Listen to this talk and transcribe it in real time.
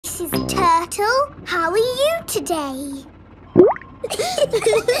Mrs. Turtle. How are you today?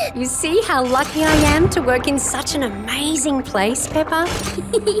 You see how lucky I am to work in such an amazing place, Peppa?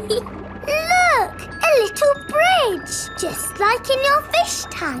 Look, a little bridge, just like in your fish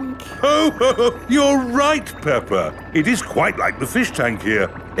tank. Oh, you're right, Peppa. It is quite like the fish tank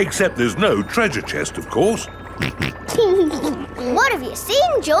here, except there's no treasure chest, of course. What have you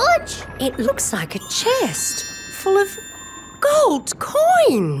seen, George? It looks like a chest full of gold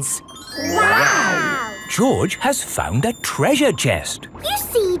coins. Wow! George has found a treasure chest. You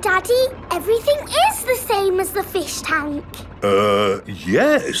see, Daddy, everything is the same as the fish tank.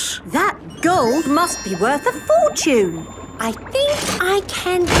 Yes. That gold must be worth a fortune. I think I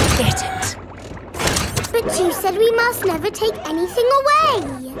can get it. But you said we must never take anything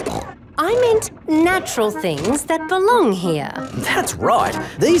away. I meant natural things that belong here. That's right.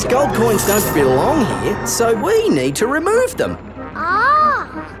 These gold coins don't belong here, so we need to remove them.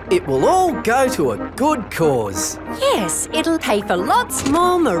 Ah! It will all go to a good cause. Yes, it'll pay for lots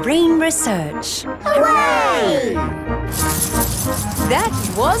more marine research. Hooray! That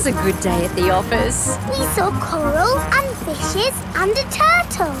was a good day at the office. We saw coral and fishes and a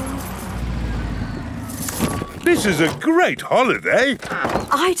turtle. This is a great holiday.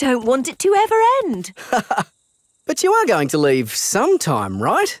 I don't want it to ever end. But you are going to leave sometime,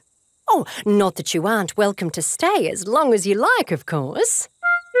 right? Oh, not that you aren't welcome to stay as long as you like, of course.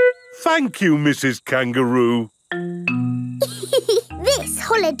 Thank you, Mrs. Kangaroo. This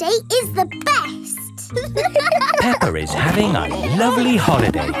holiday is the best. Peppa is having a lovely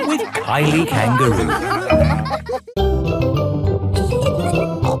holiday with Kylie Kangaroo.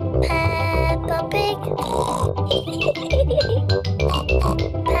 Peppa Pig.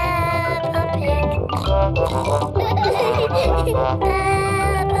 Peppa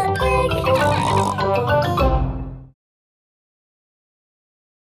Pig.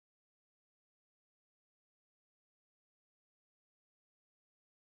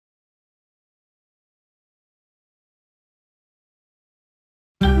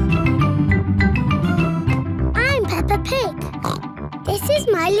 I'm Peppa Pig. This is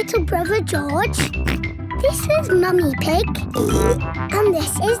my little brother George. This is Mummy Pig. And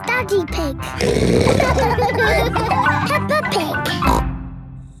this is Daddy Pig. Peppa Pig.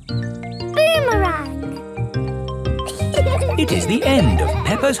 Boomerang. It is the end of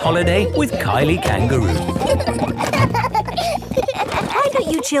Peppa's holiday with Kylie Kangaroo. Why don't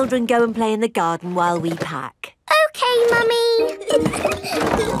you children go and play in the garden while we pack? Okay, Mummy.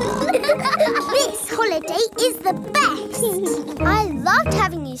 This holiday is the best. I loved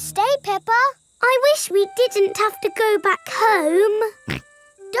having you stay, Peppa. I wish we didn't have to go back home.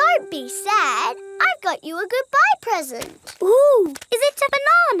 Don't be sad. I've got you a goodbye present. Ooh, is it a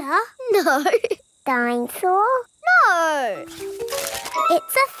banana? No. Dinosaur? No.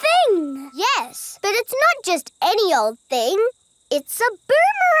 It's a thing. Yes, but it's not just any old thing. It's a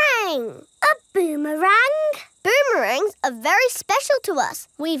boomerang. A boomerang? Boomerangs are very special to us.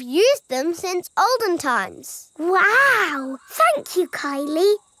 We've used them since olden times. Wow! Thank you,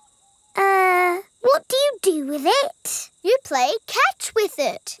 Kylie. What do you do with it? You play catch with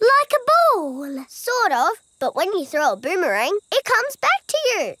it. Like a ball? Sort of, but when you throw a boomerang, it comes back to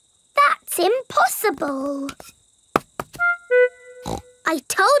you. That's impossible. I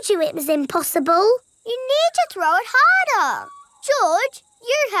told you it was impossible. You need to throw it harder. George,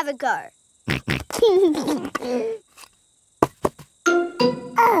 you have a go.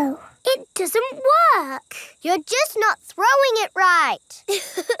 Oh, it doesn't work. You're just not throwing it right.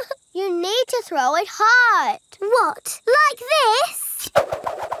 You need to throw it hard. What, like this?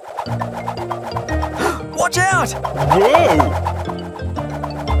 Watch out! Whoa!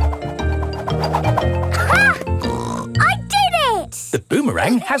 Ha! I did it! The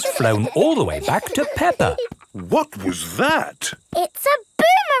boomerang has flown all the way back to Peppa. What was that? It's a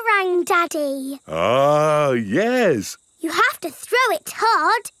boomerang, Daddy. Ah, yes. You have to throw it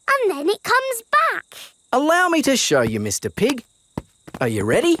hard and then it comes back. Allow me to show you, Mr. Pig. Are you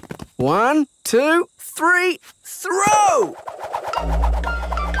ready? 1, 2, 3, throw!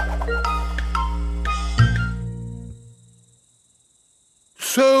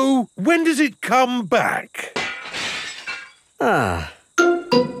 So, when does it come back? Ah.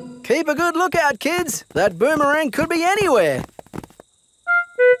 Keep a good lookout, kids. That boomerang could be anywhere.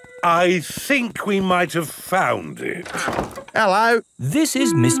 I think we might have found it. Hello. This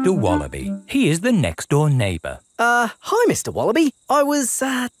is Mr. Wallaby. He is the next-door neighbour. Hi, Mr. Wallaby. I was,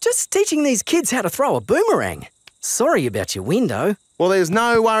 just teaching these kids how to throw a boomerang. Sorry about your window. Well, there's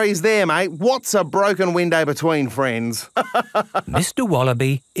no worries there, mate. What's a broken window between friends? Mr.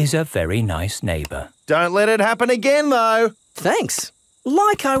 Wallaby is a very nice neighbour. Don't let it happen again, though. Thanks.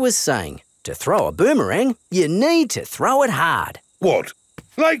 Like I was saying, to throw a boomerang, you need to throw it hard. What?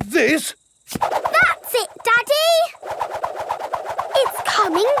 Like this? That's it, Daddy! It's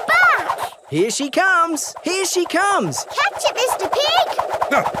coming back! Here she comes! Here she comes! Catch it, Mr. Pig!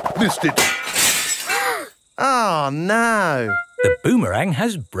 Ah, missed it. Oh, no. The boomerang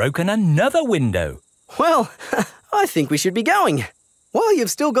has broken another window. Well, I think we should be going. While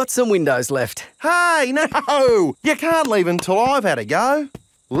you've still got some windows left. Hey, no! You can't leave until I've had a go.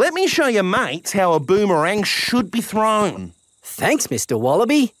 Let me show your mates how a boomerang should be thrown. Thanks, Mr.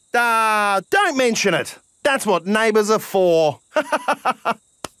 Wallaby. Don't mention it. That's what neighbours are for.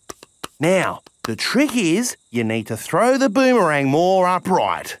 Now, the trick is you need to throw the boomerang more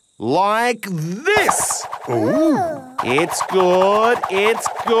upright. Like this. Ooh. It's good, it's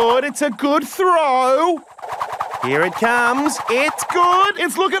good, it's a good throw. Here it comes, it's good,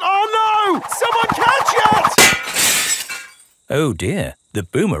 it's looking, oh no! Someone catch it! Oh dear, the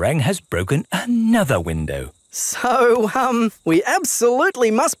boomerang has broken another window. So, we absolutely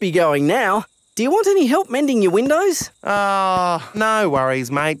must be going now. Do you want any help mending your windows? No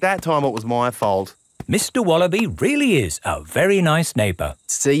worries, mate. That time it was my fault. Mr. Wallaby really is a very nice neighbour.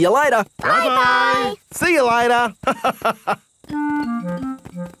 See you later. Bye-bye! See you later.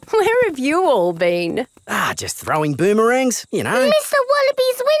 Where have you all been? Just throwing boomerangs, you know. Mr.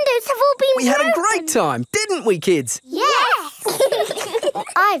 Wallaby's windows have all been We had a broken. great time, didn't we, kids? Yes!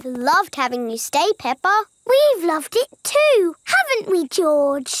 I've loved having you stay, Peppa. We've loved it too, haven't we,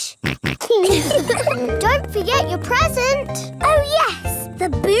 George? Don't forget your present. Oh, yes, the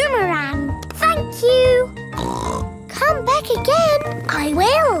boomerang. Thank you. Come back again. I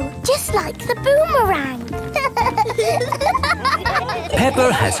will, just like the boomerang.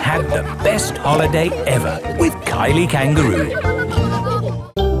 Peppa has had the best holiday ever with Kylie Kangaroo.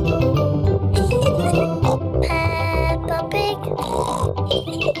 Peppa Pig.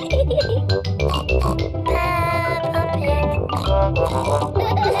 Peppa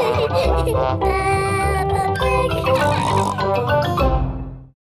Pig.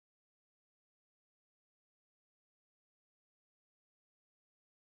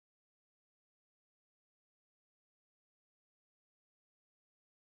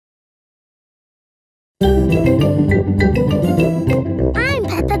 I'm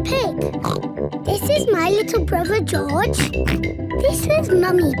Peppa Pig. This is my little brother George. This is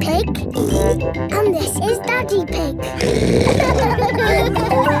Mummy Pig. And this is Daddy Pig.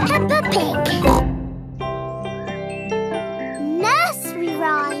 Peppa Pig. Nursery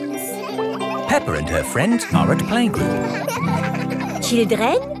rhymes. Peppa and her friends are at playgroup.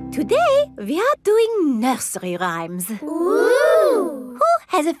 Children, today we are doing nursery rhymes. Ooh! Who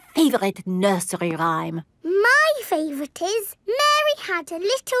has a favourite nursery rhyme? My favourite is Mary Had a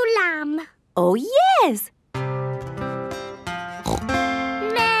Little Lamb. Oh, yes!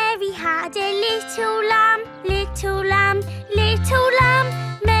 Mary had a little lamb, little lamb, little lamb.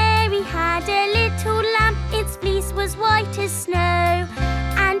 Mary had a little lamb, its fleece was white as snow.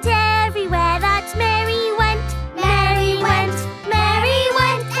 And everywhere that Mary went, Mary went, Mary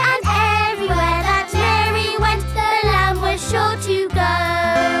went. And everywhere that Mary went, the lamb was sure to go.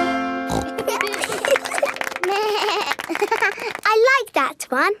 I like that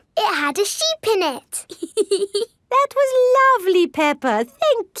one. It had a sheep in it. That was lovely, Peppa.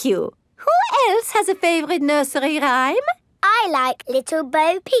 Thank you. Who else has a favourite nursery rhyme? I like Little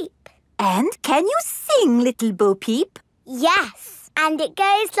Bo Peep. And can you sing, Little Bo Peep? Yes, and it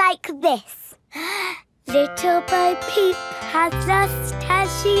goes like this. Little Bo Peep has lost her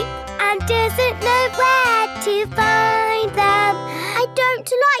sheep and doesn't know where to find them. I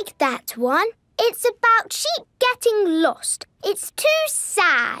don't like that one. It's about sheep getting lost. It's too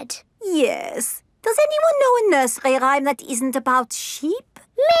sad. Yes. Does anyone know a nursery rhyme that isn't about sheep?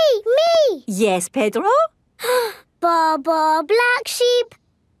 Me! Yes, Pedro? Baba Black Sheep.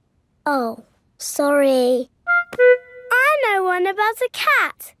 Oh, sorry. I know one about a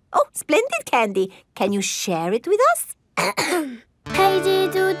cat. Oh, splendid, Candy. Can you share it with us? Hey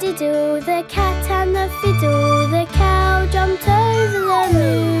diddle diddle, the cat and the fiddle, the cow jumped over the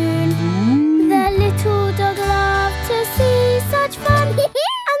moon. The little dog loved to see such fun, and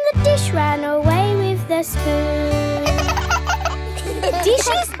the dish ran away with the spoon.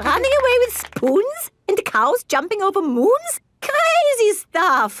 Dishes running away with spoons and cows jumping over moons? Crazy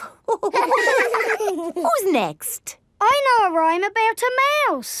stuff. Who's next? I know a rhyme about a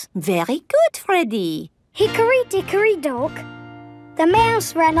mouse. Very good, Freddy. Hickory dickory dock, the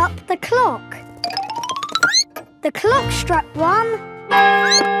mouse ran up the clock. The clock struck one,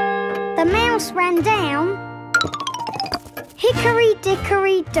 the mouse ran down. Hickory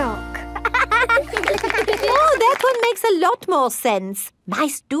dickory dock. Oh, that one makes a lot more sense.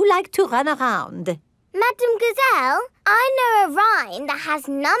 Mice do like to run around. Madam Gazelle, I know a rhyme that has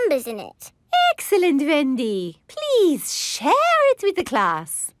numbers in it. Excellent, Wendy. Please share it with the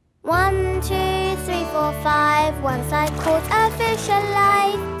class. 1, 2, 3, 4, 5. Once I caught a fish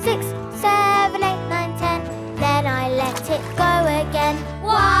alive. 6, 7, 8, 9, 10. Then I let it go again.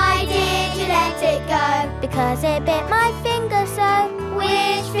 Why did you let it go? Because it bit my finger so.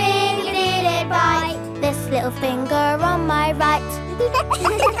 Which finger did it bite? This little finger on my right.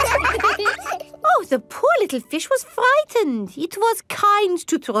 Oh, the poor little fish was frightened. It was kind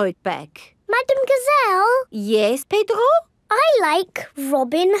to throw it back. Madam Gazelle, Yes, Pedro? I like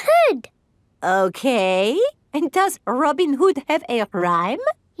Robin Hood. Okay. And does Robin Hood have a rhyme?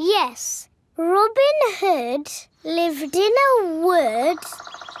 Yes. Robin Hood lived in a wood.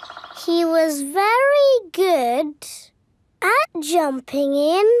 He was very good at jumping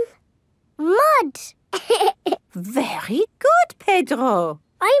in mud. Very good, Pedro.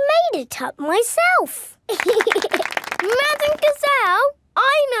 I made it up myself. Madam Gazelle,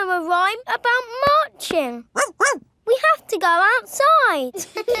 I know a rhyme about marching. We have to go outside.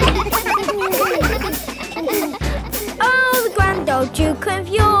 Oh, the grand old Duke of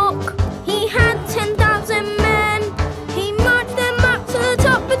York. He had 10,000 men. He marched them up to the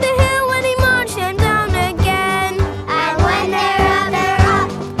top of the hill and he marched them down again. And when they're up, they're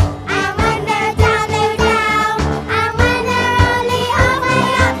up. And when they're down, they're down. And when they're only halfway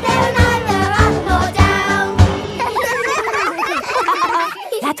up, they're neither up nor down.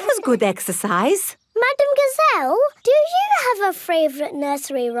 That was good exercise. Madam Gazelle, do you have a favourite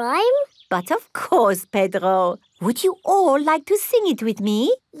nursery rhyme? But of course, Pedro. Would you all like to sing it with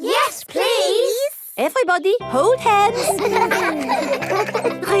me? Yes, please. Everybody, hold hands.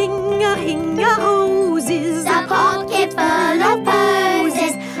 Ring-a-ring-a-roses, A pocket full of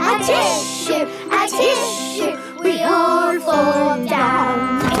posies, a tissue, we all fall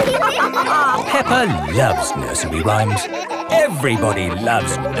down. Peppa loves nursery rhymes. Everybody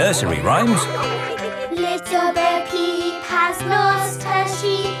loves nursery rhymes. Little Bo Peep has lost her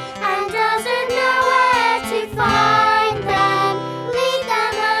sheep and doesn't know where to find them. Leave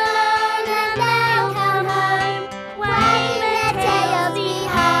them alone and they'll come home, wagging their tails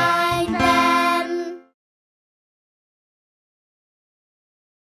behind them.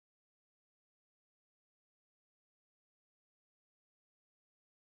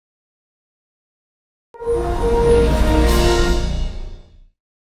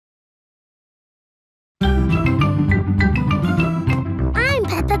 I'm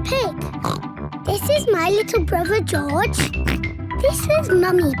Peppa Pig. This is my little brother George. This is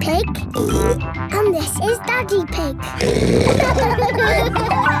Mummy Pig. And this is Daddy Pig.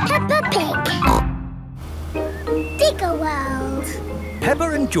 Peppa Pig. Digger World. Peppa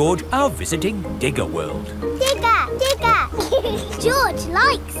and George are visiting Digger World. Digger, digger. George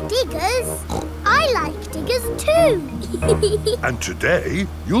likes diggers. I like diggers too. And today,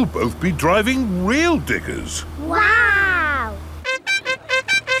 you'll both be driving real diggers. Wow.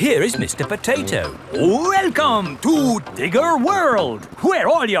 Here is Mr. Potato. Welcome to Digger World, where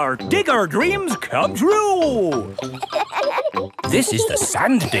all your digger dreams come true. This is the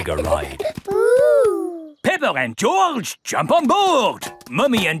Sand Digger ride. Ooh. Peppa and George, jump on board.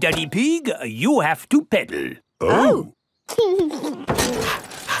 Mummy and Daddy Pig, you have to pedal. Oh.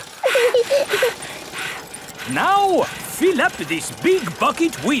 Now, fill up this big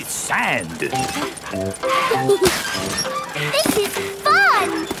bucket with sand. This is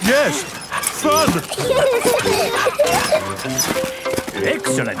fun. Yes, fun.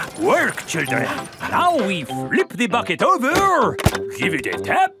 Excellent work, children. Now we flip the bucket over, give it a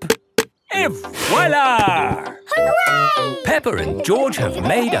tap, and voila! Hooray! Peppa and George have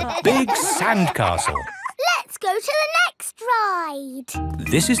made a big sandcastle. Let's go to the next ride.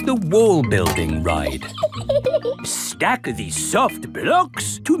 This is the wall building ride. Stack these soft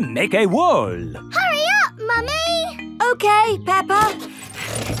blocks to make a wall. Hurry up, Mummy. Okay, Peppa.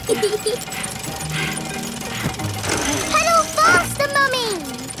 Pedal faster, Mummy.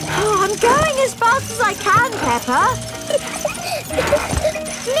 Oh, I'm going as fast as I can, Peppa.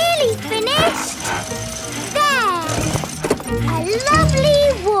 Nearly finished. There. A lovely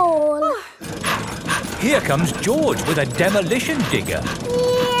wall. Here comes George with a demolition digger.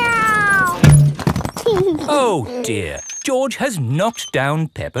 Meow. Oh dear, George has knocked down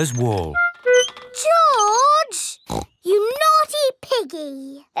Peppa's wall. George, you naughty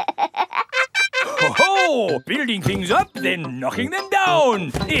piggy. Ho-ho! Building things up, then knocking them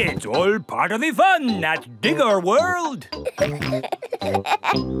down. It's all part of the fun at Digger World.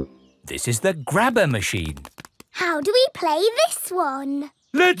 This is the grabber machine. How do we play this one?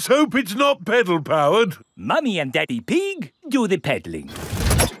 Let's hope it's not pedal-powered. Mummy and Daddy Pig do the peddling.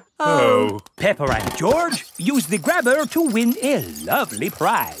 Oh. Peppa and George use the grabber to win a lovely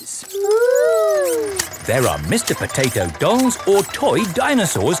prize. Ooh. There are Mr. Potato dolls or toy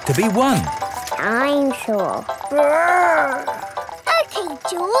dinosaurs to be won. Dinosaur. OK,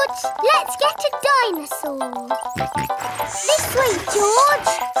 George, let's get a dinosaur. This way,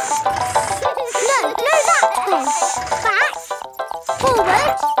 George. No, that way. Back,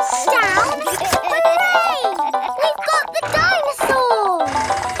 forward, down. Hooray! We've got the dinosaur.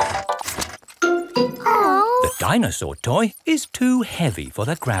 Oh. The dinosaur toy is too heavy for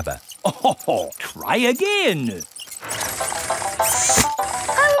the grabber. Oh, try again.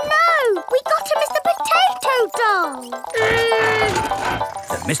 Oh no! We got a Mr. Potato doll!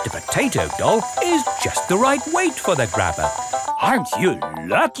 The Mr. Potato doll is just the right weight for the grabber. Aren't you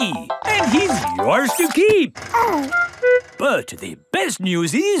lucky? And he's yours to keep. Oh. But the best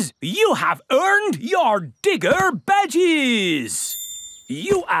news is you have earned your digger badges.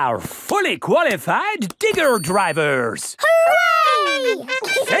 You are fully qualified digger drivers. Hooray!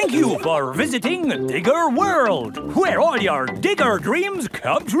 Thank you for visiting Digger World, where all your digger dreams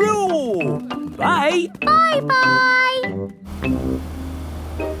come true. Bye. Bye-bye.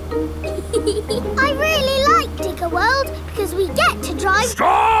 I really like Digger World because we get to drive...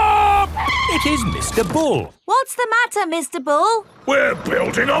 Stop! It is Mr. Bull. What's the matter, Mr. Bull? We're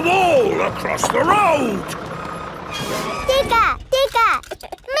building a wall across the road. Digger!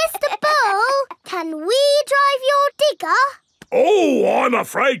 Mr. Bull, can we drive your digger? Oh, I'm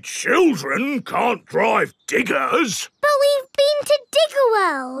afraid children can't drive diggers. But we've been to Digger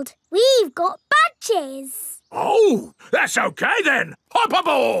World. We've got badges. Oh, that's OK then. Hop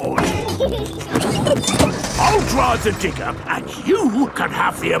aboard. I'll drive the digger and you can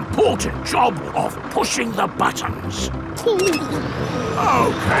have the important job of pushing the buttons.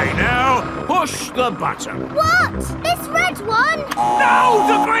 OK now, push the button. What? This red one? No,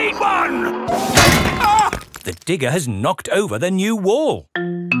 the green one! Ah! The digger has knocked over the new wall.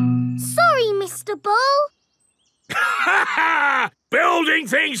 Sorry, Mr. Bull. Building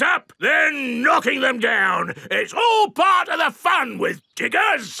things up, then knocking them down. It's all part of the fun with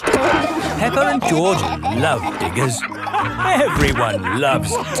diggers. Peppa and George love diggers. Everyone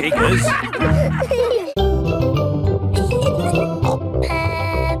loves diggers.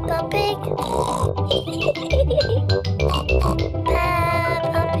 Peppa Pig.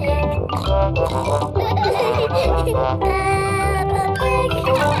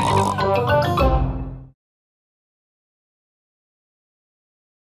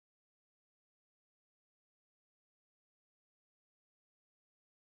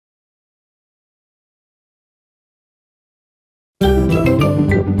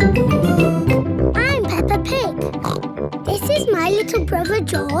 I'm Peppa Pig. This is my little brother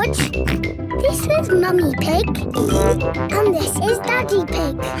George. This is Mummy Pig. And this is Daddy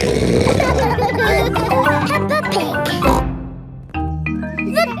Pig. Peppa Pig.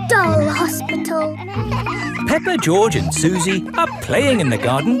 The Doll Hospital. Peppa, George and Susie are playing in the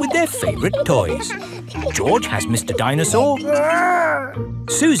garden with their favourite toys. George has Mr. Dinosaur,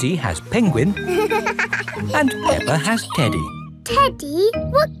 Susie has Penguin, and Peppa has Teddy. Teddy,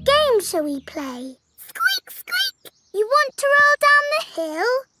 what game shall we play? Squeak, squeak. You want to roll down the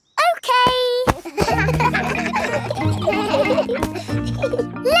hill? OK.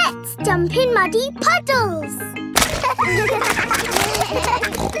 Let's jump in muddy puddles.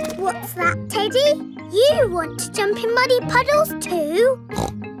 What's that, Teddy? You want to jump in muddy puddles too?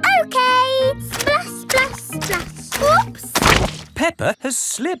 OK. Splash, splash, splash. Whoops. Peppa has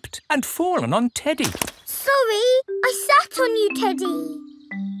slipped and fallen on Teddy. Sorry, I sat on you, Teddy.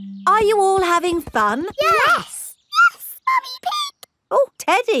 Are you all having fun? Yes. Yes, Mummy Pig. Oh,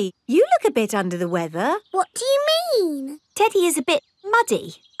 Teddy, you look a bit under the weather. What do you mean? Teddy is a bit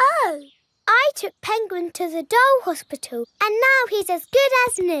muddy. Oh, I took Penguin to the doll hospital and now he's as good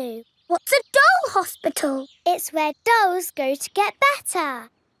as new. What's a doll hospital? It's where dolls go to get better.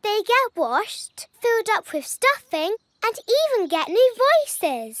 They get washed, filled up with stuffing and even get new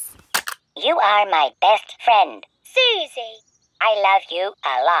voices. You are my best friend. Susie. I love you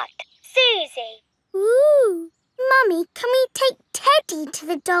a lot. Susie. Ooh. Mummy, can we take Teddy to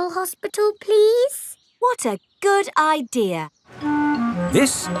the doll hospital, please? What a good idea.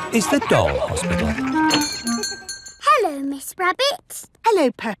 This is the doll hospital. Hello, Miss Rabbit. Hello,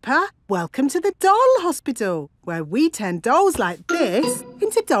 Peppa. Welcome to the doll hospital, where we turn dolls like this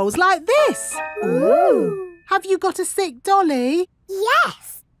into dolls like this. Ooh. Have you got a sick dolly?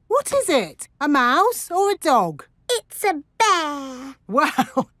 Yes. What is it? A mouse or a dog? It's a bear.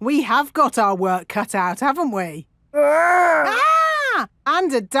 Well, we have got our work cut out, haven't we? Ah!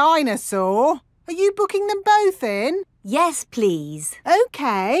 And a dinosaur. Are you booking them both in? Yes, please.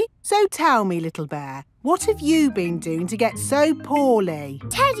 OK, so tell me, little bear, what have you been doing to get so poorly?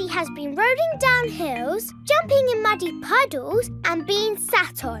 Teddy has been rolling down hills, jumping in muddy puddles and being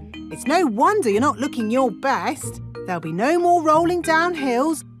sat on. It's no wonder you're not looking your best. There'll be no more rolling down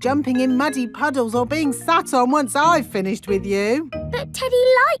hills, jumping in muddy puddles or being sat on once I've finished with you. But Teddy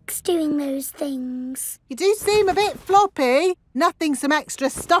likes doing those things. You do seem a bit floppy. Nothing some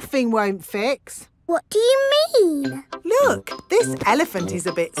extra stuffing won't fix. What do you mean? Look, this elephant is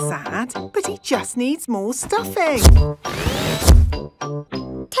a bit sad, but he just needs more stuffing.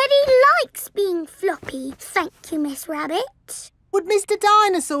 Teddy likes being floppy, thank you, Miss Rabbit. Would Mr.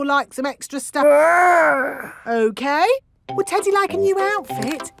 Dinosaur like some extra stuff? OK. Would Teddy like a new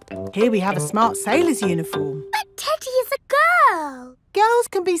outfit? Here we have a smart sailor's uniform. But Teddy is a girl. Girls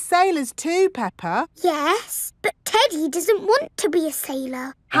can be sailors too, Peppa. Yes, but Teddy doesn't want to be a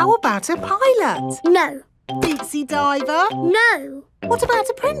sailor. How about a pilot? No. Deep sea diver? No. What about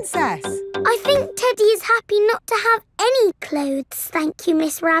a princess? I think Teddy is happy not to have any clothes, thank you,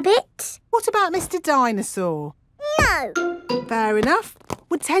 Miss Rabbit. What about Mr. Dinosaur? No. Fair enough.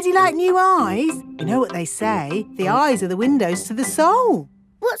 Would Teddy like new eyes? You know what they say, the eyes are the windows to the soul.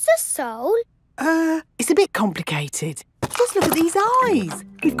 What's a soul? It's a bit complicated. Just look at these eyes.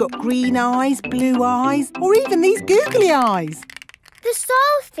 We've got green eyes, blue eyes, or even these googly eyes. The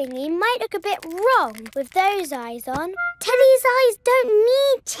soul thingy might look a bit wrong with those eyes on. Teddy's eyes don't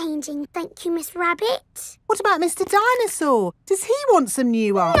need changing, thank you, Miss Rabbit. What about Mr. Dinosaur? Does he want some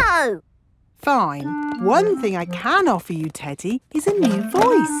new eyes? No. Fine. One thing I can offer you, Teddy, is a new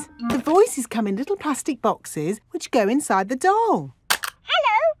voice. The voices come in little plastic boxes which go inside the doll.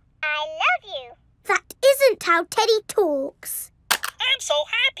 Hello, I love you. That isn't how Teddy talks. I'm so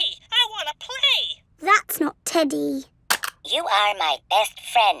happy. I want to play. That's not Teddy. You are my best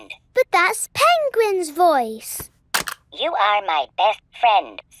friend. But that's Penguin's voice. You are my best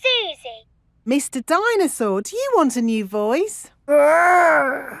friend. Susie. Mr. Dinosaur, do you want a new voice?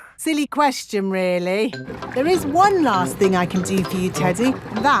 Silly question, really. There is one last thing I can do for you, Teddy.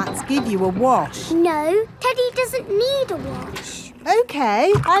 That's give you a wash. No, Teddy doesn't need a wash.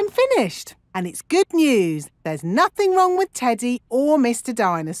 OK, I'm finished. And it's good news. There's nothing wrong with Teddy or Mr.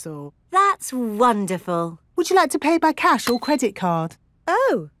 Dinosaur. That's wonderful. Would you like to pay by cash or credit card?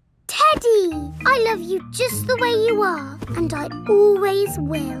 Oh. Teddy, I love you just the way you are, and I always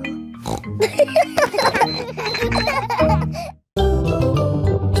will.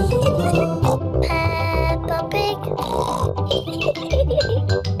 Peppa Pig.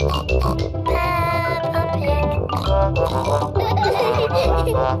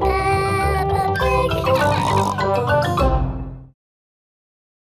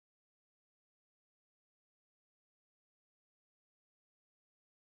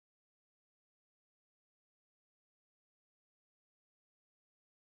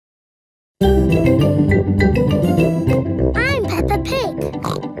 I'm Peppa Pig.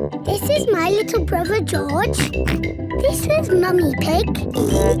 This is my little brother George. This is Mummy Pig.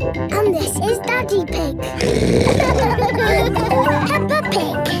 And this is Daddy Pig. Peppa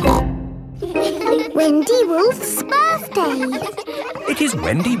Pig. Wendy Wolf's birthday. It is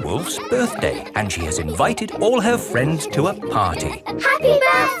Wendy Wolf's birthday and she has invited all her friends to a party. Happy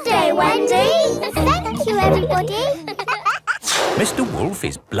birthday, Wendy. Thank you, everybody. Mr. Wolf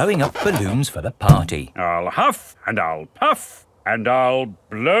is blowing up balloons for the party. I'll huff and I'll puff and I'll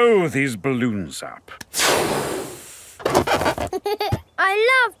blow these balloons up. I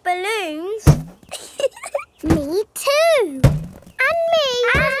love balloons. Me too. And me.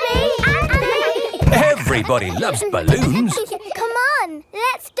 And me. And me. Everybody loves balloons. Come on,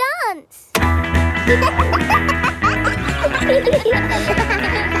 let's dance. Don't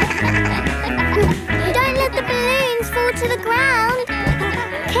let the balloons fall to the ground.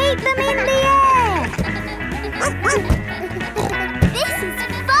 Keep them in the air. This is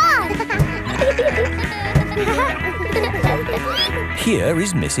fun. Here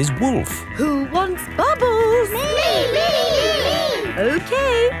is Mrs. Wolf. Who wants bubbles? Me. OK,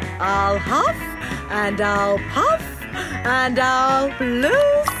 I'll huff and I'll puff and I'll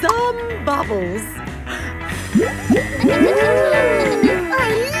blow some bubbles. I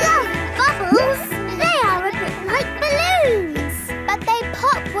love bubbles. They are a bit like balloons. But they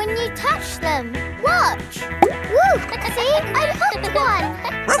pop when you touch them. Watch. Woo! See? I popped one.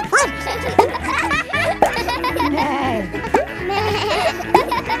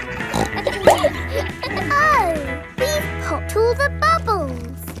 Oh, we've popped all the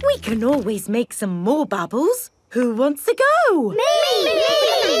bubbles. We can always make some more bubbles. Who wants to go? Me!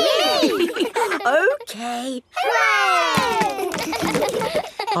 OK. Hooray!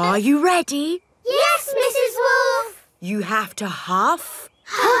 Are you ready? Yes, Mrs. Wolf. You have to huff.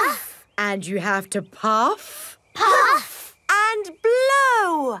 Huff. And you have to puff. Puff. And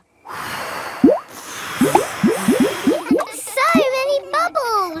blow. So many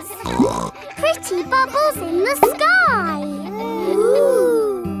bubbles. Pretty bubbles in the sky.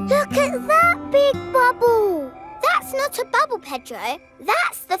 Ooh. Look at that big bubble. That's not a bubble, Pedro.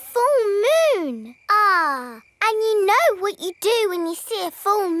 That's the full moon. Ah, and you know what you do when you see a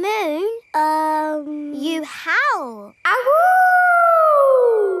full moon? You howl.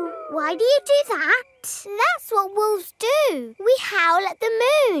 Ow! Why do you do that? That's what wolves do. We howl at the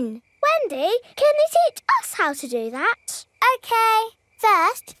moon. Wendy, can you teach us how to do that? OK.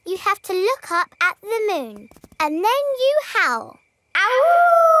 First, you have to look up at the moon. And then you howl.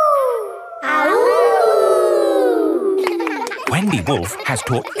 Ow! Ow! Wendy Wolf has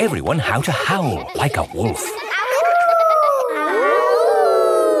taught everyone how to howl like a wolf.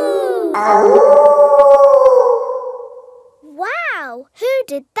 Wow, who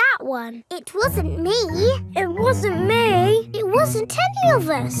did that one? It wasn't me. It wasn't me. It wasn't any of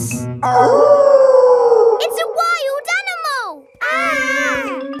us. It's a wild animal.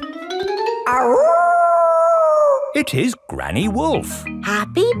 It is Granny Wolf.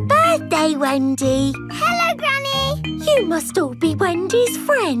 Happy birthday, Wendy. Hello, Granny. You must all be Wendy's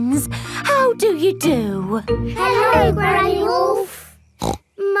friends. How do you do? Hello, Granny Wolf.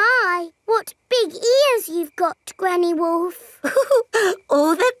 My, what big ears you've got, Granny Wolf.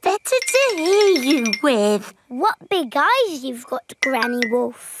 All the better to hear you with. What big eyes you've got, Granny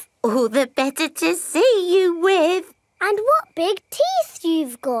Wolf. All the better to see you with. And what big teeth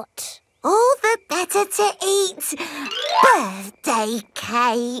you've got. All the better to eat birthday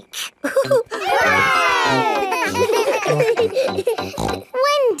cake.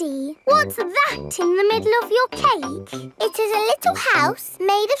 Wendy, what's that in the middle of your cake? It is a little house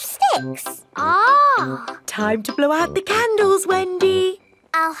made of sticks. Ah! Time to blow out the candles, Wendy.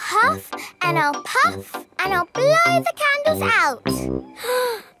 I'll huff and I'll puff and I'll blow the candles out.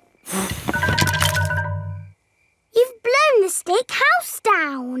 You've blown the stick house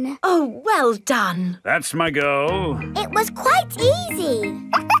down. Oh, well done. That's my go. It was quite easy.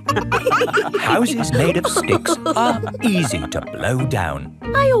 Houses made of sticks are easy to blow down.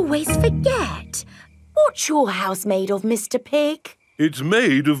 I always forget. What's your house made of, Mr. Pig? It's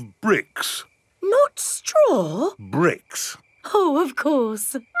made of bricks. Not straw? Bricks. Oh, of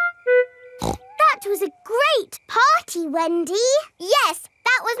course. That was a great party, Wendy. Yes,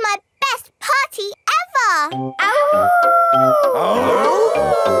 that was my best party ever. Ow!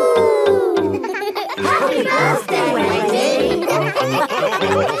 Happy birthday, Wendy.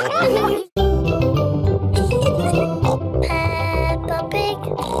 Peppa Pig.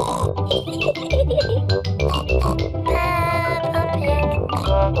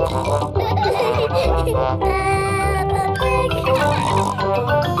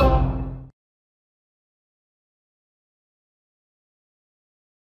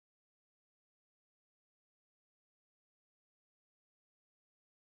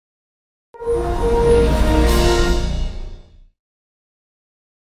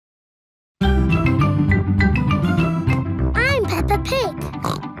 I'm Peppa Pig.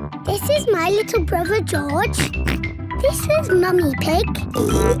 This is my little brother George. This is Mummy Pig.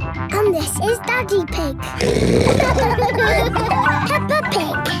 And this is Daddy Pig. Peppa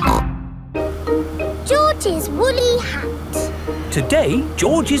Pig. George's woolly hat. Today,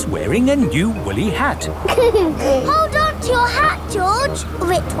 George is wearing a new woolly hat. Hold on to your hat, George,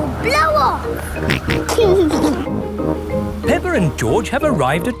 or it will blow off. Peppa and George have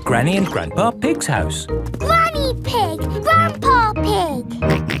arrived at Granny and Grandpa Pig's house. Granny Pig, Grandpa Pig.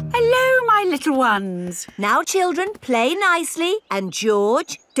 Hello, my little ones. Now, children, play nicely. And,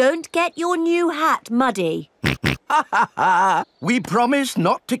 George, don't get your new hat muddy. We promise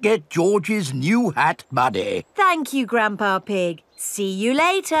not to get George's new hat muddy. Thank you, Grandpa Pig. See you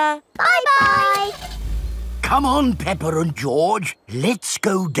later. Bye-bye. Come on, Peppa and George. Let's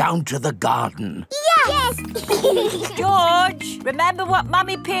go down to the garden. Yes. George, remember what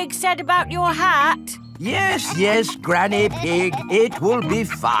Mummy Pig said about your hat? Yes, Granny Pig. It will be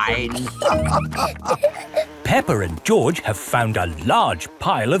fine. Peppa and George have found a large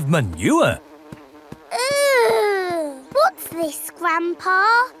pile of manure. What's this, Grandpa?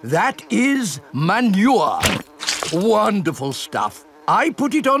 That is manure. Wonderful stuff. I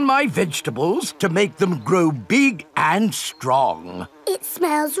put it on my vegetables to make them grow big and strong. It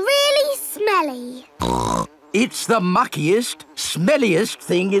smells really smelly. It's the muckiest, smelliest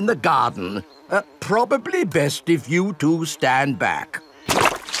thing in the garden. Probably best if you two stand back.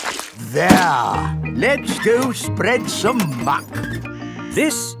 There. Let's go spread some muck.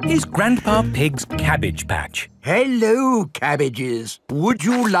 This is Grandpa Pig's cabbage patch. Hello, cabbages. Would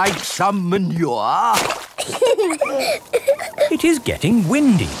you like some manure? It is getting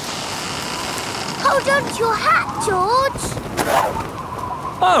windy. Hold on to your hat, George.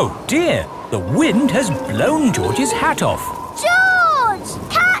 Oh dear, the wind has blown George's hat off. George,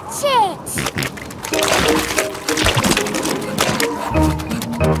 catch it!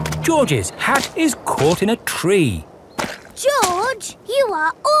 George's hat is caught in a tree. George, you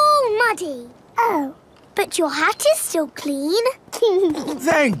are all muddy. Oh, but your hat is still clean.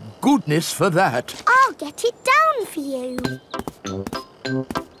 Thank goodness for that. I'll get it down for you.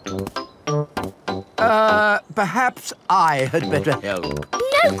 Perhaps I had better help.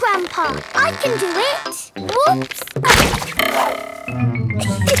 No, Grandpa, I can do it. Whoops.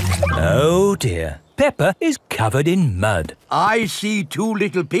 Oh dear, Peppa is covered in mud. I see two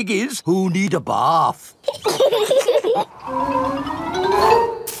little piggies who need a bath.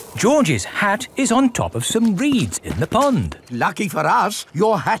 George's hat is on top of some reeds in the pond. Lucky for us,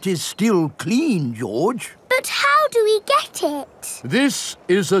 your hat is still clean, George. But how do we get it? This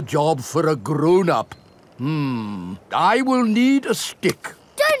is a job for a grown-up. I will need a stick.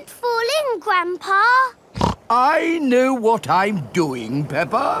 Don't fall in, Grandpa. I know what I'm doing,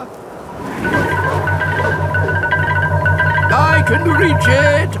 Peppa. I can reach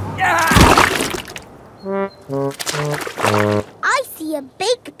it. I see a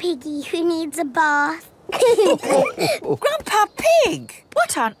big piggy who needs a bath. Grandpa Pig,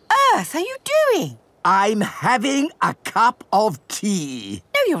 what on earth are you doing? I'm having a cup of tea.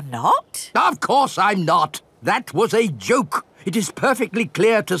 No, you're not. Of course I'm not. That was a joke. It is perfectly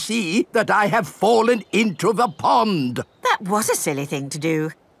clear to see that I have fallen into the pond. That was a silly thing to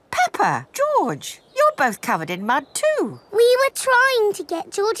do. Peppa, George, you're both covered in mud too. We were trying to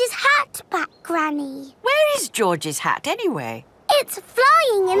get George's hat back, Granny. Where is George's hat anyway? It's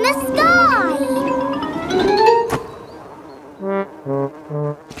flying in the sky.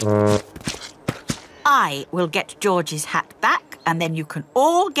 I will get George's hat back and then you can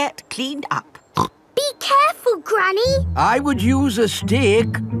all get cleaned up. Be careful, Granny. I would use a stick.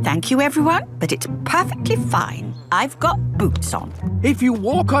 Thank you, everyone, but it's perfectly fine. I've got boots on. If you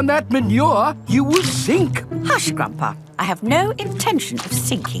walk on that manure, you will sink. Hush, Grandpa. I have no intention of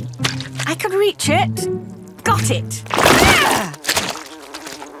sinking. I can reach it. Got it. Ah!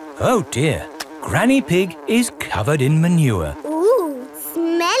 Oh dear, Granny Pig is covered in manure. Ooh,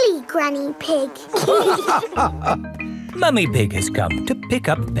 smelly Granny Pig. Mummy Pig has come to pick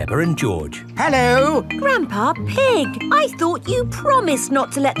up Peppa and George. Hello. Grandpa Pig, I thought you promised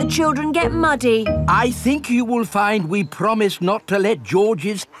not to let the children get muddy. I think you will find we promised not to let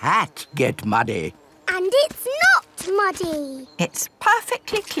George's hat get muddy. And it's not muddy. It's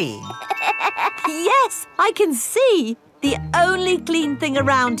perfectly clean. Yes, I can see. The only clean thing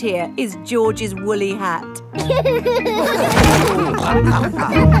around here is George's woolly hat.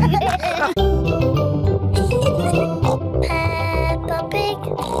 Peppa Pig.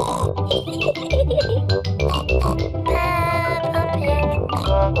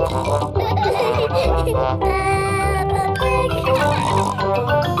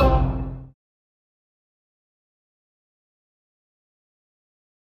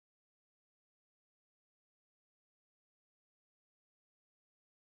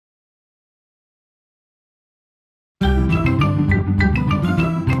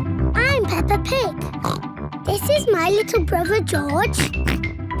 I'm Peppa Pig. This is my little brother George.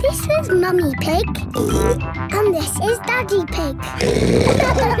 This is Mummy Pig. And this is Daddy Pig.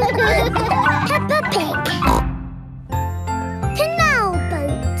 Peppa Pig. Canal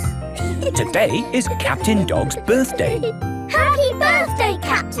boat. Today is Captain Dog's birthday. Happy birthday,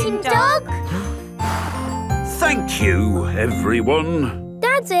 Captain Dog. Thank you, everyone.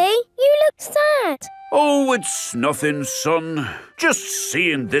 Daddy, you look sad. Oh, it's nothing, son. Just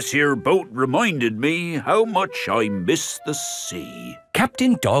seeing this here boat reminded me how much I miss the sea.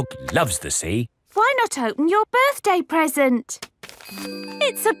 Captain Dog loves the sea. Why not open your birthday present?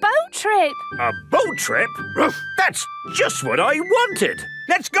 It's a boat trip. A boat trip? That's just what I wanted.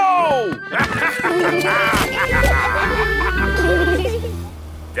 Let's go!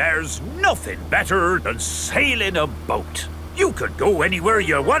 There's nothing better than sailing a boat. You could go anywhere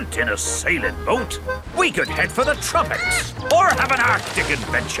you want in a sailing boat. We could head for the tropics or have an Arctic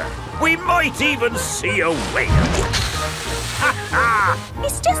adventure. We might even see a whale.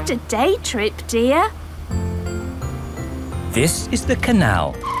 It's just a day trip, dear. This is the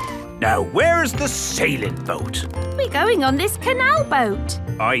canal. Now, where's the sailing boat? We're going on this canal boat.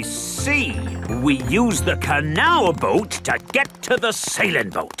 I see. We use the canal boat to get to the sailing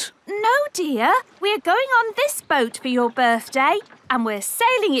boat. No, dear. We're going on this boat for your birthday. and we're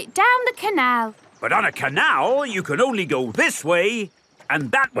sailing it down the canal. But on a canal, you can only go this way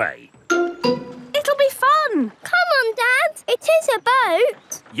and that way. It'll be fun. Come on, Dad. It is a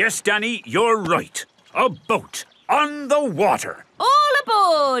boat. Yes, Danny, you're right. A boat on the water. All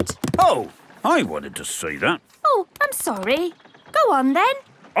aboard. Oh, I wanted to say that. Oh, I'm sorry. Go on then.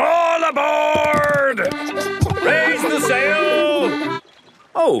 All aboard! Raise the sail!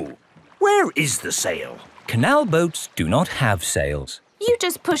 Oh, where is the sail? Canal boats do not have sails. You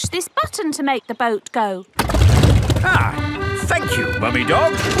just push this button to make the boat go. Ah, thank you, Mummy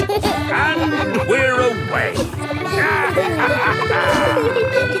Dog. And we're away.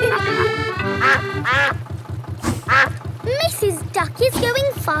 Mrs. Duck is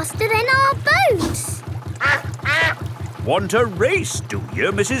going faster than our boat. Want a race, do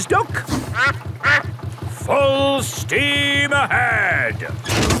you, Mrs. Duck? Full steam ahead!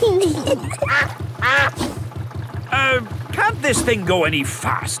 Can't this thing go any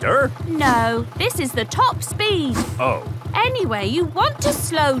faster? No, this is the top speed. Oh. Anyway, you want to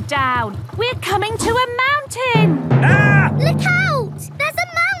slow down. We're coming to a mountain. Ah! Look out! There's a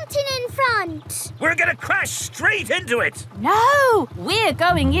mountain in front. We're gonna crash straight into it. No, we're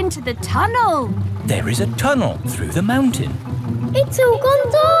going into the tunnel. There is a tunnel through the mountain. It's all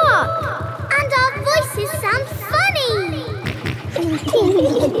gone dark. And our voices sound funny.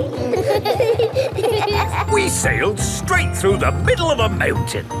 We sailed straight through the middle of a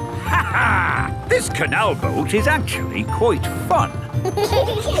mountain. Ha ha! This canal boat is actually quite fun. Look,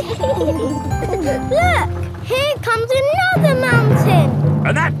 here comes another mountain.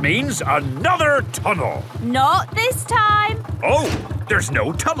 And that means another tunnel. Not this time. Oh, there's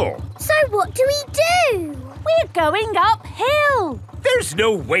no tunnel. So what do we do? We're going uphill. There's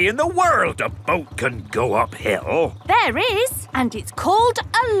no way in the world a boat can go uphill. There is, and it's called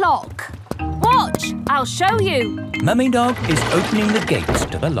a lock. Watch, I'll show you. Mummy Dog is opening the gates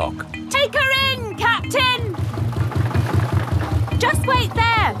to the lock. Take her in, Captain. Just wait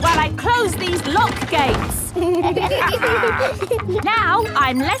there while I close these lock gates. Now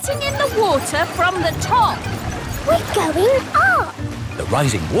I'm letting in the water from the top. We're going up. The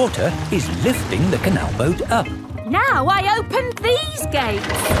rising water is lifting the canal boat up. Now I opened these gates.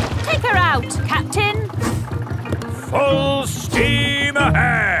 Take her out, Captain. Full steam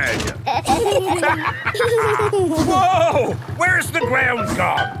ahead! Whoa! Where's the ground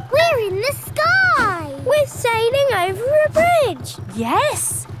gone? We're in the sky. We're sailing over a bridge.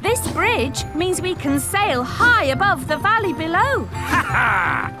 Yes, this bridge means we can sail high above the valley below. Ha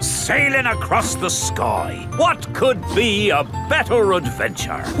ha! Sailing across the sky. What could be a better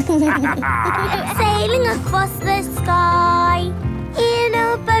adventure? Sailing across the sky in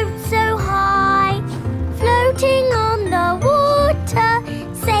a boat so high, floating on the water,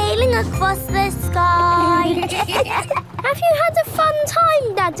 sailing across the sky. Have you had a fun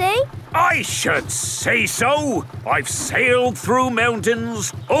time, Daddy? I should say so. I've sailed through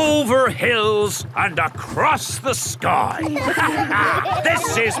mountains, over hills, and across the sky.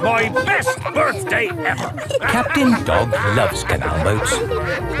 This is my best birthday ever. Captain Dog loves canal boats.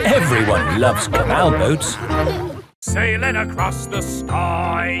 Everyone loves canal boats. Sailing across the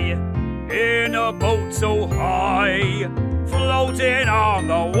sky in a boat so high, floating on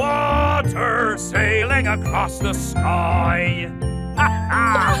the water, sailing across the sky. Ha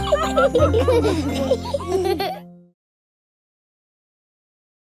ha!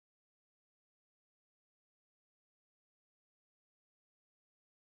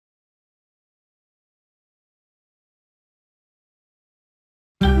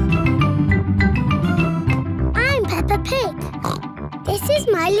 I'm Peppa Pig. This is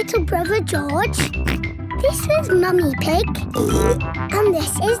my little brother George. This is Mummy Pig. And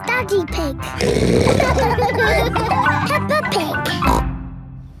this is Daddy Pig. Peppa Pig.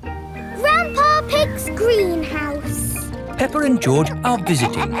 Grandpa Pig's greenhouse. Peppa and George are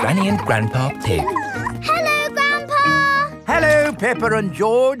visiting Granny and Grandpa Pig. Hello, Grandpa. Hello, Peppa and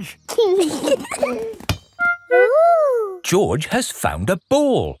George. Ooh. George has found a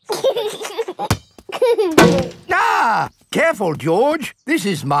ball. Ah! Careful, George. This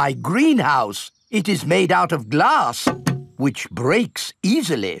is my greenhouse. It is made out of glass, which breaks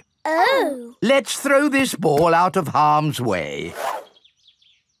easily. Oh. Let's throw this ball out of harm's way.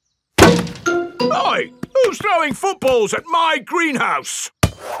 Oi! Who's throwing footballs at my greenhouse?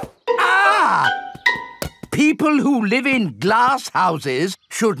 Ah! people who live in glass houses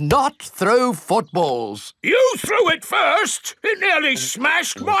should not throw footballs. You threw it first. It nearly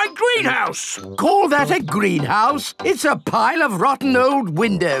smashed my greenhouse. Call that a greenhouse? It's a pile of rotten old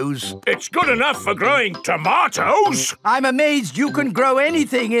windows. It's good enough for growing tomatoes. I'm amazed you can grow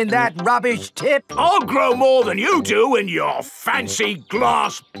anything in that rubbish tip. I'll grow more than you do in your fancy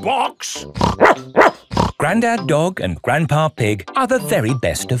glass box. Grandad Dog and Grandpa Pig are the very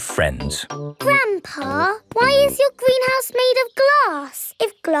best of friends. Grandpa, why is your greenhouse made of glass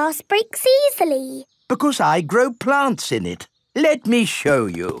if glass breaks easily? Because I grow plants in it. Let me show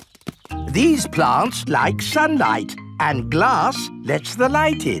you. These plants like sunlight, and glass lets the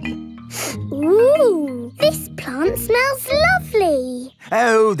light in. Ooh, this plant smells lovely.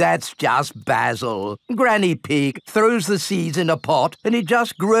 Oh, that's just basil. Granny Pig throws the seeds in a pot and it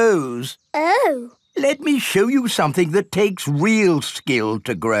just grows. Oh. Let me show you something that takes real skill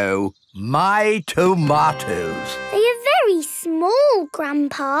to grow. My tomatoes. They are very small,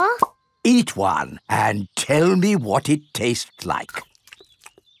 Grandpa. Eat one and tell me what it tastes like.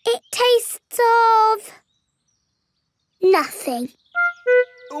 It tastes of... nothing.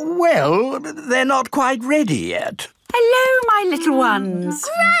 Well, they're not quite ready yet. Hello, my little ones.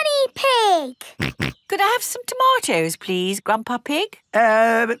 Granny Pig! Could I have some tomatoes, please, Grandpa Pig?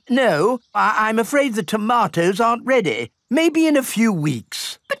 No. I'm afraid the tomatoes aren't ready. Maybe in a few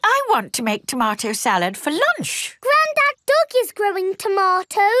weeks. But I want to make tomato salad for lunch. Grandad Dog is growing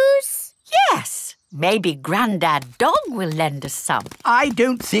tomatoes. Yes. Maybe Grandad Dog will lend us some. I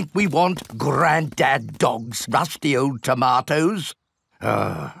don't think we want Grandad Dog's rusty old tomatoes.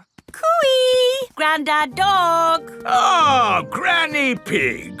 Cooey! Grandad Dog! Ah, Granny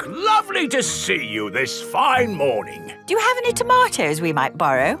Pig. Lovely to see you this fine morning. Do you have any tomatoes we might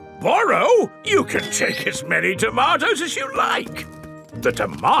borrow? Borrow? You can take as many tomatoes as you like. The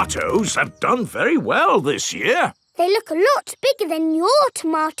tomatoes have done very well this year. They look a lot bigger than your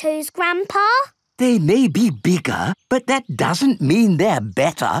tomatoes, Grandpa. They may be bigger, but that doesn't mean they're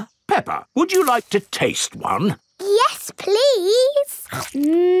better. Peppa, would you like to taste one? Yes, please.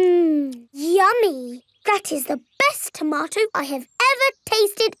 Yummy. That is the best tomato I have ever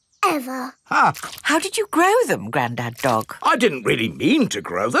tasted ever. How did you grow them, Grandad Dog? I didn't really mean to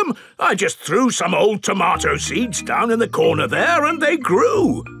grow them. I just threw some old tomato seeds down in the corner there and they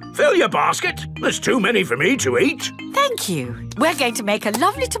grew. Fill your basket. There's too many for me to eat. Thank you. We're going to make a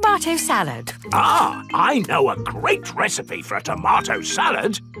lovely tomato salad. Ah, I know a great recipe for a tomato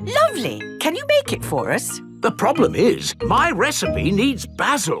salad. Lovely. Can you make it for us? The problem is, my recipe needs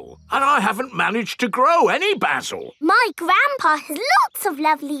basil, and I haven't managed to grow any basil. My grandpa has lots of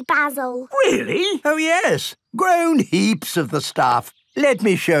lovely basil. Really? Oh, yes. Grown heaps of the stuff. Let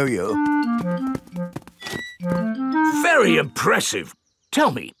me show you. Very impressive.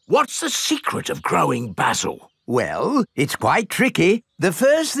 Tell me, what's the secret of growing basil? Well, it's quite tricky. The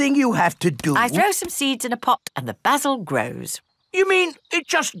first thing you have to do... I throw some seeds in a pot and the basil grows. You mean it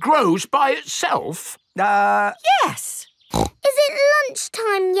just grows by itself? Yes. Is it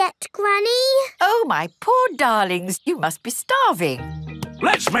lunchtime yet, Granny? Oh, my poor darlings, you must be starving.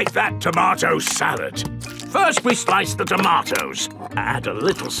 Let's make that tomato salad. First, we slice the tomatoes. Add a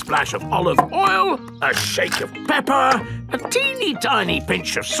little splash of olive oil, a shake of pepper, a teeny tiny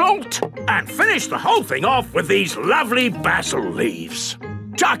pinch of salt, and finish the whole thing off with these lovely basil leaves.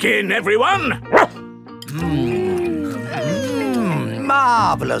 Tuck in, everyone.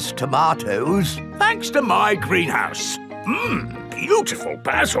 Marvellous tomatoes. Thanks to my greenhouse. Beautiful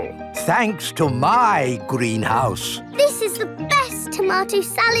basil. Thanks to my greenhouse. This is the best tomato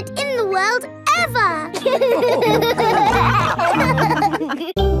salad in the world ever. Peppa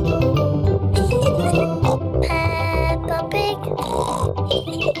Pig. Peppa Pig.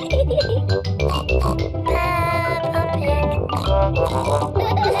 Peppa Pig.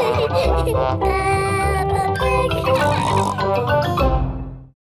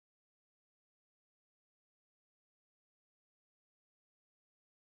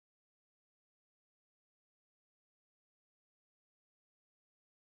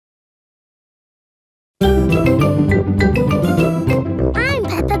 I'm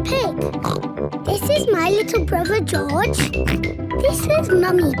Peppa Pig. This is my little brother George. This is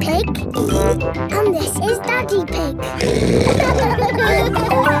Mummy Pig. And this is Daddy Pig.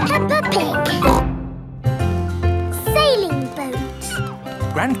 Peppa Pig. Sailing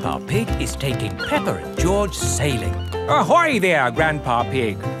boat. Grandpa Pig is taking Peppa and George sailing. Ahoy there, Grandpa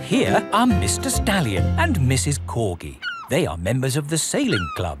Pig. Here are Mr. Stallion and Mrs. Corgi. They are members of the sailing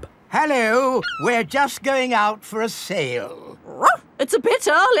club. Hello, we're just going out for a sail. It's a bit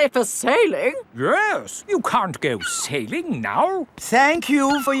early for sailing. Yes, you can't go sailing now. Thank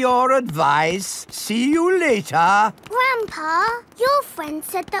you for your advice. See you later. Grandpa, your friend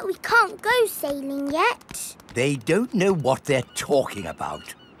said that we can't go sailing yet. They don't know what they're talking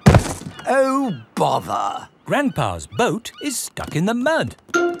about. Oh, bother. Grandpa's boat is stuck in the mud.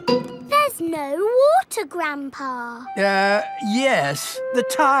 There's no water, Grandpa. Yes. The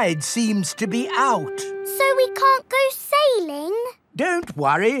tide seems to be out. So we can't go sailing? Don't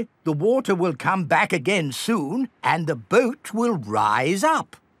worry. The water will come back again soon and the boat will rise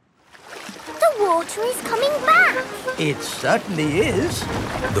up. The water is coming back. It certainly is.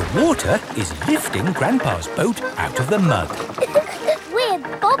 The water is lifting Grandpa's boat out of the mud. We're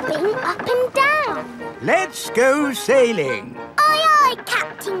bobbing up and down. Let's go sailing. Aye, aye,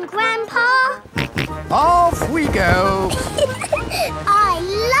 Captain Grandpa. Off we go. I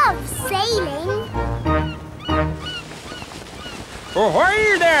love sailing.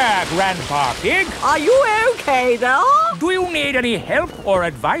 Ahoy there, Grandpa Pig. Are you okay there? Do you need any help or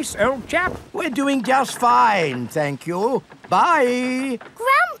advice, old chap? We're doing just fine, thank you. Bye.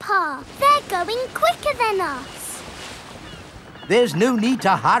 Grandpa, they're going quicker than us. There's no need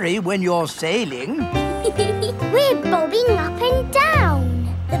to hurry when you're sailing. We're bobbing up and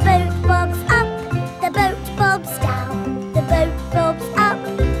down. The boat bobs up, the boat bobs down. The boat bobs up,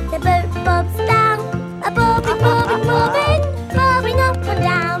 the boat bobs down. A bobbing, bobbing, bobbing, bobbing up and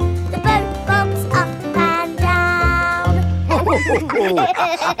down. The boat bobs up and down.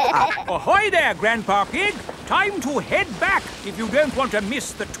 Ahoy there, Grandpa Pig. Time to head back if you don't want to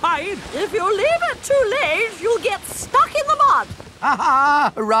miss the tide. If you leave it too late, you'll get stuck in the mud.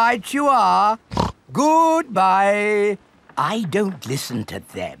 Ha-ha, right you are. Goodbye. I don't listen to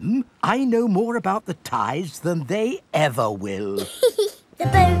them. I know more about the tides than they ever will. The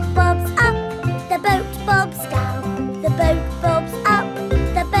boat bobs up, the boat bobs down. The boat bobs up,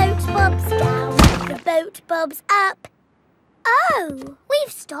 the boat bobs down. The boat bobs up. Oh,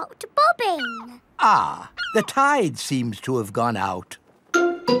 we've stopped bobbing. Ah, the tide seems to have gone out.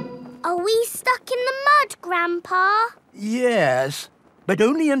 Are we stuck in the mud, Grandpa? Yes, but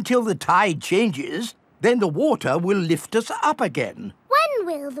only until the tide changes. Then the water will lift us up again. When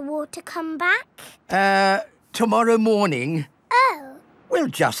will the water come back? Tomorrow morning. Oh. We'll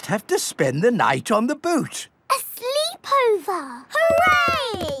just have to spend the night on the boat. A sleepover!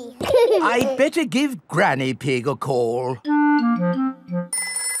 Hooray! I'd better give Granny Pig a call.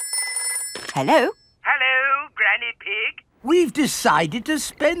 Hello? Hello, Granny Pig. We've decided to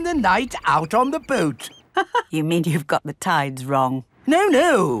spend the night out on the boat. You mean you've got the tides wrong?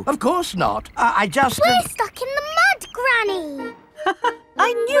 No, of course not. I just... We're stuck in the mud, Granny.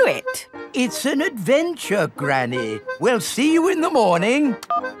 I knew it. It's an adventure, Granny. We'll see you in the morning.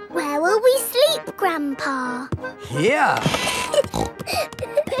 Where will we sleep, Grandpa? Here.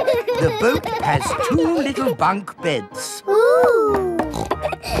 The boat has 2 little bunk beds. Ooh.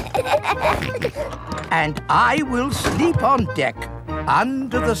 And I will sleep on deck,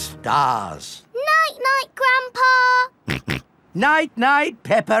 under the stars. Night-night, Grandpa. Night-night,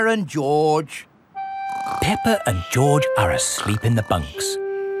 Peppa and George. Peppa and George are asleep in the bunks.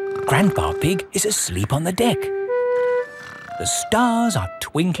 Grandpa Pig is asleep on the deck. The stars are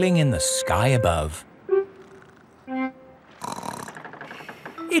twinkling in the sky above.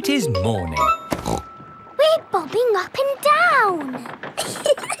 It is morning. We're bobbing up and down.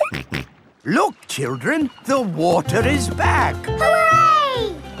 Look, children, the water is back.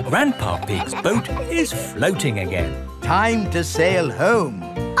 Hooray! Grandpa Pig's boat is floating again. Time to sail home.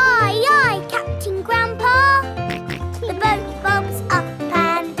 Aye, aye, Captain Grandpa. The boat bobs up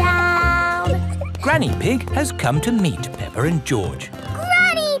and down. Granny Pig has come to meet Peppa and George.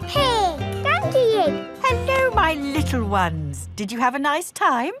 Granny Pig! Granny! Hello, my little ones. Did you have a nice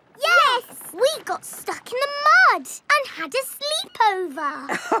time? Yes! We got stuck in the mud and had a sleepover.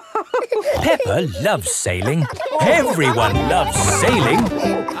 Peppa loves sailing. Everyone loves sailing. The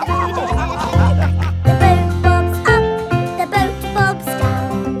boat bobs up, the boat bobs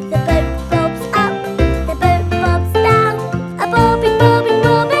down. The boat bobs up, the boat bobs down. A bobbing, bobbing,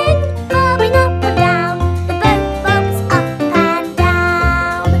 bobbing, bobbing up and down. The boat bobs up and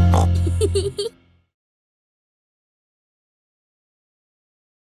down.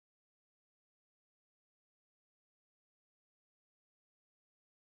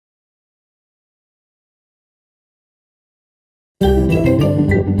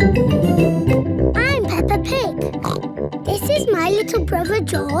 I'm Peppa Pig. This is my little brother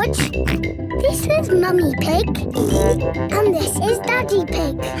George. This is Mummy Pig. And this is Daddy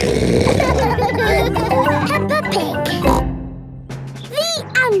Pig. Peppa Pig. The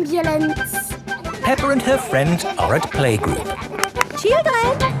ambulance. Peppa and her friends are at playgroup.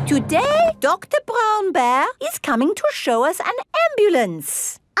 Children, today Dr. Brown Bear is coming to show us an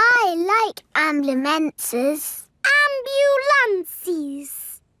ambulance. I like ambulances.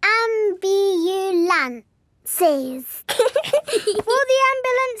 Ambulances. Ambulances. Will the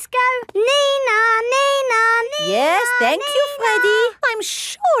ambulance go Nina, Nina, Nina? Yes, thank Nina. you, Freddy. I'm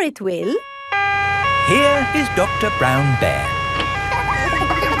sure it will. Here is Dr. Brown Bear.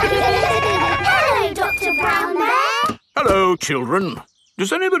 Hello, Dr. Brown Bear. Hello, children.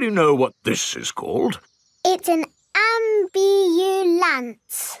 Does anybody know what this is called? It's an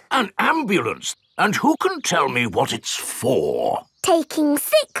ambulance. An ambulance. And who can tell me what it's for? Taking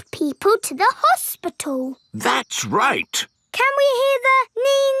sick people to the hospital. That's right. Can we hear the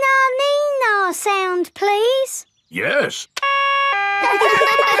Nina, Nina sound, please? Yes.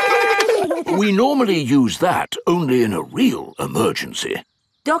 We normally use that only in a real emergency.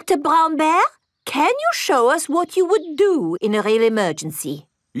 Dr. Brown Bear, can you show us what you would do in a real emergency?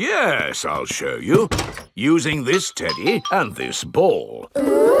 Yes, I'll show you. Using this teddy and this ball.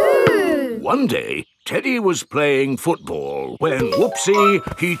 Ooh. One day, Teddy was playing football when,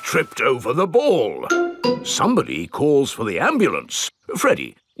 whoopsie, he tripped over the ball. Somebody calls for the ambulance.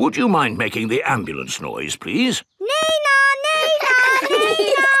 Freddie, would you mind making the ambulance noise, please? Nina, Nina,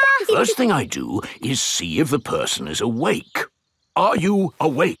 Nina. First thing I do is see if the person is awake. Are you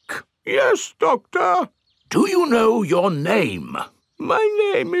awake? Yes, Doctor. Do you know your name?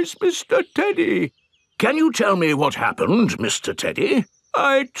 My name is Mr. Teddy. Can you tell me what happened, Mr. Teddy?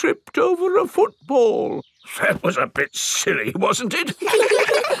 I tripped over a football. That was a bit silly, wasn't it?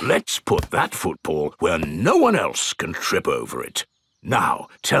 Let's put that football where no one else can trip over it. Now,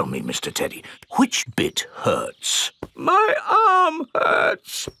 tell me, Mr. Teddy, which bit hurts? My arm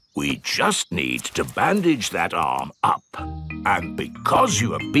hurts. We just need to bandage that arm up. And because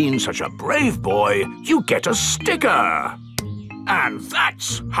you have been such a brave boy, you get a sticker. And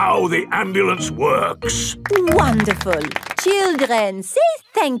that's how the ambulance works. Wonderful. Children, say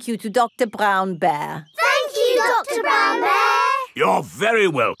thank you to Dr. Brown Bear. Thank you, Dr. Brown Bear. You're very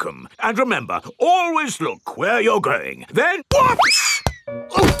welcome. And remember, always look where you're going. Then, whoops!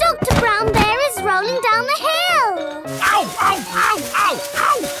 Dr. Brown Bear is rolling down the hill. Ow, ow, ow, ow,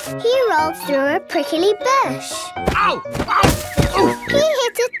 ow! He rolled through a prickly bush. Ow, ow! He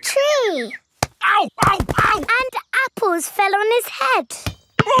hit a tree. Ow, ow, ow! And apples fell on his head.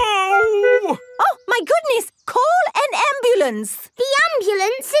 Oh! Oh, my goodness! Call an ambulance! The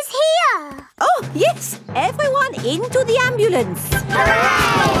ambulance is here! Oh, yes! Everyone into the ambulance!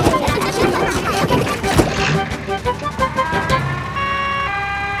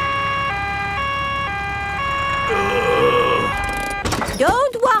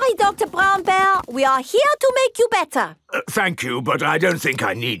 Don't worry, Dr. Brown Bear. We are here to make you better. Thank you, but I don't think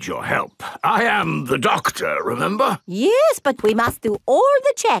I need your help. I am the doctor, remember? Yes, but we must do all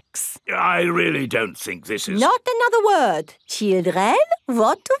the checks. I really don't think this is... Not another word. Children,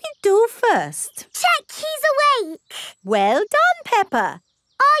 what do we do first? Check he's awake. Well done, Peppa.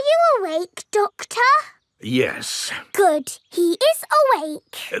 Are you awake, Doctor? Yes. Good. He is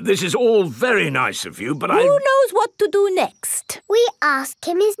awake. This is all very nice of you, but Who knows what to do next? We ask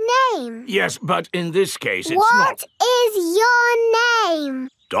him his name. Yes, but in this case it's What not... is your name?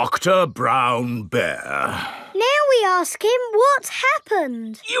 Dr. Brown Bear. Now we ask him what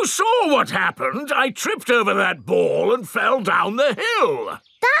happened. You saw what happened. I tripped over that ball and fell down the hill.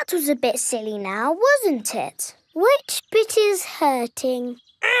 That was a bit silly now, wasn't it? Which bit is hurting?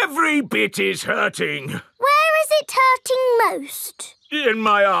 Every bit is hurting. Where is it hurting most? In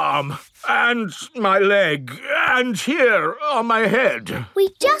my arm, and my leg, and here on my head. We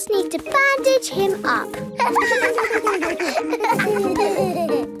just need to bandage him up.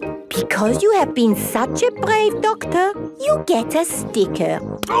 Because you have been such a brave doctor, you get a sticker.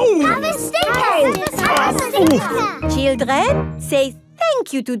 Oh! Have a sticker! Have a sticker! Children, say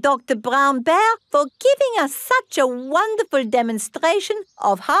thank you to Dr. Brown Bear for giving us such a wonderful demonstration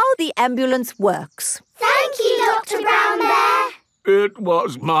of how the ambulance works. Thank you, Dr. Brown Bear. It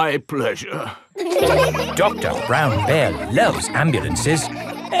was my pleasure. Dr. Brown Bear loves ambulances.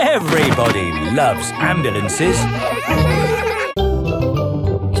 Everybody loves ambulances.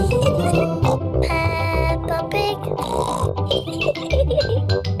 Peppa Pig.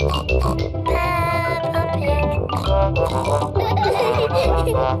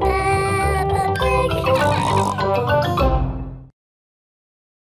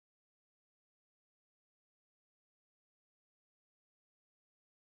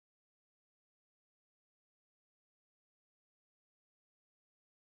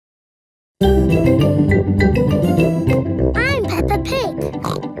 I'm Peppa Pig.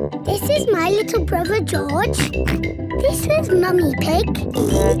 This is my little brother George. This is Mummy Pig.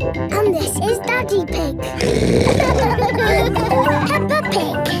 And this is Daddy Pig. Peppa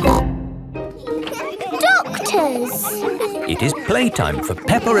Pig. Doctors. It is playtime for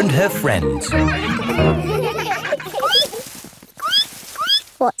Peppa and her friends.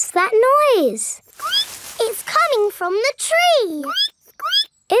 What's that noise? It's coming from the tree.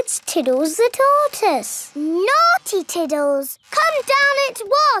 It's Tiddles the tortoise. Naughty Tiddles! Come down at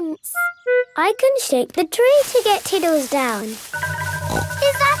once! I can shake the tree to get Tiddles down. Is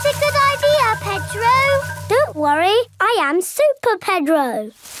that a good idea, Pedro? Don't worry, I am Super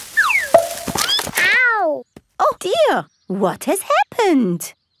Pedro. Ow! Oh dear, what has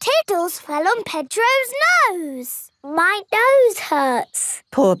happened? Tiddles fell on Pedro's nose. My nose hurts.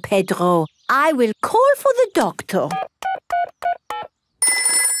 Poor Pedro. I will call for the doctor.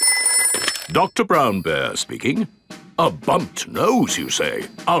 Dr. Brown Bear speaking. A bumped nose, you say?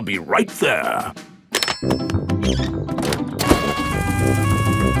 I'll be right there.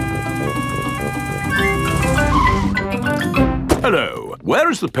 Hello, where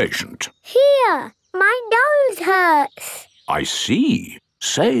is the patient? Here, my nose hurts. I see.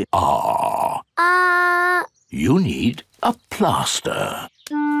 Say ah. You need a plaster.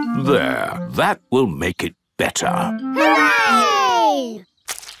 There, that will make it better. Hooray!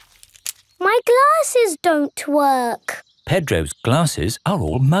 My glasses don't work. Pedro's glasses are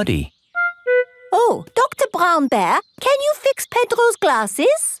all muddy. Oh, Dr. Brown Bear, can you fix Pedro's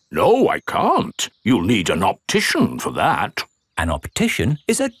glasses? No, I can't. You'll need an optician for that. An optician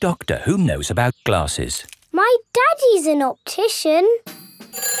is a doctor who knows about glasses. My daddy's an optician.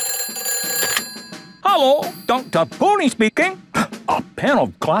 Hello, Dr. Pony speaking. A pair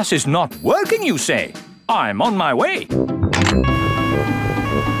of glasses not working, you say? I'm on my way.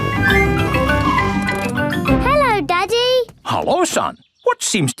 Hello, Daddy. Hello, son. What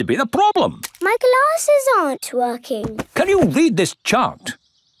seems to be the problem? My glasses aren't working. Can you read this chart?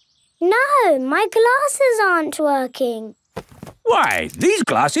 No, my glasses aren't working. Why, these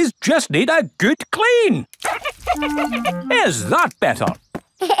glasses just need a good clean. Is that better?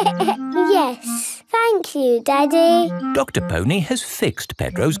 Yes, thank you, Daddy. Dr. Pony has fixed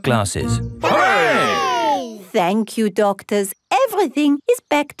Pedro's glasses. Hooray! Thank you, doctors. Everything is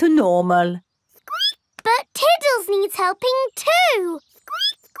back to normal. But Tiddles needs helping too.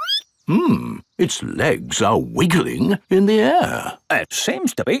 Its legs are wiggling in the air. It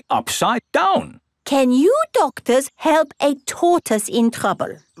seems to be upside down. Can you doctors help a tortoise in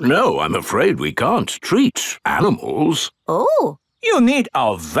trouble? No, I'm afraid we can't treat animals. Oh. You need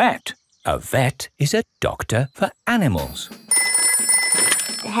a vet. A vet is a doctor for animals.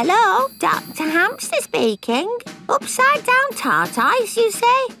 Hello, Dr. Hamster speaking. Upside down tortoise, you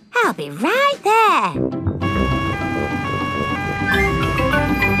say? I'll be right there.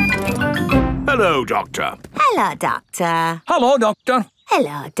 Hello, Doctor. Hello, Doctor. Hello, Doctor.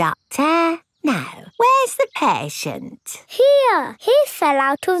 Hello, Doctor. Now, where's the patient? Here, he fell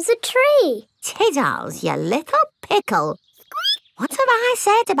out of the tree. Tiddles, you little pickle. What have I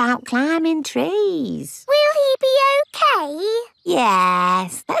said about climbing trees? Will he be okay?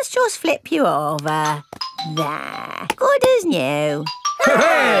 Yes, let's just flip you over. There, good as new.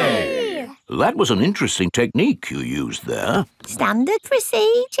 Hooray! That was an interesting technique you used there. Standard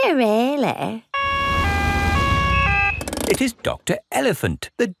procedure, really. It is Dr.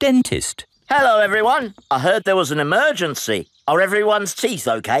 Elephant, the dentist. Hello, everyone. I heard there was an emergency. Are everyone's teeth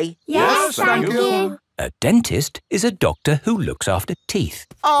okay? Yes, thank you. A dentist is a doctor who looks after teeth.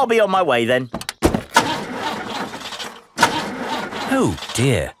 I'll be on my way then. Oh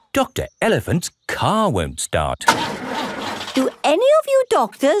dear, Dr. Elephant's car won't start. Do any of you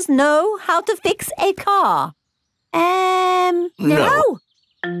doctors know how to fix a car? No.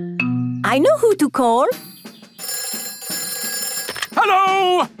 I know who to call.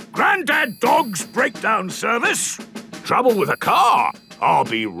 Hello! Grandad Dog's breakdown service. Trouble with a car. I'll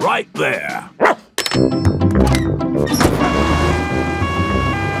be right there.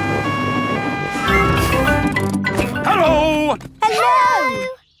 Hello! Hello!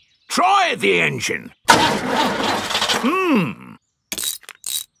 Try the engine.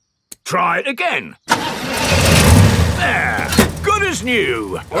 Try it again. There! Good as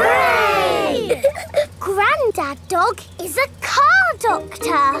new. Hooray! Grandad Dog is a car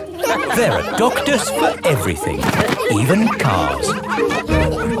doctor. There are doctors for everything, even cars.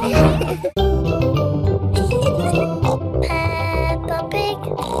 Peppa Pig.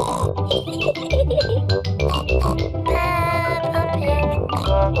 Peppa Pig.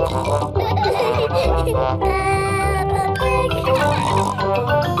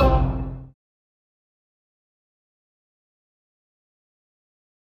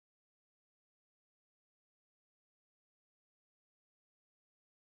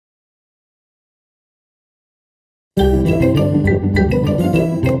 I'm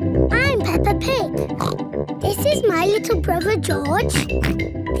Peppa Pig. This is my little brother George.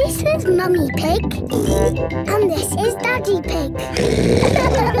 This is Mummy Pig. And this is Daddy Pig.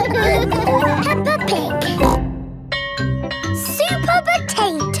 Peppa Pig. Super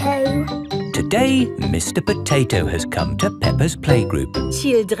Potato. Today, Mr. Potato has come to Peppa's playgroup.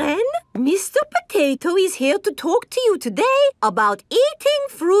 Children, Mr. Potato is here to talk to you today about eating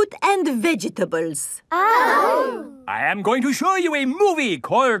fruit and vegetables. Oh! I am going to show you a movie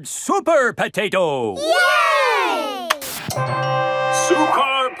called Super Potato. Yay!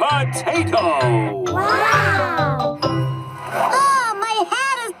 Super Potato! Wow! Oh, my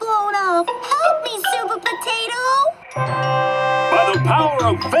hat is blown off. Help me, Super Potato. By the power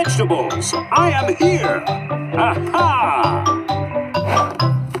of vegetables, I am here! Aha!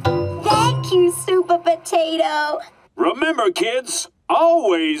 Thank you, Super Potato. Remember, kids,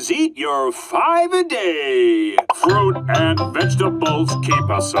 always eat your 5 a day. Fruit and vegetables keep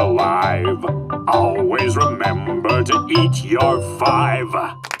us alive. Always remember to eat your 5.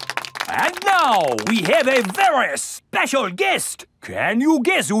 And now we have a very special guest. Can you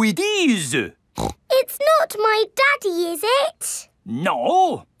guess who it is? It's not my daddy, is it?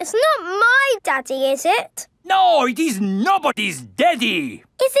 No. It's not my daddy, is it? No, it is nobody's daddy.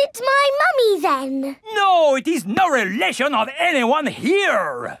 Is it my mummy then? No, it is no relation of anyone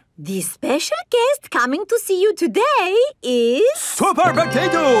here. The special guest coming to see you today is... Super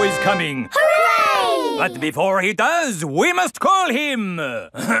Potato is coming. Hooray! But before he does, we must call him...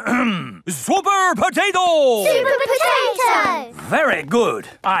 Super Potato! Super Potato! Very good.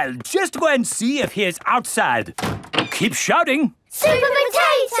 I'll just go and see if he is outside. Keep shouting. Super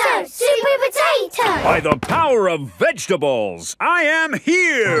Potato! Super Potato! By the power of vegetables, I am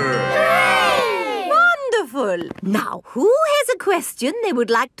here! Hooray! Wonderful! Now, who has a question they would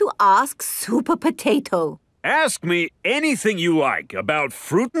like to ask Super Potato? Ask me anything you like about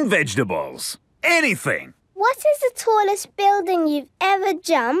fruit and vegetables. Anything. What is the tallest building you've ever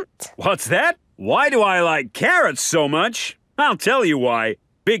jumped? What's that? Why do I like carrots so much? I'll tell you why.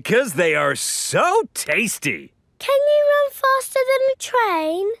 Because they are so tasty. Can you run faster than a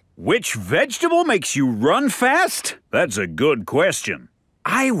train? Which vegetable makes you run fast? That's a good question.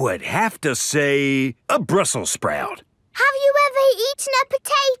 I would have to say a Brussels sprout. Have you ever eaten a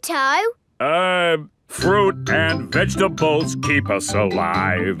potato? Fruit and vegetables keep us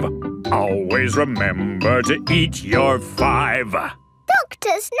alive. Always remember to eat your 5.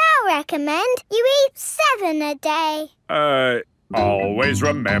 Doctors now recommend you eat 7 a day. Always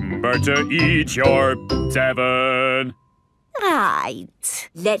remember to eat your 7. Right.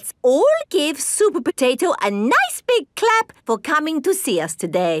 Let's all give Super Potato a nice big clap for coming to see us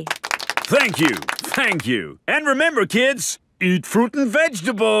today. Thank you. Thank you. And remember, kids, eat fruit and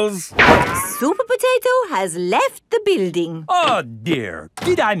vegetables. Super Potato has left the building. Oh, dear.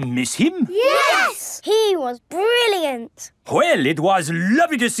 Did I miss him? Yes! He was brilliant. Well, it was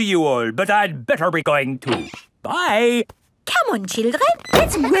lovely to see you all, but I'd better be going too. Bye. Come on, children.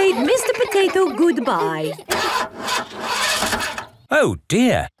 Let's wave Mr. Potato goodbye. Oh,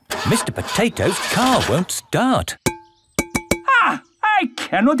 dear. Mr. Potato's car won't start. Ah! I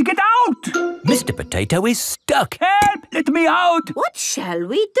cannot get out! Mr. Potato is stuck. Help! Let me out! What shall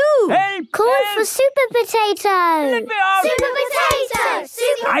we do? Help! Call help. for Super Potato. Let me out! Super Potato!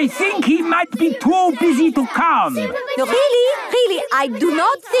 Super I think he might be too busy to come. Really, I do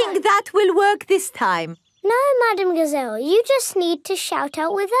not think that will work this time. No, Madam Gazelle, you just need to shout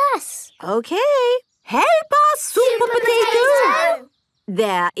out with us. Okay. Help us, Super Potato!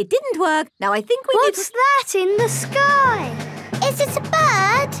 There, it didn't work. Now I think we need to... What's that in the sky? Is it a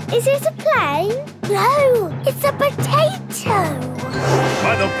bird? Is it a plane? No, it's a potato.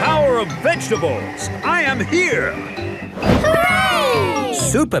 By the power of vegetables, I am here. Hooray!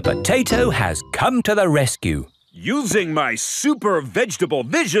 Super Potato has come to the rescue. Using my super vegetable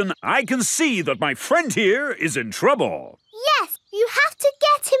vision, I can see that my friend here is in trouble. Yes, you have to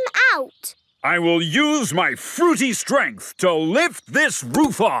get him out. I will use my fruity strength to lift this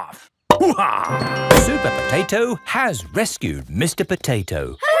roof off. Hoo-ha! Super Potato has rescued Mr.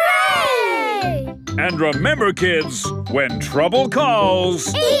 Potato. Hooray! And remember, kids, when trouble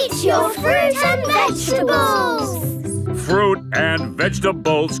calls... Eat your fruit and vegetables! Fruit and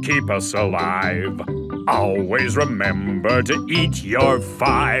vegetables keep us alive. Always remember to eat your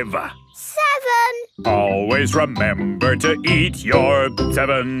 5. 7. Always remember to eat your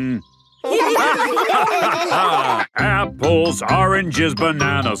 7. Apples, oranges,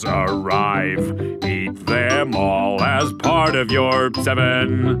 bananas arrive. Eat them all as part of your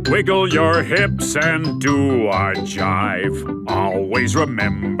 7. Wiggle your hips and do a jive. Always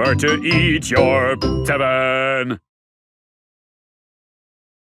remember to eat your 7.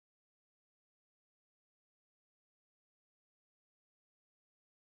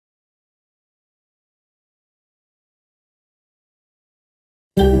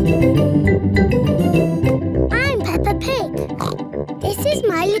 I'm Peppa Pig. This is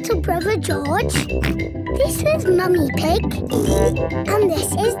my little brother George. This is Mummy Pig. And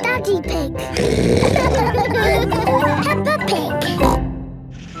this is Daddy Pig. Peppa Pig.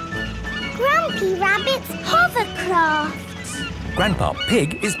 Grampy Rabbit's hovercraft. Grandpa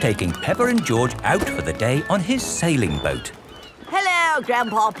Pig is taking Peppa and George out for the day on his sailing boat. Hello,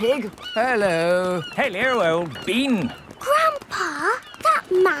 Grandpa Pig. Hello. Hello, old bean. Grandpa, that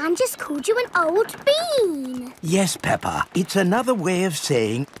man just called you an old bean. Yes, Peppa. It's another way of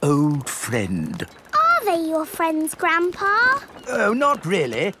saying old friend. Are they your friends, Grandpa? Oh, not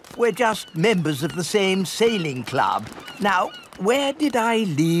really. We're just members of the same sailing club. Now, where did I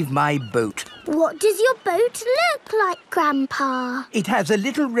leave my boat? What does your boat look like, Grandpa? It has a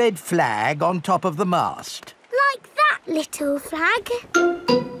little red flag on top of the mast. Like that little flag?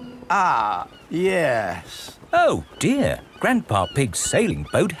 Ah, yes. Oh, dear. Grandpa Pig's sailing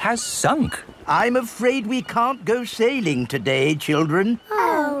boat has sunk. I'm afraid we can't go sailing today, children.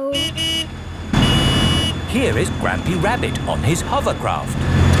 Oh. Here is Grampy Rabbit on his hovercraft.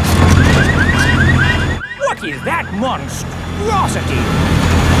 What is that monstrosity?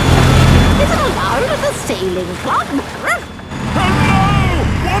 Is it allowed at the sailing club? Hello!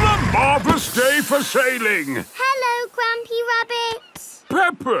 What a marvellous day for sailing! Hello, Grampy Rabbit.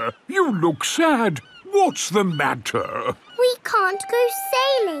 Peppa, you look sad. What's the matter? We can't go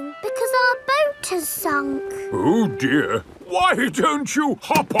sailing because our boat has sunk. Oh, dear. Why don't you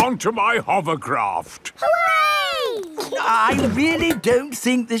hop onto my hovercraft? Hooray! I really don't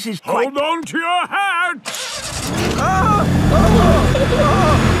think this is quite... Hold on to your hat!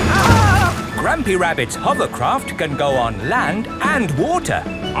 Grampy Rabbit's hovercraft can go on land and water.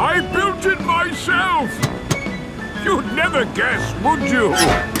 I built it myself. You'd never guess, would you?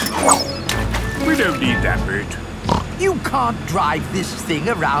 We don't need that bit. You can't drive this thing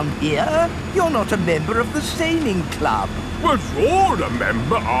around here. You're not a member of the sailing club. But you're a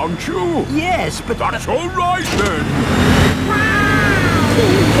member, aren't you? Yes, but... That's all right, then.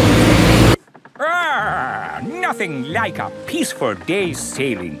 Nothing like a peaceful day's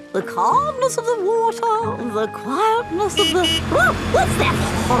sailing. The calmness of the water, the quietness of the... Oh, what's that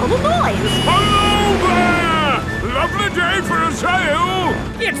horrible noise? Hello there! Lovely day for a sail!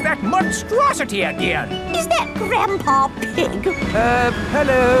 It's that monstrosity again. Is that Grandpa Pig?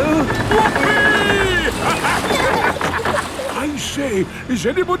 Hello? I say, is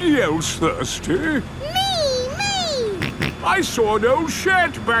anybody else thirsty? I saw an old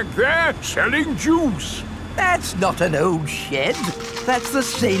shed back there selling juice. That's not an old shed. That's the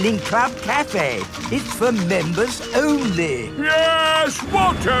Sailing Club Cafe. It's for members only. Yes,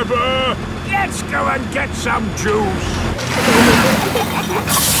 whatever. Let's go and get some juice.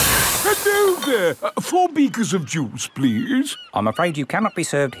 Hello there. 4 beakers of juice, please. I'm afraid you cannot be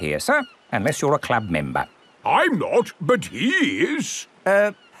served here, sir, unless you're a club member. I'm not, but he is.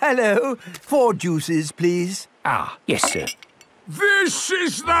 Hello. 4 juices, please. Ah, yes, sir. This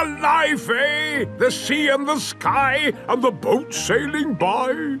is the life, eh? The sea and the sky and the boat sailing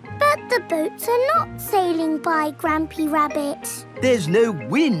by. But the boats are not sailing by, Grampy Rabbit. There's no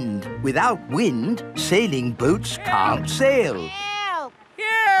wind. Without wind, sailing boats can't sail. Help!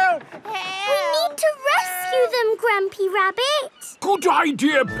 Help! We need to rescue them, Grampy Rabbit. Good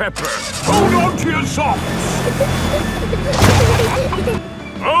idea, Peppa. Hold on to your socks.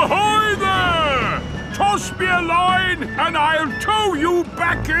 Ahoy there! Toss me a line and I'll tow you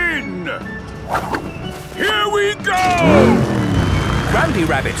back in. Here we go! Grampy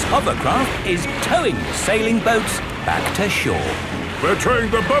Rabbit's hovercraft is towing the sailing boats back to shore. We're towing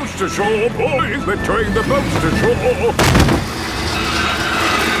the boats to shore, boys. We're towing the boats to shore.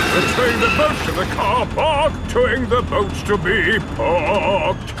 We're towing the boats to the car park, towing the boats to be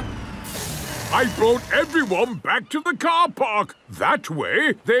parked. I brought everyone back to the car park. That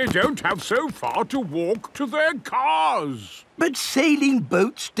way, they don't have so far to walk to their cars. But sailing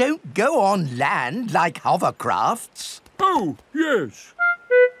boats don't go on land like hovercrafts. Oh, yes.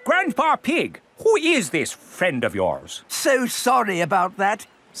 Grandpa Pig, who is this friend of yours? So sorry about that.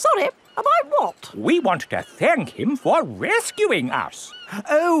 Sorry, about what? We want to thank him for rescuing us.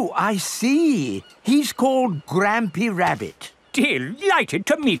 Oh, I see. He's called Grampy Rabbit. Delighted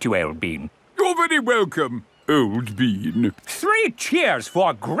to meet you, Old Bean. You're very welcome, Old Bean. 3 cheers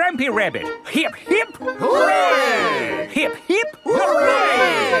for Grampy Rabbit. Hip, hip, hooray! Hip, hip,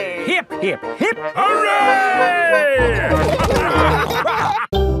 hooray! Hip, hip, hip, hooray!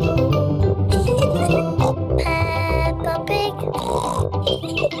 Peppa Pig.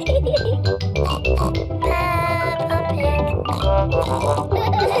 Peppa Pig. Peppa Pig.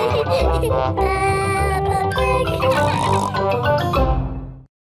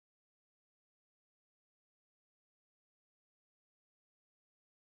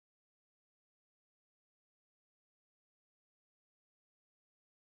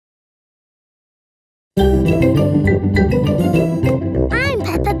 I'm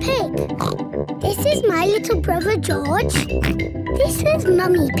Peppa Pig. This is my little brother George. This is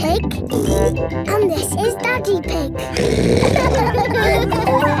Mummy Pig. And this is Daddy Pig.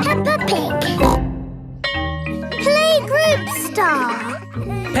 Peppa Pig. Playgroup star.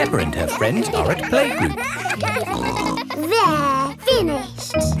 Peppa and her friends are at playgroup. There,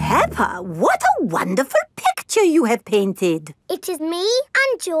 finished. Peppa, what a wonderful picture you have painted. It is me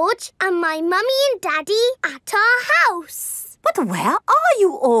and George and my mummy and daddy at our house. But where are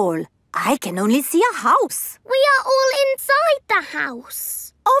you all? I can only see a house. We are all inside the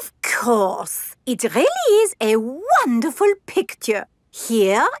house. Of course. It really is a wonderful picture.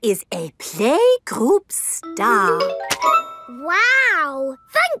 Here is a playgroup star. Wow!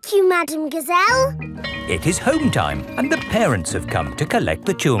 Thank you, Madam Gazelle. It is home time and the parents have come to collect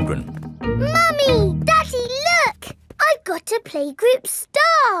the children. Mummy! Daddy, look! I've got a playgroup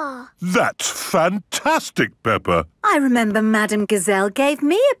star. That's fantastic, Peppa. I remember Madam Gazelle gave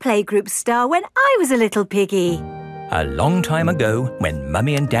me a playgroup star when I was a little piggy. A long time ago, when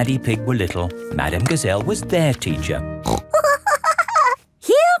Mummy and Daddy Pig were little, Madam Gazelle was their teacher.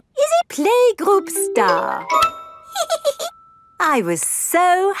 Here is a playgroup star. I was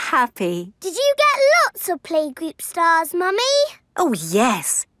so happy. Did you get lots of playgroup stars, Mummy? Oh,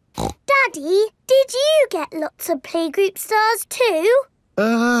 yes. Daddy, did you get lots of playgroup stars too?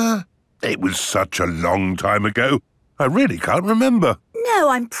 It was such a long time ago. I really can't remember. No,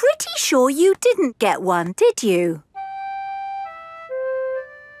 I'm pretty sure you didn't get one, did you?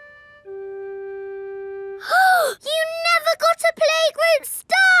 You never got a playgroup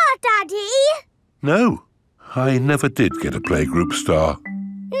star, Daddy! No, I never did get a playgroup star.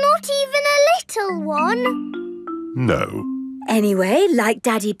 Not even a little one? No. Anyway, like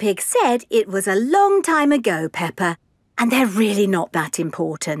Daddy Pig said, it was a long time ago, Peppa, and they're really not that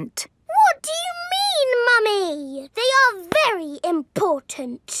important. What do you mean, Mummy? They are very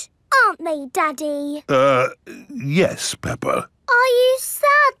important, aren't they, Daddy? Yes, Peppa. Are you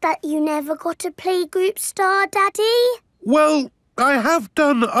sad that you never got a playgroup star, Daddy? Well, I have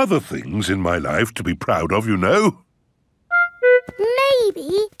done other things in my life to be proud of, you know. Maybe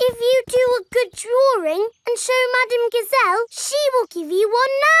if you do a good drawing and show Madame Gazelle, she will give you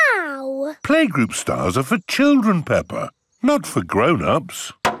one now. Playgroup stars are for children, Peppa, not for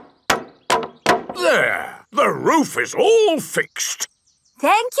grown-ups. There! The roof is all fixed.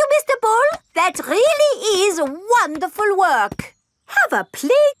 Thank you, Mr. Bull. That really is wonderful work. Have a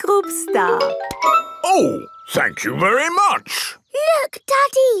playgroup star. Oh, thank you very much. Look,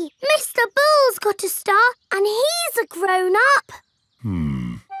 Daddy, Mr. Bull's got a star and he's a grown-up.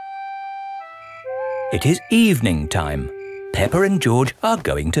 It is evening time. Peppa and George are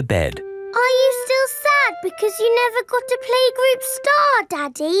going to bed. Are you still sad because you never got a playgroup star,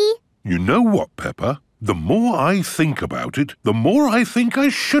 Daddy? You know what, Peppa? The more I think about it, the more I think I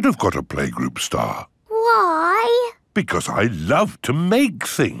should have got a playgroup star. Why? Because I love to make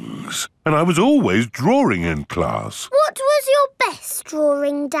things. And I was always drawing in class. What was your best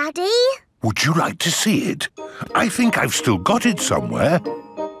drawing, Daddy? Would you like to see it? I think I've still got it somewhere.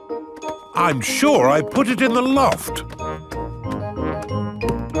 I'm sure I put it in the loft.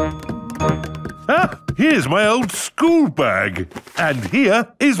 Here's my old school bag. And here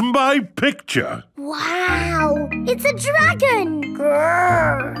is my picture. Wow! It's a dragon!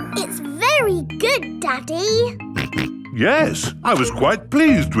 Grrr. It's very good, Daddy. Yes, I was quite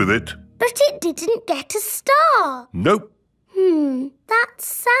pleased with it. But it didn't get a star. Nope. That's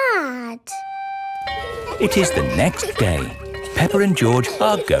sad. It is the next day. Peppa and George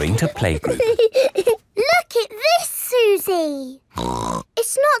are going to playgroup. Look at this, Susie.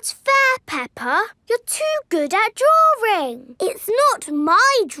 It's not fair, Peppa. You're too good at drawing. It's not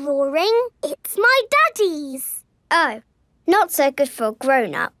my drawing. It's my daddy's. Oh, not so good for a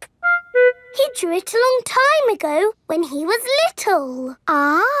grown-up. He drew it a long time ago when he was little.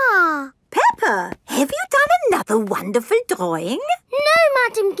 Ah. Peppa, have you done another wonderful drawing? No,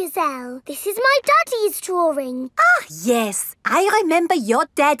 Madam Gazelle. This is my daddy's drawing. Ah, yes. I remember your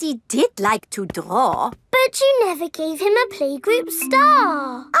daddy did like to draw. But you never gave him a playgroup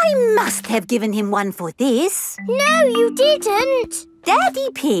star. I must have given him one for this. No, you didn't.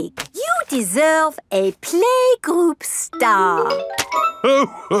 Daddy Pig, you deserve a playgroup star.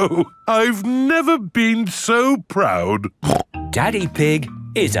 Oh, I've never been so proud. Daddy Pig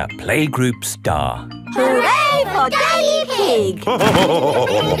is a playgroup star. Hooray for Daddy Pig! Peppa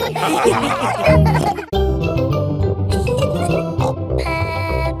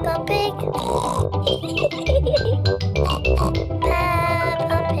Pig.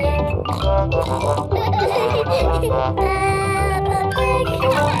 Peppa Pig.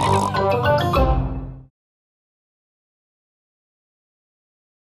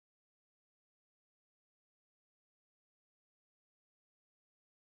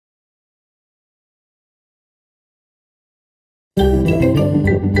 I'm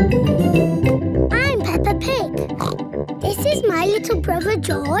Peppa Pig. This is my little brother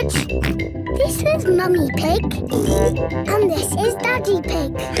George. This is Mummy Pig. And this is Daddy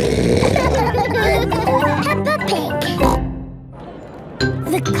Pig. Peppa Pig.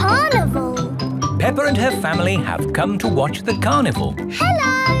 The carnival. Peppa and her family have come to watch the carnival.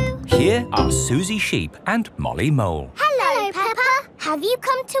 Hello. Here are Susie Sheep and Molly Mole. Hello, Peppa. Have you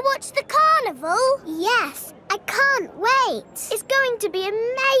come to watch the carnival? Yes. I can't wait. It's going to be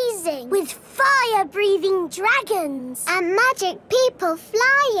amazing. With fire-breathing dragons. And magic people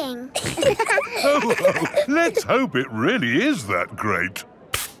flying. Let's hope it really is that great.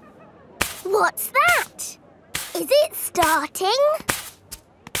 What's that? Is it starting?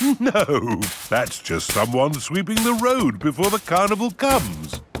 No, that's just someone sweeping the road before the carnival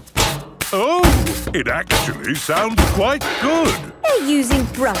comes. Oh, it actually sounds quite good. They're using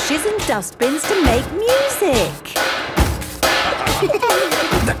brushes and dustbins to make music.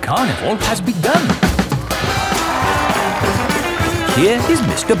 The carnival has begun. Here is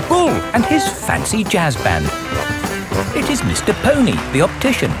Mr. Bull and his fancy jazz band. It is Mr. Pony, the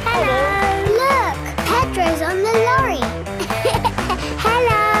optician. Hello. Look, Pedro's on the lorry.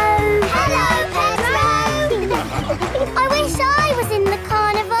 Hello. Hello, Pedro. I wish I was in the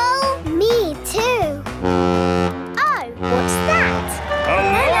carnival. Me too. Oh, what's that?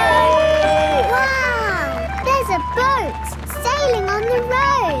 Hello. Wow, there's a boat sailing on the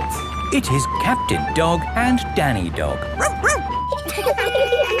road. It is Captain Dog and Danny Dog.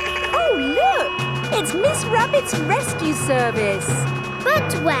 Oh, look! It's Miss Rabbit's rescue service.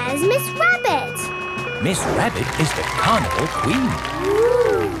 But where's Miss Rabbit? Miss Rabbit is the carnival queen.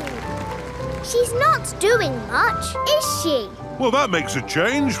 Ooh. She's not doing much, is she? Well, that makes a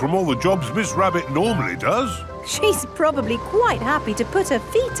change from all the jobs Miss Rabbit normally does. She's probably quite happy to put her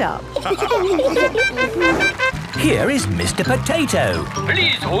feet up. Here is Mr. Potato.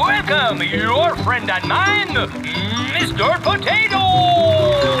 Please welcome your friend and mine, Mr. Potato!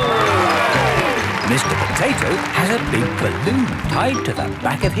 Mr. Potato has a big balloon tied to the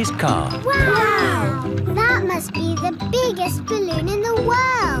back of his car. Wow! That must be the biggest balloon in the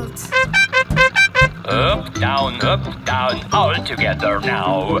world. Up, down, all together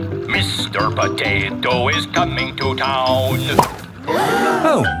now. Mr. Potato is coming to town.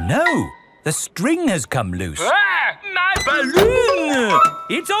 Oh, no! The string has come loose. Ah, my balloon!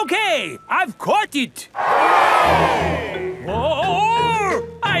 It's okay! I've caught it! Oh,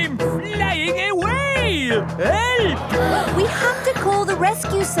 I'm flying away! Help! We have to call the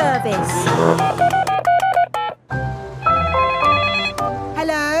rescue service.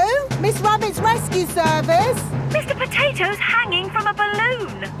 Hello? Miss Rabbit's rescue service? Mr. Potato's hanging from a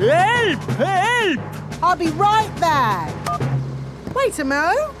balloon. Help! Help! I'll be right there. Wait a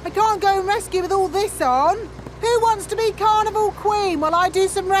mo. I can't go and rescue with all this on. Who wants to be carnival queen while I do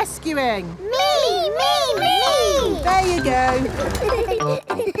some rescuing? Me! There you go.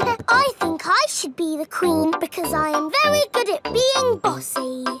 I think I should be the queen because I am very good at being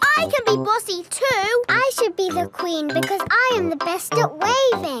bossy. I can be bossy too. I should be the queen because I am the best at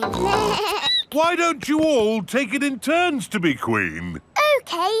waving. Why don't you all take it in turns to be queen?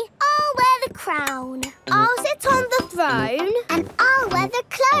 OK, I'll wear the crown. I'll sit on the throne and I'll wear the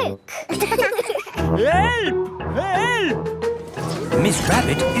cloak. Help! Help! Miss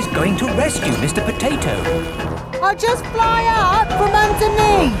Rabbit is going to rescue Mr. Potato. I'll just fly up from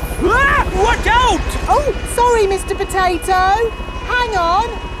underneath. Ah! Watch out! Oh, sorry, Mr. Potato. Hang on,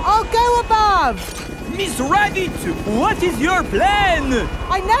 I'll go above. Miss Rabbit, what is your plan?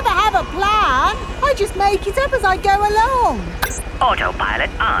 I never have a plan. I just make it up as I go along.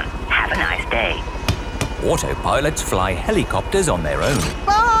 Autopilot on. Have a nice day. Autopilots fly helicopters on their own.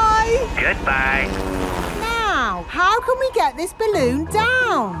 Bye. Goodbye. Now, how can we get this balloon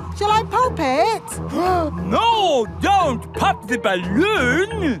down? Shall I pop it? No, don't pop the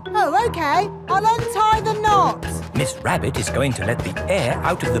balloon! Oh, OK. I'll untie the knot. Miss Rabbit is going to let the air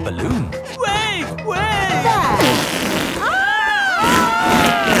out of the balloon. Wait! There.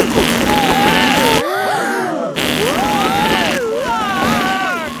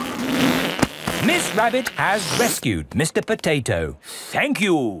 Miss Rabbit has rescued Mr. Potato. Thank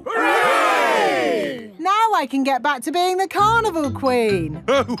you! Hooray! Now I can get back to being the carnival queen.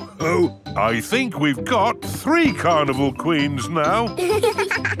 Oh, I think we've got 3 carnival queens now.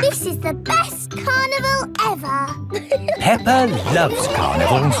 This is the best carnival ever. Peppa loves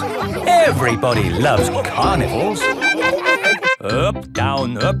carnivals. Everybody loves carnivals. Up,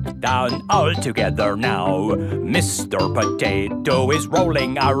 down, all together now. Mr. Potato is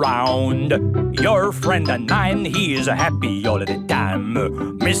rolling around. Your friend and mine, he is happy all the time.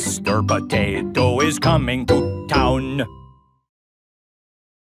 Mr. Potato is coming to town.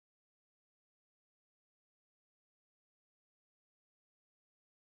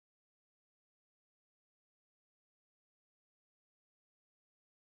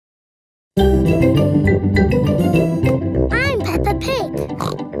 I'm Peppa Pig.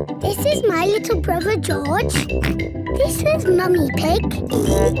 This is my little brother George. This is Mummy Pig.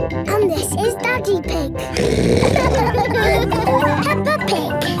 And this is Daddy Pig. Peppa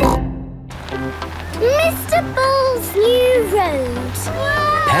Pig. Mr. Bull's new road.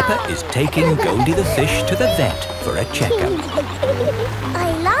 Peppa is taking Goldie the fish to the vet for a checkup.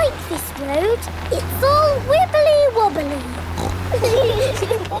 I like this road. It's all wibbly wobbly.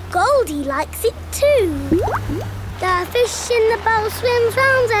 Goldie likes it too. The fish in the bowl swims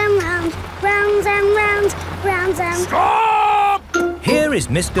round and round, round and round, round and... Stop! Here is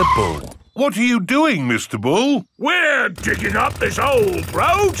Mr. Bull. What are you doing, Mr. Bull? We're digging up this old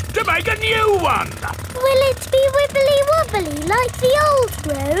road to make a new one. Will it be wibbly wobbly like the old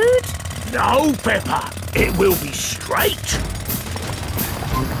road? No, Peppa. It will be straight.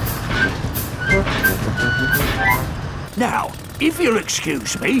 Now, if you'll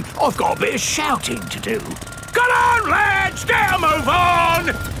excuse me, I've got a bit of shouting to do. Come on, lads! Get a move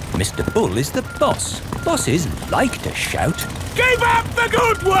on! Mr. Bull is the boss. Bosses like to shout. Keep up the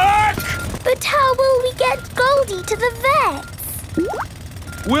good work! But how will we get Goldie to the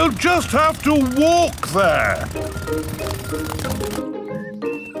vets? We'll just have to walk there.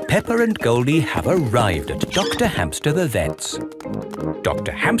 Peppa and Goldie have arrived at Dr. Hamster the vet's.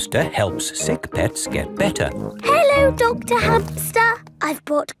 Dr. Hamster helps sick pets get better. Hello, Dr. Hamster. I've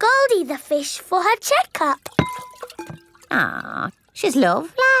brought Goldie the fish for her checkup. Ah, she's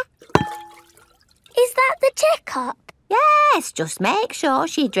lovely. Is that the checkup? Yes, just make sure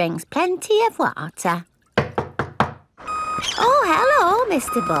she drinks plenty of water. Oh, hello,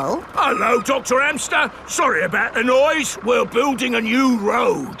 Mr. Bull. Hello, Dr. Hamster. Sorry about the noise. We're building a new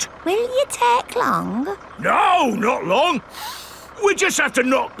road. Will you take long? No, not long. We just have to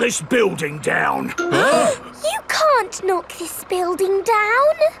knock this building down. You can't knock this building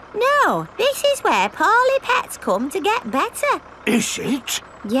down. No, this is where poorly pets come to get better. Is it?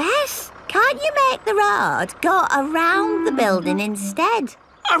 Yes. Can't you make the road go around the building instead?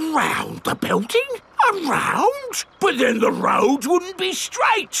 Around the building? Around? But then the road wouldn't be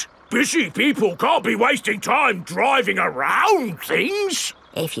straight. Busy people can't be wasting time driving around things.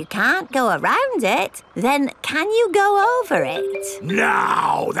 If you can't go around it, then can you go over it?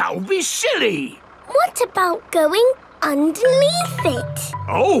 No, that would be silly. What about going underneath it?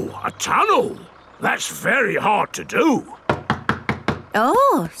 Oh, a tunnel. That's very hard to do.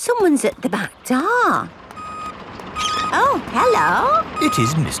 Oh, someone's at the back door. Oh, hello. It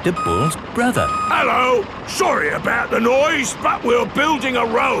is Mr. Bull's brother. Hello. Sorry about the noise, but we're building a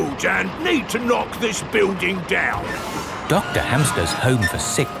road and need to knock this building down. Dr. Hamster's home for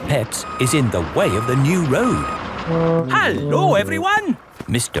sick pets is in the way of the new road. Hello, everyone.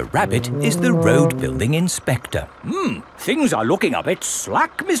 Mr. Rabbit is the road building inspector. Things are looking a bit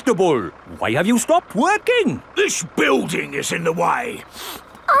slack, Mr. Bull. Why have you stopped working? This building is in the way.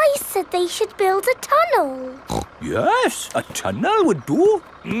 I said they should build a tunnel. Yes, a tunnel would do.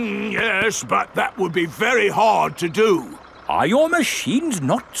 Yes, but that would be very hard to do. Are your machines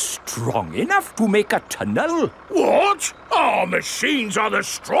not strong enough to make a tunnel? What? Our machines are the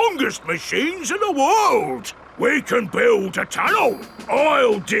strongest machines in the world. We can build a tunnel.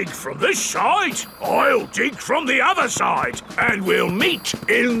 I'll dig from this side, I'll dig from the other side, and we'll meet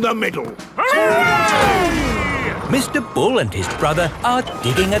in the middle. Hooray! Mr. Bull and his brother are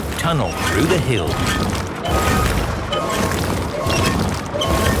digging a tunnel through the hill.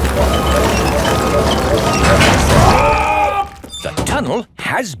 The tunnel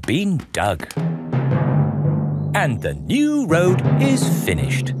has been dug. And the new road is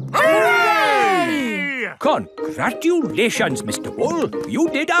finished. Hooray! Congratulations, Mr. Bull. You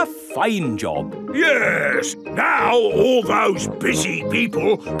did a fine job. Yes, now all those busy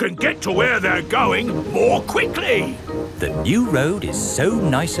people can get to where they're going more quickly. The new road is so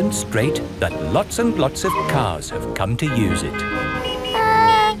nice and straight that lots and lots of cars have come to use it.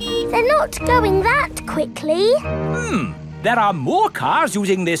 They're not going that quickly. There are more cars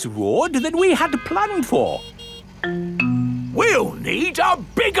using this road than we had planned for. We'll need a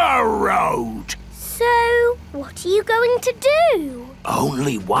bigger road. So, what are you going to do?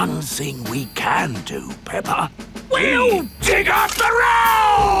 Only one thing we can do, Peppa. We'll dig up the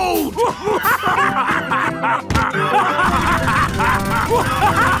road!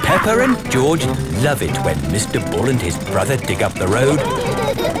 Peppa and George love it when Mr. Bull and his brother dig up the road.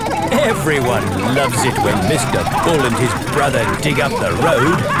 Everyone loves it when Mr. Bull and his brother dig up the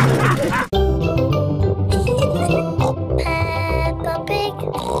road. Peppa Pig.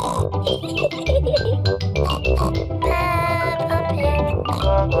 Peppa Pig. Peppa Pig.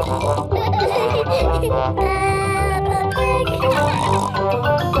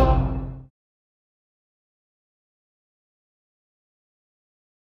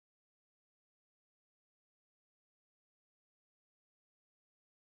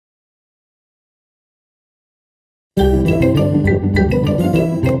 I'm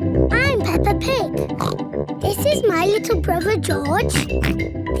Peppa Pig. This is my little brother George.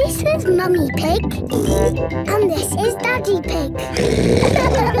 This is Mummy Pig. And this is Daddy Pig.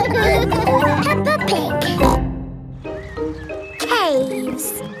 Peppa Pig.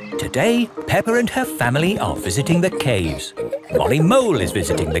 Caves. Today, Peppa and her family are visiting the caves. Molly Mole is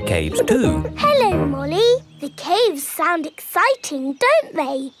visiting the caves too. Hello, Molly. The caves sound exciting, don't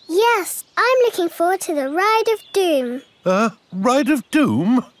they? Yes, I'm looking forward to the Ride of Doom. Ride of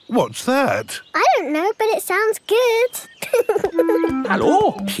Doom? What's that? I don't know, but it sounds good.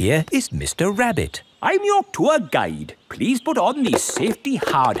 Hello, here is Mr. Rabbit. I'm your tour guide. Please put on these safety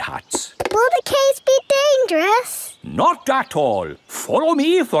hard hats. Will the caves be dangerous? Not at all. Follow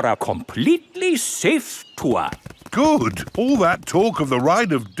me for a completely safe tour. Good. All that talk of the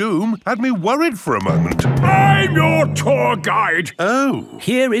Ride of Doom had me worried for a moment. I'm your tour guide. Oh.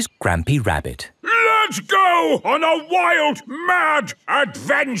 Here is Grampy Rabbit. Let's go on a wild, mad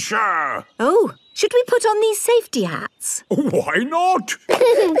adventure. Oh, should we put on these safety hats? Why not?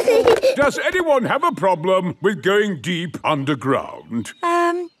 Does anyone have a problem with going deep underground?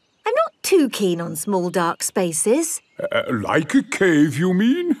 I'm not too keen on small dark spaces. Like a cave, you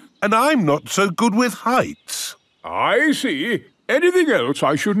mean? And I'm not so good with heights. I see. Anything else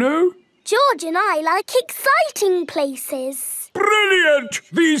I should know? George and I like exciting places. Brilliant!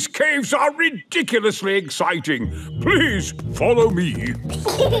 These caves are ridiculously exciting. Please follow me.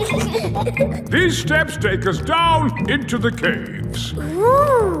 These steps take us down into the caves.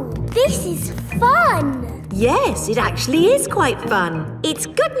 Ooh, this is fun. Yes, it actually is quite fun. It's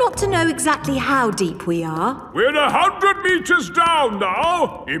good not to know exactly how deep we are. We're 100 meters down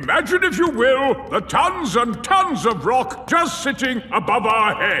now. Imagine, if you will, the tons and tons of rock just sitting above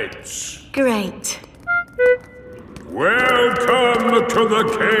our heads. Great. Welcome to the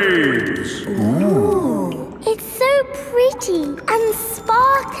caves. Ooh, it's so pretty and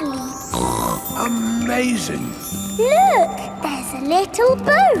sparkly. Amazing. Look, there's a little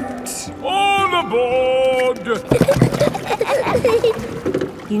boat. All aboard!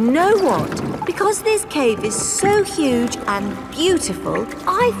 You know what? Because this cave is so huge and beautiful,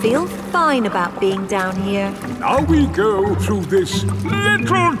 I feel fine about being down here. Now we go through this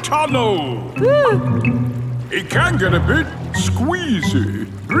little tunnel. It can get a bit squeezy.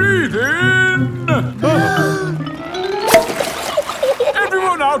 Breathe in.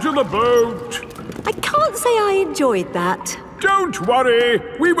 Everyone out of the boat. I can't say I enjoyed that. Don't worry.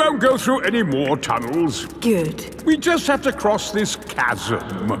 We won't go through any more tunnels. Good. We just have to cross this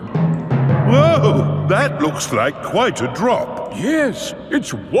chasm. Whoa! That looks like quite a drop. Yes,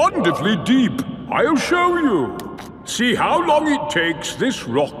 it's wonderfully deep. I'll show you. See how long it takes this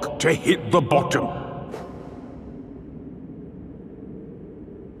rock to hit the bottom.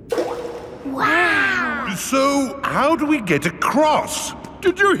 Wow! So, how do we get across?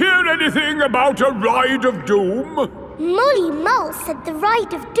 Did you hear anything about a Ride of Doom? Molly Mole said the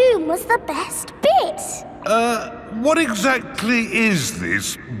Ride of Doom was the best bit. What exactly is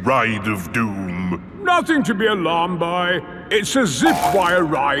this Ride of Doom? Nothing to be alarmed by. It's a zip wire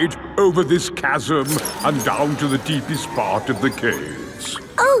ride over this chasm and down to the deepest part of the caves.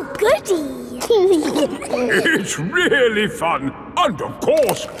 Oh, goody! It's really fun and, of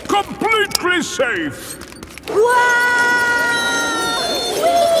course, completely safe.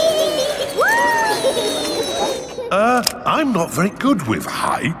 I'm not very good with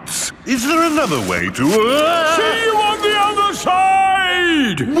heights. Is there another way to... See you on the other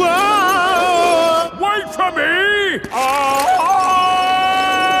side! Whoa! Wait for me!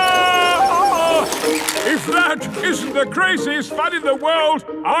 If that isn't the craziest fun in the world,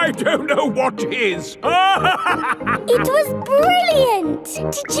 I don't know what is. It was brilliant!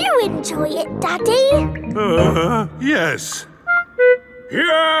 Did you enjoy it, Daddy? Yes.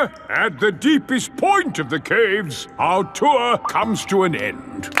 Here, at the deepest point of the caves, our tour comes to an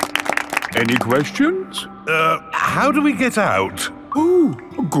end. Any questions? How do we get out? Oh,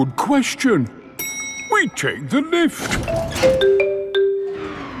 a good question. We take the lift.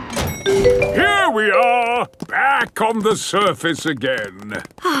 Here we are, back on the surface again.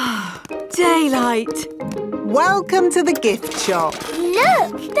 Daylight. Welcome to the gift shop.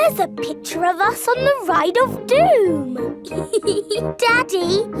 Look, there's a picture of us on the Ride of Doom.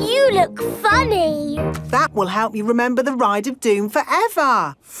 Daddy, you look funny. That will help you remember the Ride of Doom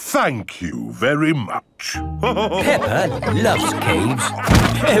forever. Thank you very much. Peppa loves caves.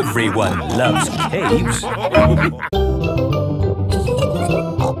 Everyone loves caves.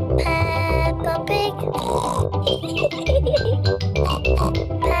 Peppa Pig. Peppa Pig.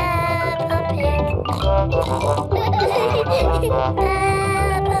 Peppa Pig.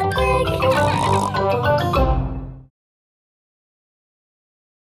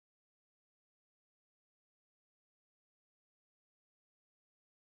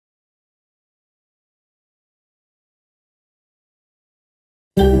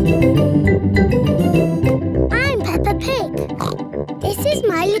 I'm Peppa Pig. This is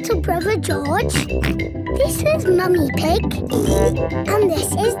my little brother George. This is Mummy Pig. And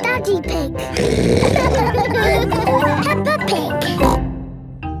this is Daddy Pig. Peppa Pig.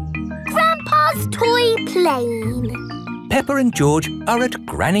 Grandpa's toy plane. Peppa and George are at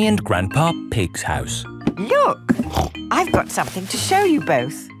Granny and Grandpa Pig's house. Look, I've got something to show you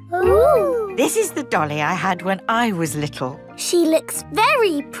both. Ooh. This is the dolly I had when I was little. She looks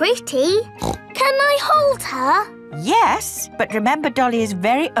very pretty. Can I hold her? Yes, but remember Dolly is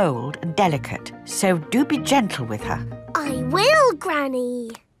very old and delicate, so do be gentle with her. I will,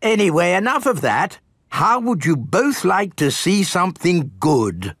 Granny. Anyway, enough of that. How would you both like to see something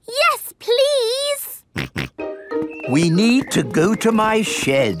good? Yes, please. We need to go to my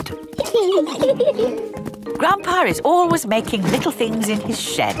shed. Grandpa is always making little things in his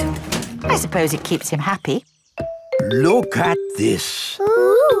shed. I suppose it keeps him happy. Look at this.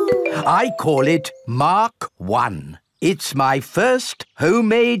 Ooh. I call it Mark 1. It's my first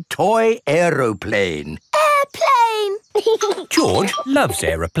homemade toy aeroplane. Airplane. George loves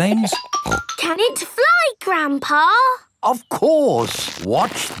aeroplanes. Can it fly, Grandpa? Of course.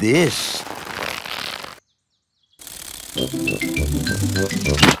 Watch this.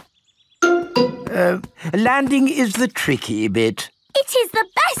 Landing is the tricky bit. It is the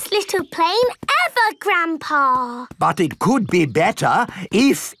best little plane ever, Grandpa. But it could be better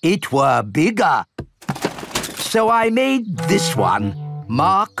if it were bigger. So I made this one,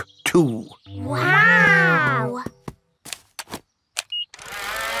 Mark 2. Wow!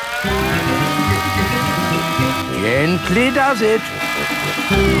 Gently does it.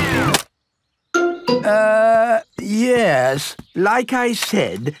 Yes. Like I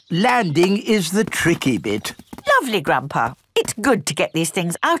said, landing is the tricky bit. Lovely, Grandpa. It's good to get these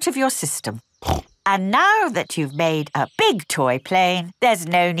things out of your system. And now that you've made a big toy plane, there's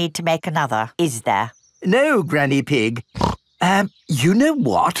no need to make another, is there? No, Granny Pig. You know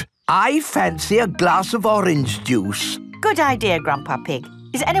what? I fancy a glass of orange juice. Good idea, Grandpa Pig.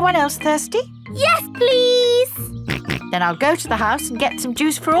 Is anyone else thirsty? Yes, please. Then I'll go to the house and get some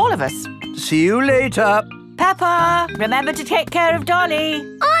juice for all of us. See you later. Peppa, remember to take care of Dolly.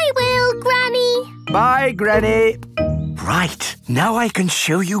 I will, Granny. Bye, Granny. Right, now I can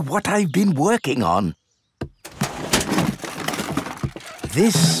show you what I've been working on.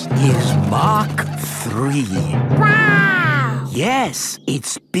 This is Mark 3. Wow! Yes,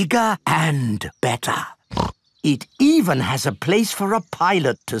 it's bigger and better. It even has a place for a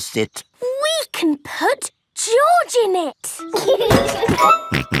pilot to sit. We can put George in it.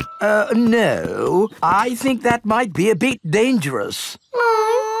 No. I think that might be a bit dangerous.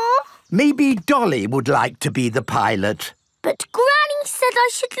 Aww. Maybe Dolly would like to be the pilot. But Granny said I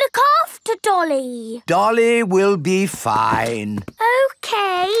should look after Dolly. Dolly will be fine.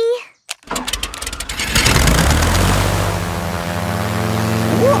 OK.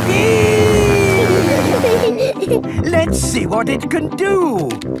 Whoopee! Let's see what it can do.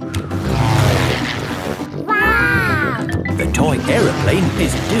 Wow! The toy aeroplane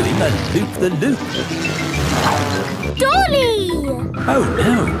is doing a loop-the-loop. Dolly! Oh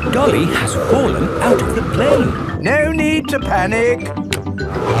no, Dolly has fallen out of the plane. No need to panic.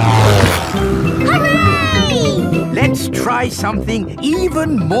 Hooray! Let's try something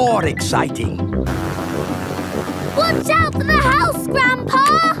even more exciting. Watch out for the house,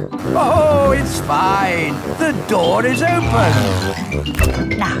 Grandpa! Oh, it's fine. The door is open.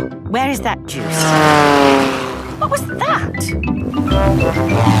 Now, where is that juice? What was that?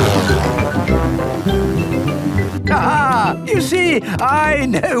 Ah, you see, I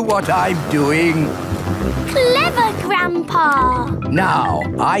know what I'm doing. Clever, Grandpa. Now,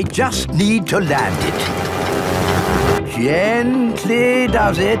 I just need to land it. Gently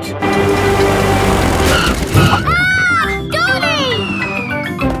does it. Ah! Dolly!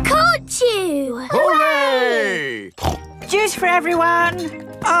 Caught you! Hooray! Juice for everyone.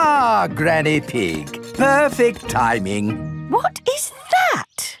 Ah, Granny Pig. Perfect timing. What is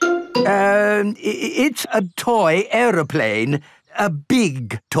that? It's a toy aeroplane. A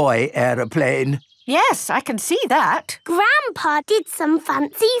big toy aeroplane. Yes, I can see that. Grandpa did some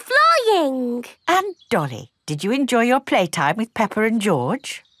fancy flying. And Dolly, did you enjoy your playtime with Peppa and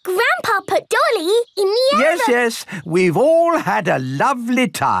George? Grandpa put Dolly in the Yes. We've all had a lovely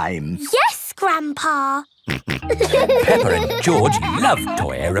time. Yes, Grandpa. Peppa and George love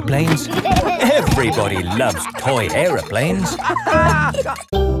toy aeroplanes. Everybody loves toy aeroplanes. Peppa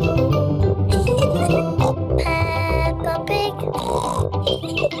Pig. Peppa Pig.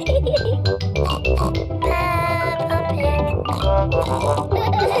 Peppa Pig.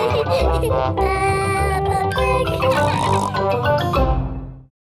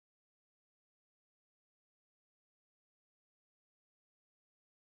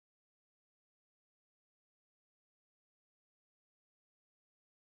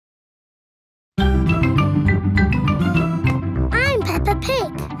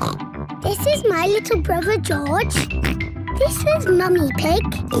 is my little brother George. This is Mummy Pig.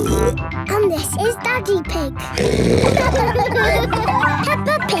 And this is Daddy Pig.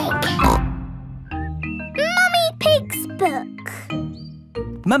 Peppa Pig. Mummy Pig's book.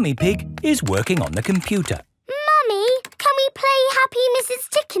 Mummy Pig is working on the computer. Mummy, can we play Happy Mrs.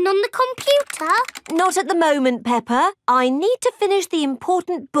 Chicken on the computer? Not at the moment, Peppa. I need to finish the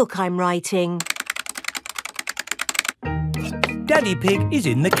important book I'm writing. Daddy Pig is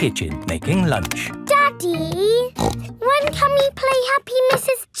in the kitchen making lunch. Daddy, when can we play Happy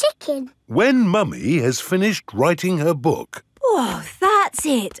Mrs. Chicken? When Mummy has finished writing her book. Oh, that's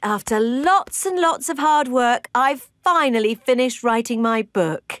it. After lots and lots of hard work, I've finally finished writing my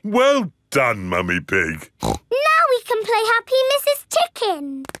book. Well done, Mummy Pig. Now we can play Happy Mrs.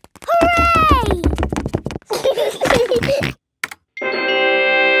 Chicken. Hooray!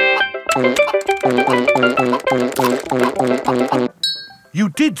 You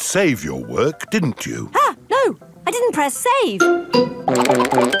did save your work, didn't you? Ah, no, I didn't press save. 40, 90,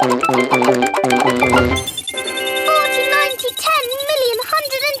 10 million,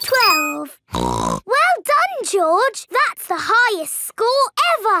 112. Well done, George. That's the highest score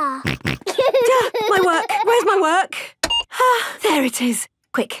ever. My work. Where's my work? Ah, there it is.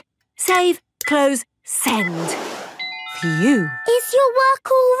 Quick. Save, close, send. Phew. Is your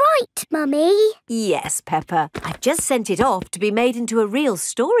work all right, Mummy? Yes, Peppa. I've just sent it off to be made into a real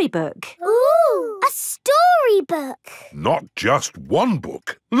storybook. Ooh, a storybook. Not just one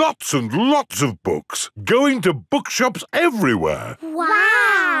book. Lots and lots of books. Going to bookshops everywhere.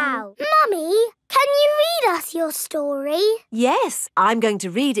 Wow. Mummy, can you read us your story? Yes, I'm going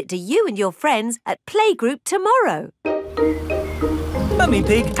to read it to you and your friends at playgroup tomorrow. Mummy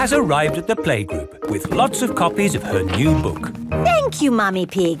Pig has arrived at the playgroup with lots of copies of her new book. Thank you, Mummy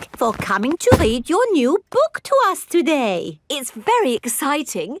Pig, for coming to read your new book to us today. It's very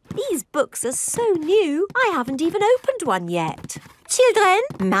exciting. These books are so new, I haven't even opened one yet. Children,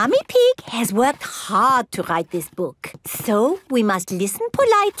 Mummy Pig has worked hard to write this book. So we must listen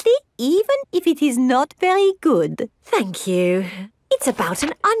politely, even if it is not very good. Thank you. It's about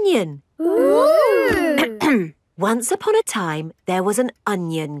an onion. Ooh. Once upon a time, there was an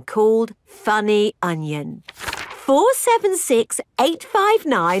onion called Funny Onion.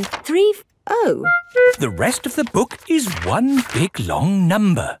 4768593. Oh. The rest of the book is one big long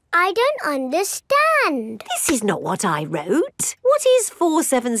number. I don't understand. This is not what I wrote. What is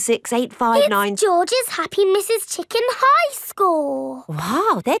 4768593? It's George's Happy Mrs. Chicken high score.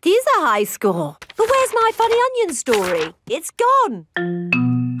 Wow, that is a high score. But where's my Funny Onion story? It's gone.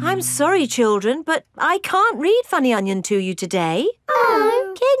 I'm sorry, children, but I can't read Funny Onion to you today.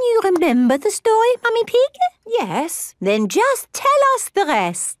 Oh. Can you remember the story, Mummy Pig? Yes. Then just tell us the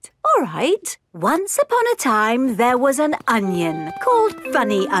rest. All right. Once upon a time, there was an onion called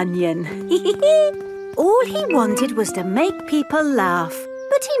Funny Onion. All he wanted was to make people laugh,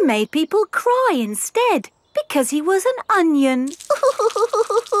 but he made people cry instead because he was an onion.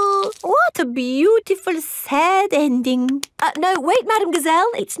 What a beautiful, sad ending. No, wait, Madame Gazelle,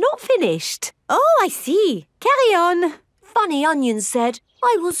 it's not finished. Oh, I see. Carry on. Funny Onion said,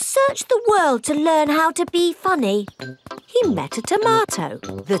 I will search the world to learn how to be funny. He met a tomato.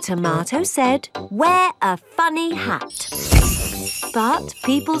 The tomato said, wear a funny hat. But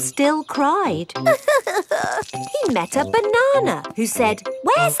people still cried. He met a banana who said,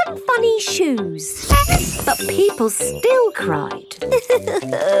 wear some funny shoes. But people still cried.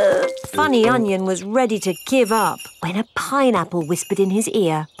 Funny Onion was ready to give up when a pineapple whispered in his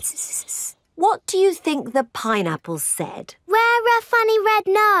ear. What do you think the pineapple said? Wear a funny red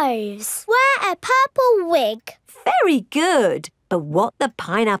nose. Wear a purple wig. Very good. But what the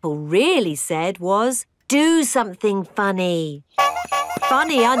pineapple really said was, do something funny.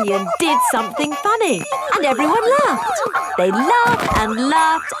 Funny Onion did something funny, and everyone laughed. They laughed and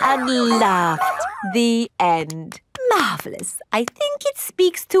laughed and laughed. The end. Marvellous. I think it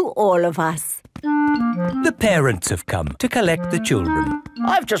speaks to all of us. The parents have come to collect the children.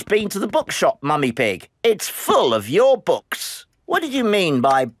 I've just been to the bookshop, Mummy Pig. It's full of your books. What did you mean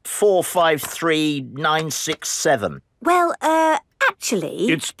by 453967? Well, actually...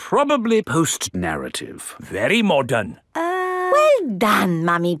 It's probably post-narrative. Very modern. Well done,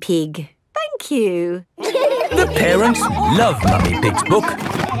 Mummy Pig. Thank you. The parents love Mummy Pig's book.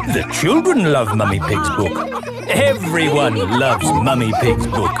 The children love Mummy Pig's book. Everyone loves Mummy Pig's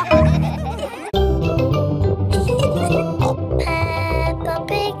book. Peppa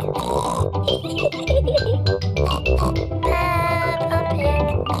Pig. Peppa Pig.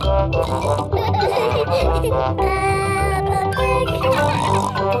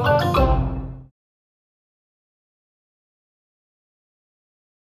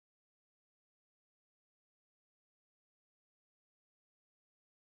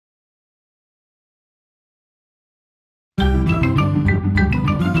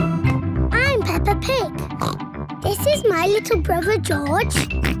 is my little brother George.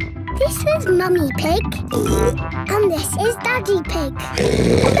 This is Mummy Pig. And this is Daddy Pig.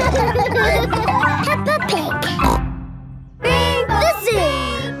 Peppa Pig. The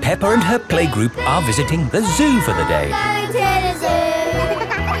zoo. Peppa and her playgroup are visiting the zoo for the day. Going to the zoo.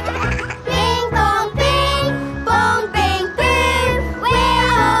 Bing bong bing, bong bing boom.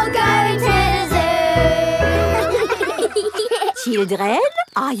 We're all going to the zoo. Children,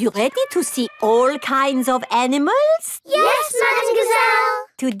 are you ready to see all kinds of animals? Yes, Madam Gazelle.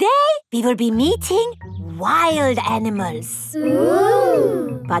 Today, we will be meeting wild animals.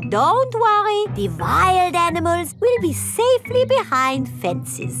 Ooh. But don't worry, the wild animals will be safely behind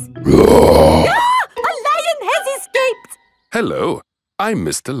fences. A lion has escaped! Hello, I'm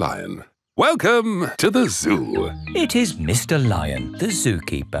Mr. Lion. Welcome to the zoo. It is Mr. Lion, the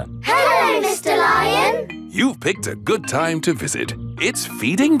zookeeper. Hello, Mr. Lion. You've picked a good time to visit. It's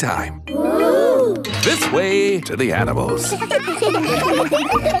feeding time. Ooh. This way to the animals.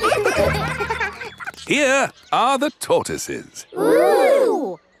 Here are the tortoises.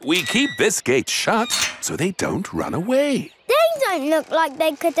 Ooh. We keep this gate shut so they don't run away. They don't look like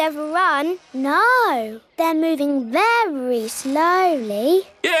they could ever run. No, they're moving very slowly.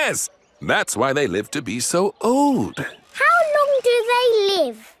 Yes, that's why they live to be so old. How long do they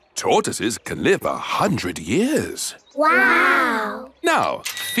live? Tortoises can live 100 years. Wow. Now,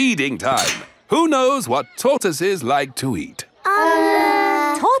 feeding time. Who knows what tortoises like to eat?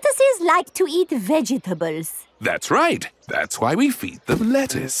 Tortoises like to eat vegetables. That's right. That's why we feed them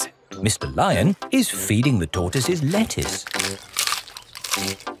lettuce. Mr. Lion is feeding the tortoises lettuce.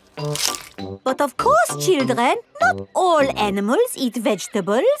 But of course, children, not all animals eat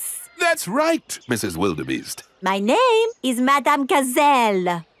vegetables. That's right, Mrs. Wildebeest. My name is Madame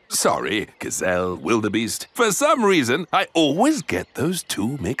Gazelle. Sorry, Gazelle, Wildebeest. For some reason, I always get those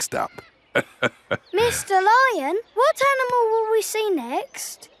two mixed up. Mr. Lion, what animal will we see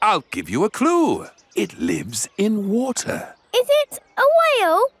next? I'll give you a clue. It lives in water. Is it a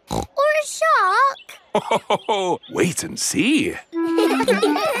whale or a shark? Oh, wait and see.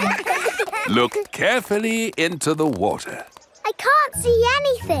 Look carefully into the water. I can't see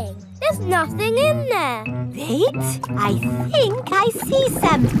anything. There's nothing in there. Wait, I think I see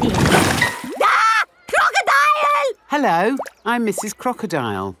something. Ah! Crocodile! Hello, I'm Mrs.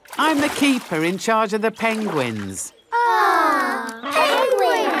 Crocodile. I'm the keeper in charge of the penguins.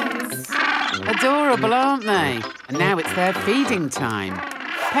 Penguins! Adorable, aren't they? And now it's their feeding time.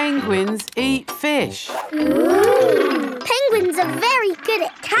 Penguins eat fish. Ooh. Penguins are very good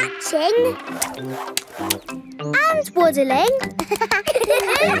at catching. And waddling.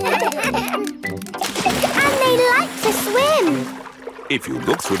 And they like to swim. If you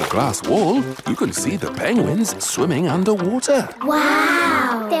look through the glass wall, you can see the penguins swimming underwater.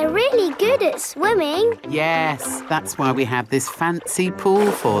 Wow! They're really good at swimming. Yes, that's why we have this fancy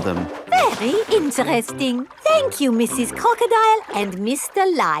pool for them. Very interesting. Thank you, Mrs. Crocodile and Mr.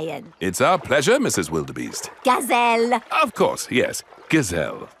 Lion. It's our pleasure, Mrs. Wildebeest. Gazelle. Of course, yes.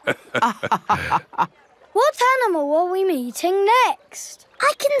 Gazelle. What animal are we meeting next?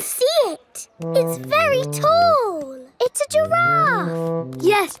 I can see it. It's very tall. It's a giraffe.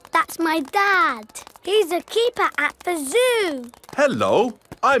 Yes, that's my dad. He's a keeper at the zoo. Hello,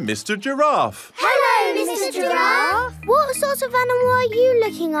 I'm Mr. Giraffe. Hello, Mr. Giraffe. What sort of animal are you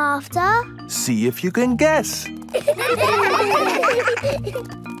looking after? See if you can guess. Look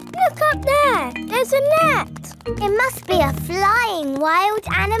up there. There's a net. It must be a flying wild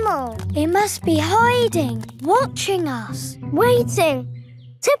animal. It must be hiding, watching us, waiting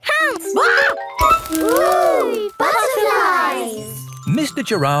to pounce. Ooh, butterflies. Mr.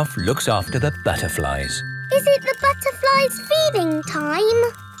 Giraffe looks after the butterflies. Is it the butterflies' feeding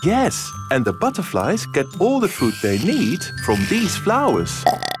time? Yes, and the butterflies get all the food they need from these flowers.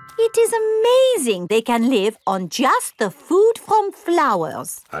 It is amazing they can live on just the food from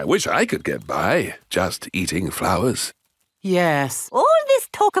flowers. I wish I could get by just eating flowers. Yes. All this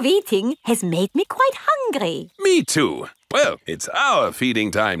talk of eating has made me quite hungry. Me too. Well, it's our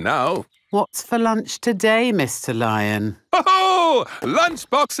feeding time now. What's for lunch today, Mr. Lion? Oh, lunch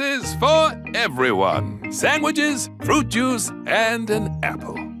boxes for everyone. Sandwiches, fruit juice, and an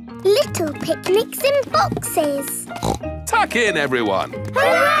apple. Little picnics in boxes. Tuck in, everyone.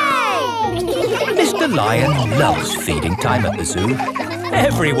 Hooray! Mr. Lion loves feeding time at the zoo.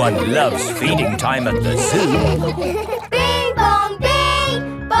 Everyone loves feeding time at the zoo. Bing bong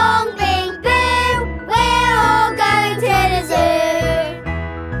bing, bong bing boo. We're all going to the zoo.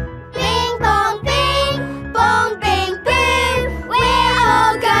 Bing bong bing, bong bing boo. We're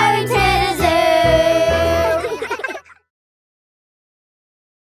all going to the zoo.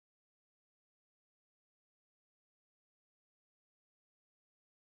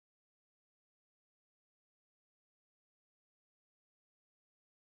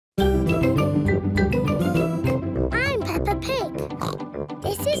 I'm Peppa Pig.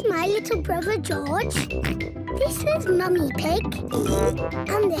 This is my little brother George. This is Mummy Pig.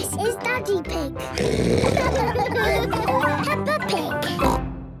 And this is Daddy Pig. Peppa Pig.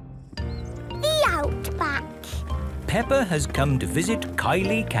 The Outback. Peppa has come to visit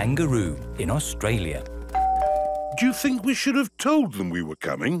Kylie Kangaroo in Australia. Do you think we should have told them we were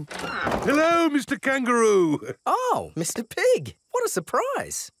coming? Hello, Mr. Kangaroo. Oh, Mr. Pig. What a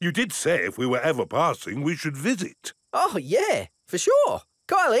surprise. You did say if we were ever passing, we should visit. Oh, yeah, for sure.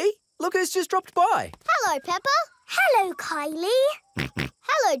 Kylie, look who's just dropped by. Hello, Peppa. Hello, Kylie.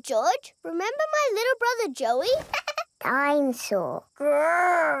 Hello, George. Remember my little brother Joey? Dinosaur.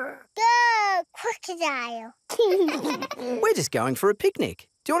 Grrr. Grrr, crocodile. We're just going for a picnic.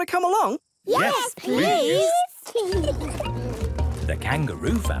 Do you want to come along? Yes, please. The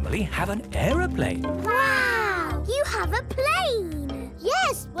kangaroo family have an aeroplane. Wow! You have a plane.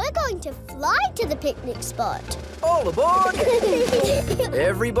 Yes, we're going to fly to the picnic spot. All aboard!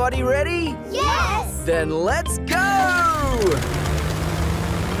 Everybody ready? Yes! Then let's go!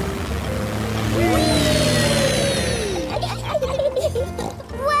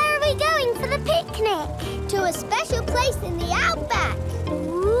 Where are we going for the picnic? To a special place in the outback.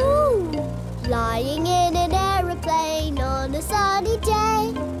 Ooh! Flying in an aeroplane on a sunny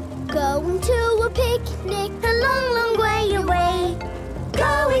day. Going to a picnic a long, long way away.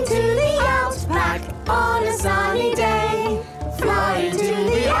 Going to the outback on a sunny day. Flying to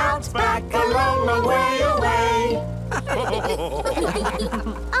the outback a long, long way away.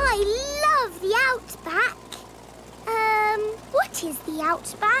 I love the outback. What is the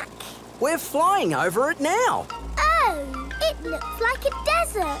outback? We're flying over it now. Oh, it looks like a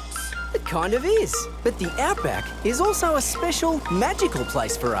desert. It kind of is. But the outback is also a special, magical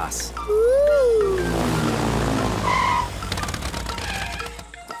place for us. Ooh.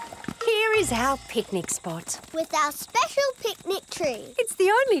 Here is our picnic spot. With our special picnic tree. It's the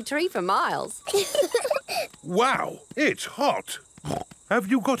only tree for miles. Wow, it's hot. Have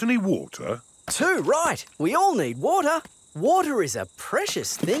you got any water? Too right. We all need water. Water is a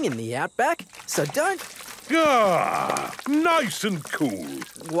precious thing in the outback, so don't... Ah, nice and cool.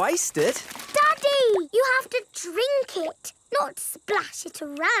 Waste it. Daddy, you have to drink it, not splash it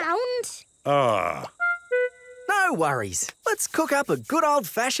around. Ah. No worries. Let's cook up a good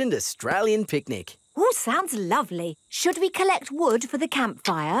old-fashioned Australian picnic. Oh, sounds lovely. Should we collect wood for the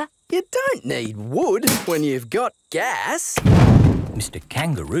campfire? You don't need wood when you've got gas. Mr.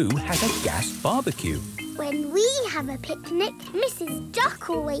 Kangaroo has a gas barbecue. When we have a picnic, Mrs. Duck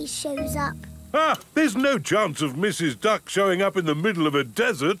always shows up. Ah, there's no chance of Mrs. Duck showing up in the middle of a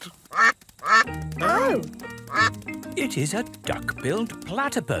desert. Oh. It is a duck-billed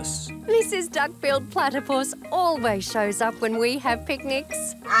platypus. Mrs. Duck-billed Platypus always shows up when we have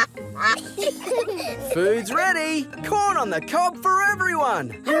picnics. Food's ready. Corn on the cob for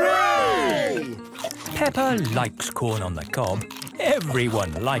everyone. Hooray! Peppa likes corn on the cob.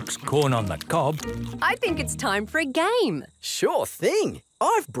 Everyone likes corn on the cob. I think it's time for a game. Sure thing.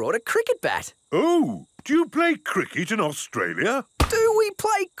 I've brought a cricket bat. Oh, do you play cricket in Australia? Do we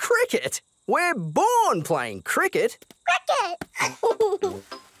play cricket? We're born playing cricket. Cricket!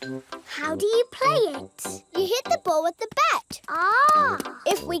 How do you play it? You hit the ball with the bat. Ah!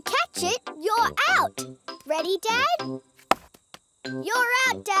 If we catch it, you're out. Ready, Dad? You're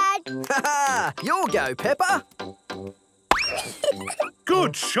out, Dad. Ha! You'll go, Peppa.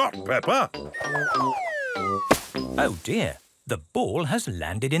 Good shot, Peppa. Oh dear, the ball has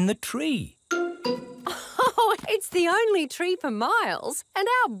landed in the tree. Oh, it's the only tree for miles, and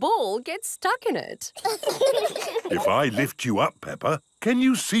our ball gets stuck in it. If I lift you up, Peppa, can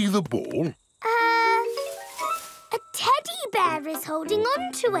you see the ball? A teddy bear is holding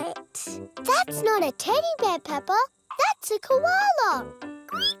on to it. That's not a teddy bear, Peppa. That's a koala.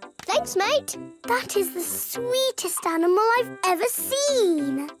 Thanks, mate. That is the sweetest animal I've ever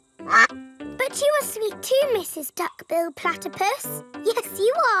seen. But you are sweet too, Mrs. Duck-billed Platypus. Yes,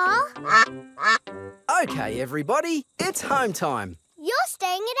 you are. OK, everybody, it's home time. You're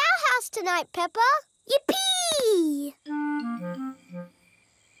staying at our house tonight, Peppa. Yippee!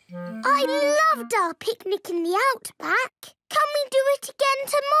 I loved our picnic in the outback. Can we do it again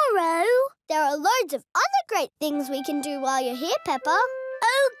tomorrow? There are loads of other great things we can do while you're here, Peppa.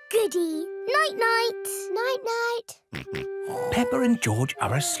 Oh, goody. Night-night. Night-night. Peppa and George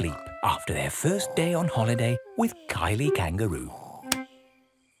are asleep after their first day on holiday with Kylie Kangaroo.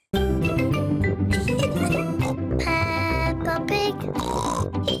 Peppa Pig.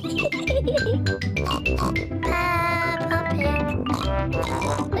 Peppa Pig. Peppa Pig.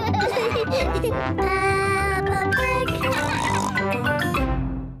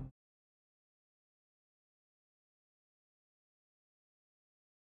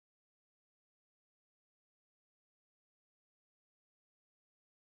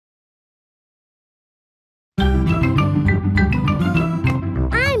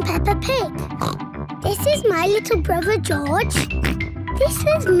 is my little brother George. This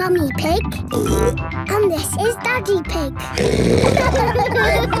is Mummy Pig. And this is Daddy Pig.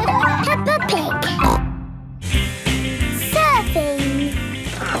 Peppa Pig. Surfing.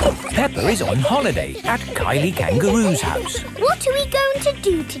 Peppa is on holiday at Kylie Kangaroo's house. What are we going to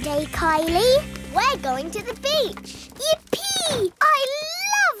do today, Kylie? We're going to the beach. Yippee! I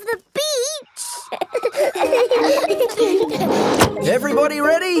love the beach! Everybody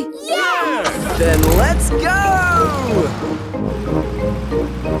ready? Yeah! Then let's go!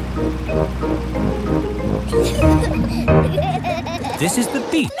 This is the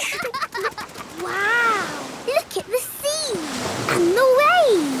beach. Wow! Look at the sea and the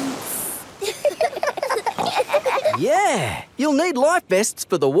waves. Yeah, you'll need life vests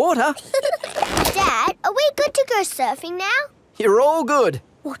for the water. Dad, are we good to go surfing now? You're all good.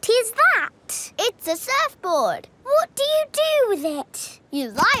 What is that? It's a surfboard. What do you do with it? You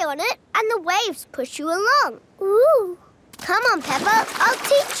lie on it and the waves push you along. Ooh. Come on, Peppa, I'll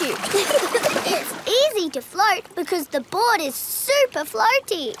teach you. It's easy to float because the board is super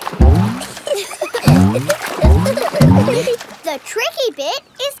floaty. The tricky bit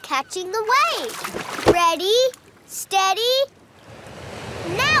is catching the wave. Ready, steady,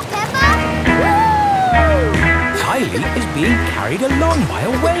 now, Peppa! Woo! Kylie is being carried along by a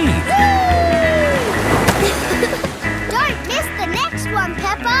wave. Don't miss the next one,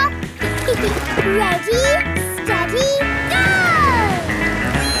 Peppa. Ready, steady, go!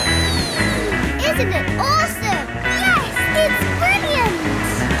 Isn't it awesome? Yes, it's brilliant!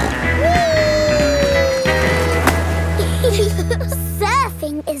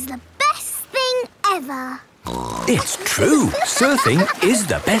 Surfing is the best thing ever. It's true. Surfing is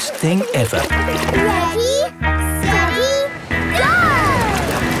the best thing ever. Ready, steady, go!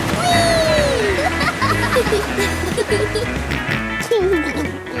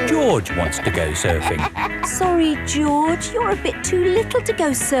 George wants to go surfing. Sorry, George, you're a bit too little to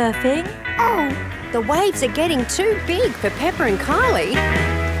go surfing. Oh, the waves are getting too big for Peppa and Kylie.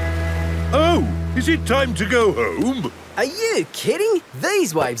 Oh, is it time to go home? Are you kidding?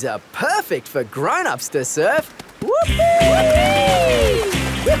 These waves are perfect for grown-ups to surf.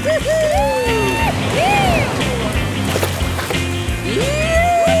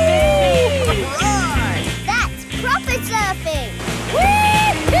 That's proper surfing!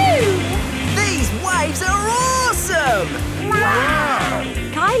 These waves are awesome! Wow!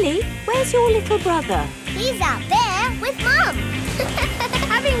 Kylie, where's your little brother? He's out there with Mum.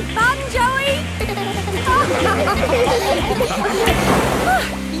 Having fun, Joey?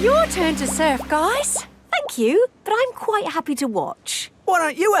 Your turn to surf, guys. Thank you, but I'm quite happy to watch. Why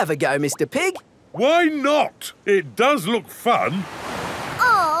don't you have a go, Mr. Pig? Why not? It does look fun.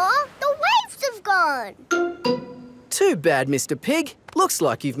 Aw, the waves have gone. Too bad, Mr. Pig. Looks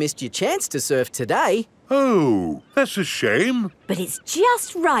like you've missed your chance to surf today. Oh, that's a shame. But it's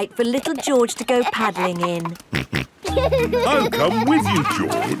just right for little George to go paddling in. I'll come with you,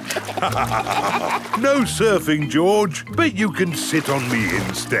 George. No surfing, George, but you can sit on me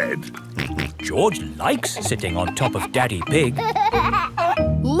instead. George likes sitting on top of Daddy Pig.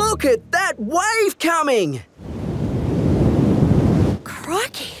 Look at that wave coming!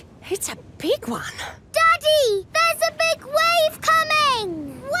 Crikey, it's a big one. Daddy, there's a big wave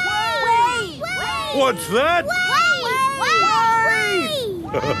coming! Wave! What's that? Wave!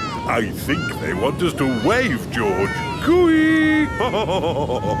 I think they want us to wave, George. Cooey! Cooey!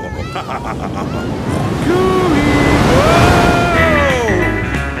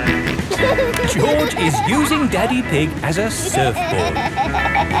 George is using Daddy Pig as a surfboard.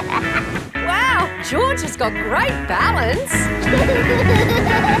 Wow, George has got great balance.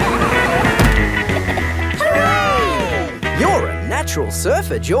 Hooray! You're a natural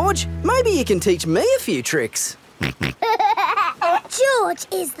surfer, George. Maybe you can teach me a few tricks. George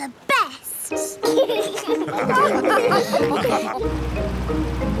is the best. I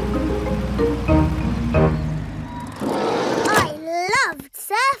loved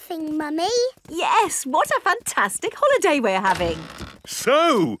surfing, Mummy. Yes, what a fantastic holiday we're having.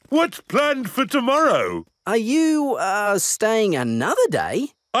 So, what's planned for tomorrow? Are you, staying another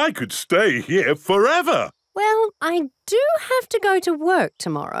day? I could stay here forever. Well, I do have to go to work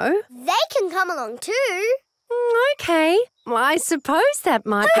tomorrow. They can come along too. OK. Well, I suppose that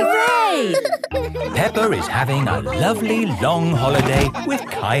might be... Hooray! Peppa is having a lovely long holiday with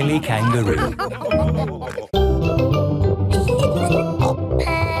Kylie Kangaroo.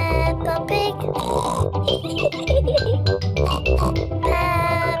 Peppa Pig.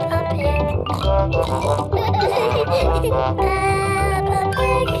 Peppa Pig.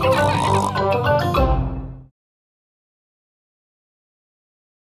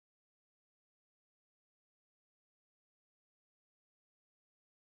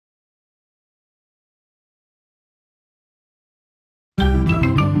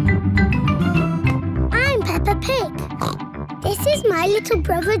 This is my little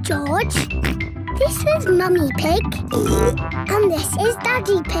brother George. This is Mummy Pig. And this is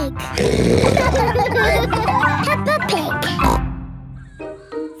Daddy Pig. Peppa Pig.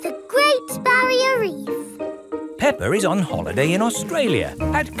 The Great Barrier Reef. Peppa is on holiday in Australia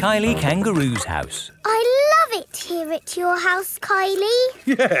at Kylie Kangaroo's house. I love it here at your house, Kylie.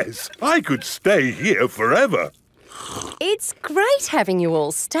 Yes, I could stay here forever. It's great having you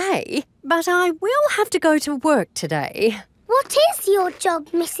all stay, but I will have to go to work today. What is your job,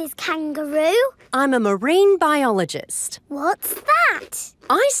 Mrs. Kangaroo? I'm a marine biologist. What's that?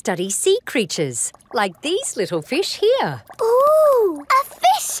 I study sea creatures, like these little fish here. Ooh, a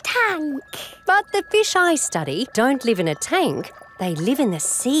fish tank. But the fish I study don't live in a tank. They live in the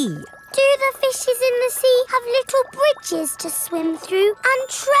sea. Do the fishes in the sea have little bridges to swim through and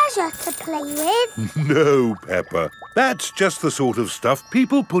treasure to play with? No, Peppa. That's just the sort of stuff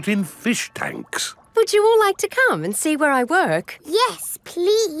people put in fish tanks. Would you all like to come and see where I work? Yes,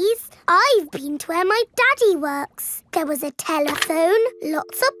 please. I've been to where my daddy works. There was a telephone,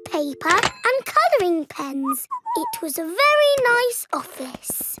 lots of paper and colouring pens. It was a very nice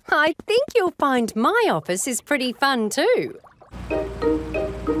office. I think you'll find my office is pretty fun too.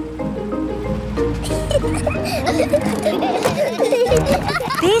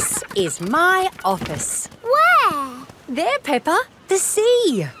 This is my office. Where? There, Peppa, the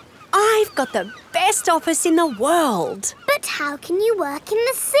sea. I've got the best office in the world. But how can you work in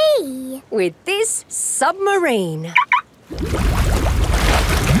the sea? With this submarine.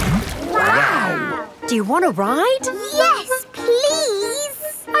 Wow! Do you want to ride? Yes,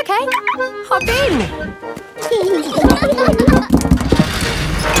 please. Okay, hop in.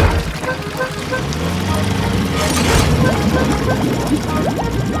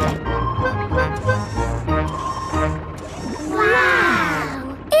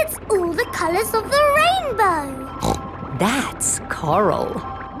 Wow! It's all the colours of the rainbow. That's coral.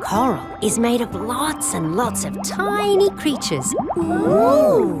 Coral is made of lots and lots of tiny creatures.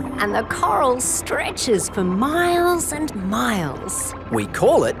 Ooh! And the coral stretches for miles and miles. We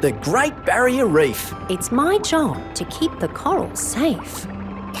call it the Great Barrier Reef. It's my job to keep the coral safe.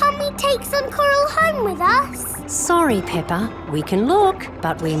 Can we take some coral home with us? Sorry, Peppa. We can look,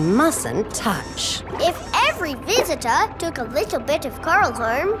 but we mustn't touch. If every visitor took a little bit of coral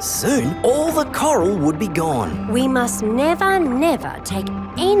home... Soon, all the coral would be gone. We must never, never take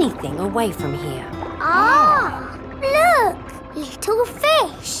anything away from here. Ah! Look! Little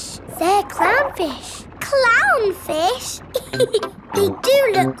fish. They're clownfish. Clownfish? They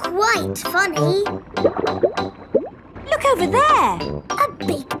do look quite funny. Look over there. A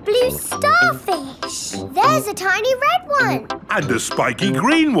big blue starfish. There's a tiny red one. And a spiky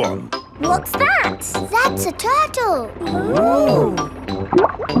green one. What's that? That's a turtle. Ooh.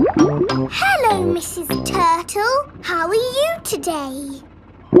 Hello, Mrs. Turtle. How are you today?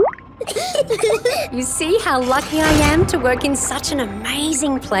 You see how lucky I am to work in such an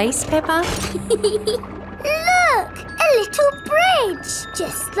amazing place, Peppa? Look! A little bridge,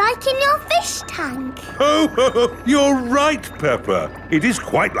 just like in your fish tank. Oh, you're right, Peppa. It is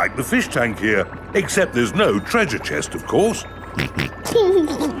quite like the fish tank here, except there's no treasure chest, of course.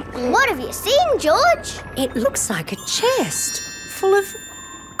 What have you seen, George? It looks like a chest full of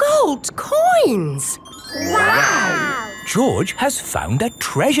gold coins. Wow! George has found a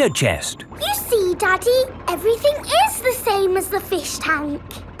treasure chest. You see, Daddy, everything is the same as the fish tank.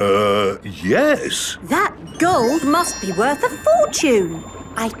 Yes. That gold must be worth a fortune.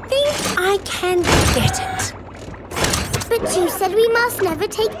 I think I can get it. But you said we must never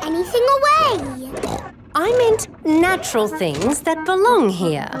take anything away. I meant natural things that belong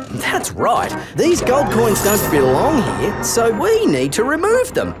here. That's right. These gold coins don't belong here, so we need to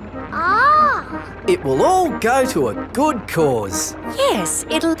remove them. Ah! It will all go to a good cause. Yes,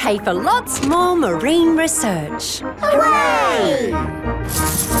 it'll pay for lots more marine research. Hooray!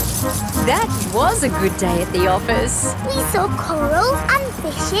 That was a good day at the office. We saw coral and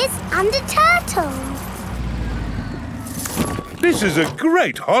fishes and a turtle. This is a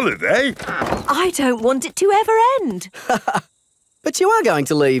great holiday. I don't want it to ever end. But you are going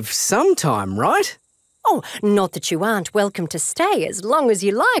to leave sometime, right? Oh, not that you aren't welcome to stay as long as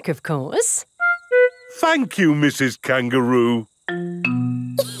you like, of course. Thank you, Mrs. Kangaroo.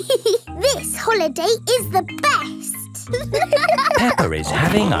 This holiday is the best. Peppa is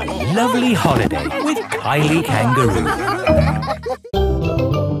having a lovely holiday with Kylie Kangaroo.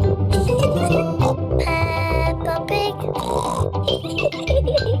 Peppa Pig.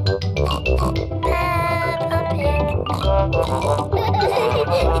 Peppa Pig.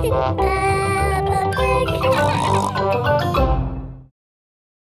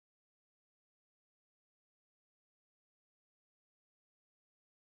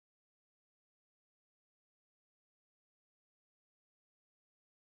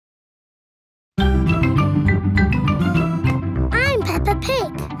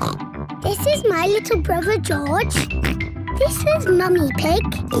 is my little brother George. This is Mummy Pig.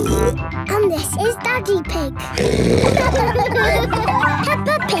 And this is Daddy Pig.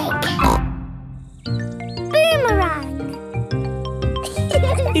 Peppa Pig. Boomerang.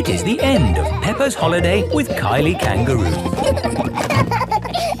 It is the end of Peppa's holiday with Kylie Kangaroo.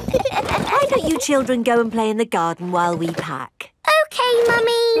 Why don't you children go and play in the garden while we pack? OK,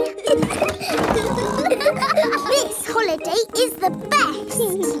 Mummy. This holiday is the best.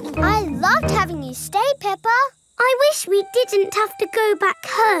 I loved having you stay, Peppa. I wish we didn't have to go back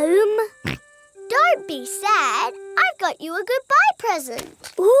home. Don't be sad. I've got you a goodbye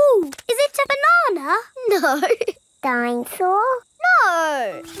present. Ooh, is it a banana? No. Dinosaur?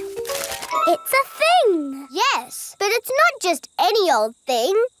 No. It's a thing. Yes, but it's not just any old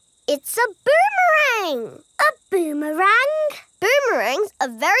thing. It's a boomerang. A boomerang? Boomerangs are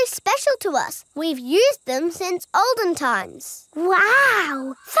very special to us. We've used them since olden times.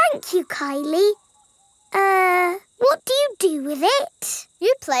 Wow. Thank you, Kylie. What do you do with it?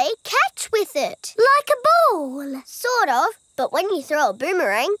 You play catch with it. Like a ball? Sort of, but when you throw a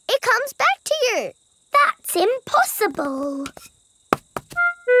boomerang, it comes back to you. That's impossible.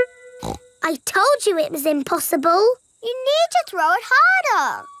 I told you it was impossible. You need to throw it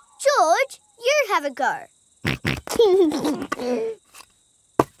harder. George, you have a go.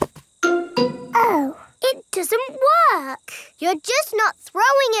 Oh, it doesn't work. You're just not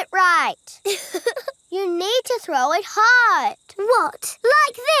throwing it right. You need to throw it hard. What,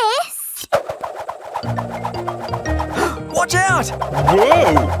 like this? Watch out!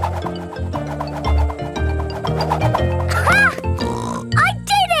 Whoa! Ha! I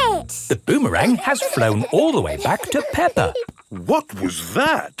did it! The boomerang has flown all the way back to Peppa. What was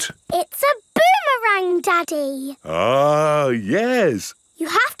that? It's a boomerang, Daddy. Ah, yes. You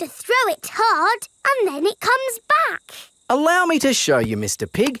have to throw it hard and then it comes back. Allow me to show you,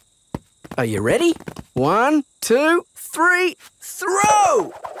 Mr. Pig. Are you ready? 1, 2, 3,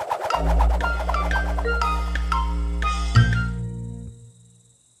 throw!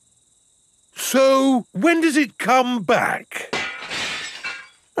 So, when does it come back?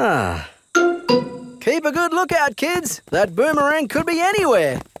 Keep a good lookout, kids. That boomerang could be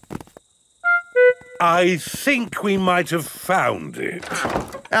anywhere. I think we might have found it.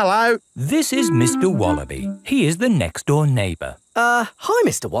 Hello. This is Mr. Wallaby. He is the next-door neighbour. Hi,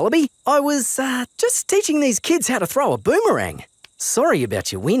 Mr. Wallaby. I was, just teaching these kids how to throw a boomerang. Sorry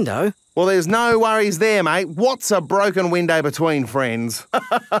about your window. Well, there's no worries there, mate. What's a broken window between friends?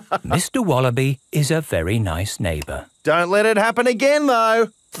 Mr. Wallaby is a very nice neighbour. Don't let it happen again, though.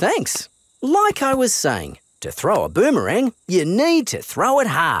 Thanks. Like I was saying, to throw a boomerang, you need to throw it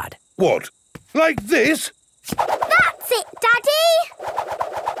hard. What? Like this? That's it, Daddy.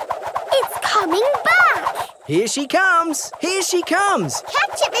 It's coming back. Here she comes. Here she comes.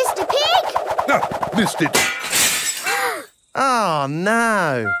 Catch it, Mr. Pig. Ah, missed it. Oh,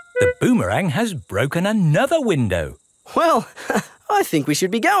 no. The boomerang has broken another window. Well, I think we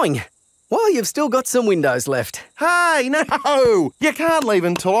should be going. Well, you've still got some windows left. Hey, no! You can't leave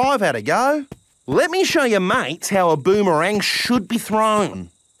until I've had a go. Let me show your mates how a boomerang should be thrown.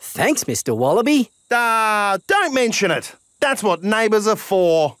 Thanks, Mr. Wallaby. Don't mention it. That's what neighbours are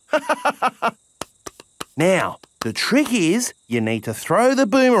for. Now, the trick is you need to throw the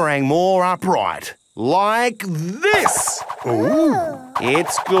boomerang more upright. Like this. Ooh.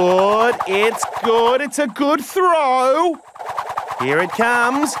 It's good. It's good. It's a good throw. Here it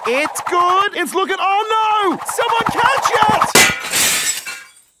comes. It's good. It's looking... Oh, no! Someone catch it!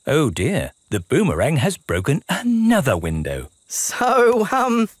 Oh, dear. The boomerang has broken another window. So,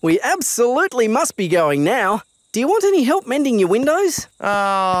 we absolutely must be going now. Do you want any help mending your windows?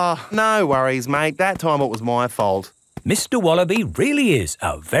 No worries, mate. That time it was my fault. Mr. Wallaby really is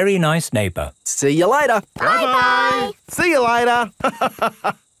a very nice neighbour. See you later. Bye-bye. See you later.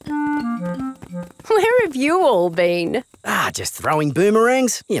 Where have you all been? Just throwing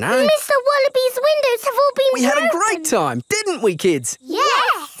boomerangs, you know. Mr. Wallaby's windows have all been We had a great time, didn't we, kids?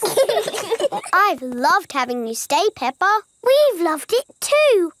 Yes. I've loved having you stay, Peppa. We've loved it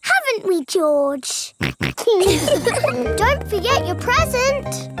too, haven't we, George? Don't forget your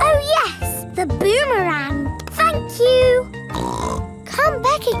present. Oh, yes, the boomerang. Thank you. Come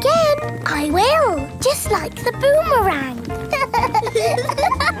back again. I will, just like the boomerang.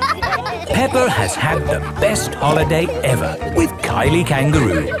 Peppa has had the best holiday ever with Kylie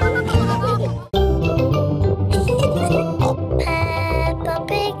Kangaroo. Peppa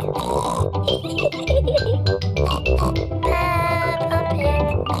Pig. Peppa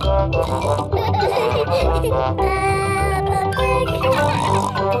Pig.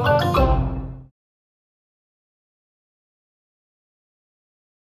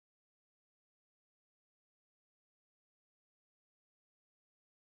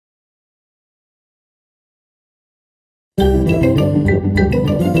 I'm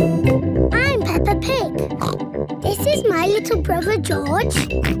Peppa Pig. This is my little brother George.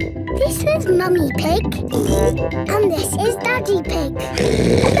 This is Mummy Pig. And this is Daddy Pig.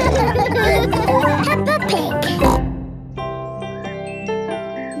 Peppa Pig.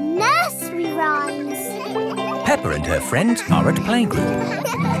 Nursery rhymes. Peppa and her friends are at playgroup.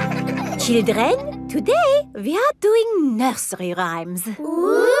 Children, today we are doing nursery rhymes.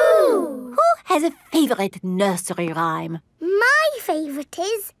 Ooh! Who has a favourite nursery rhyme? My favourite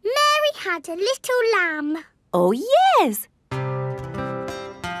is Mary Had a Little Lamb. Oh, yes!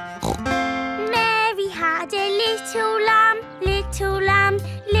 Mary had a little lamb, little lamb,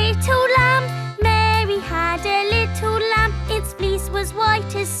 little lamb. Mary had a little lamb, its fleece was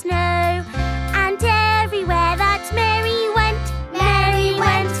white as snow. And everywhere that Mary went, Mary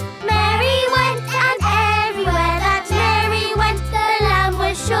went, Mary went. And everywhere that Mary went, the lamb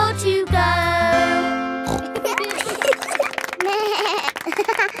was sure to go.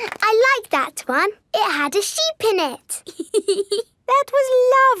 I like that one. It had a sheep in it. That was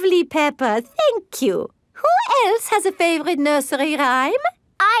lovely, Peppa. Thank you. Who else has a favourite nursery rhyme?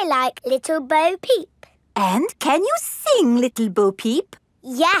 I like Little Bo Peep. And can you sing Little Bo Peep?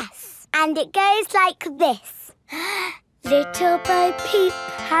 Yes, and it goes like this. Little Bo Peep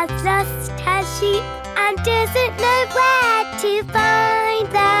has lost her sheep and doesn't know where to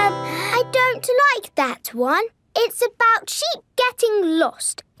find them. I don't like that one. It's about sheep getting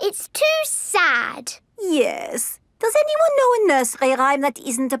lost. It's too sad. Yes. Does anyone know a nursery rhyme that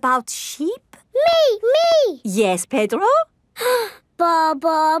isn't about sheep? Me! Yes, Pedro? Ba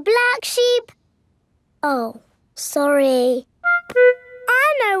ba black sheep. Oh, sorry.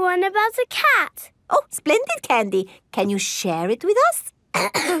 I know one about a cat. Oh, splendid, Candy. Can you share it with us?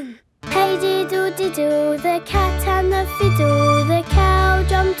 Hey diddle-diddle, the cat and the fiddle, the cow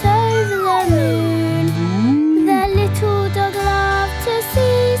jumped over the moon. The little dog loved to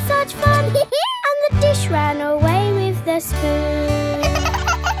see such fun, and the dish ran away with the spoon.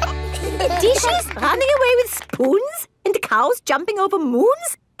 Dishes running away with spoons and cows jumping over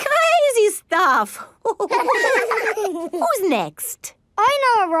moons? Crazy stuff. Who's next? I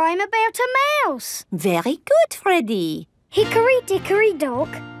know a rhyme about a mouse. Very good, Freddy. Hickory dickory dock,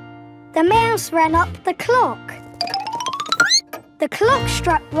 the mouse ran up the clock. The clock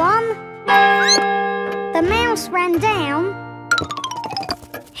struck one, the mouse ran down.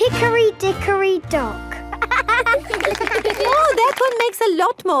 Hickory dickory dock. Oh, that one makes a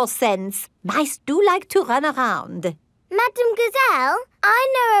lot more sense. Mice do like to run around. Madam Gazelle, I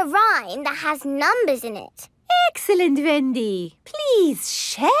know a rhyme that has numbers in it. Excellent, Wendy. Please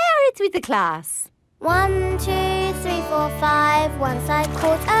share it with the class. 1, 2, 3, 4, 5. Once I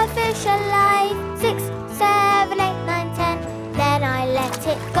caught a fish alive. 6, 7, 8, 9, 10. Then I let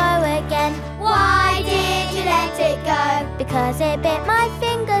it go again. Why did you let it go? Because it bit my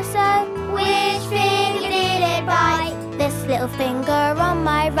finger so. Which finger did it bite? This little finger on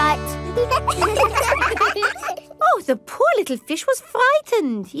my right. Oh, the poor little fish was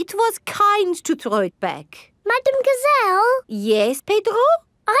frightened. It was kind to throw it back. Madam Gazelle? Yes, Pedro?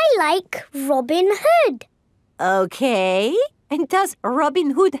 I like Robin Hood. Okay. And does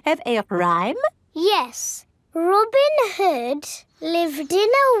Robin Hood have a rhyme? Yes. Robin Hood lived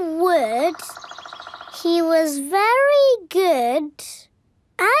in a wood. He was very good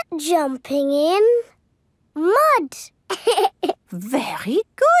at jumping in mud. Very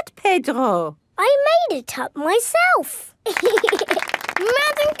good, Pedro. I made it up myself.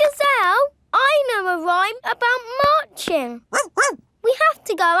 Madam Gazelle, I know a rhyme about marching. We have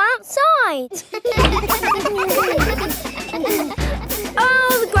to go outside.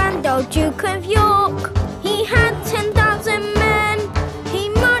 Oh, the grand old Duke of York. He had 10,000 men. He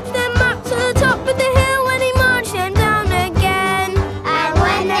marched them up to the top of the hill and he marched them down again. And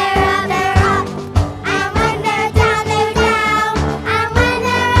when they're up, they're up. And when they're down, they're down. And when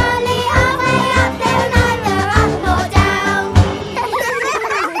they're only halfway up, they're neither up nor down.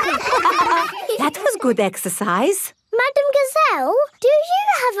 That was good exercise. Madam Gazelle, do you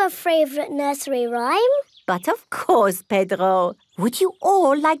have a favourite nursery rhyme? But of course, Pedro. Would you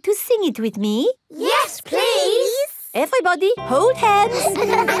all like to sing it with me? Yes, please. Everybody, hold hands.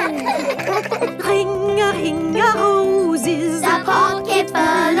 Ring-a-ring-a-roses, a pocket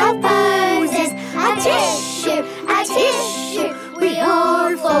full of posies. A tissue, we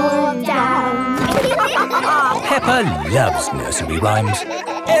all fall down. Peppa loves nursery rhymes.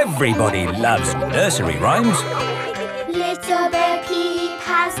 Everybody loves nursery rhymes. Little Bo Peep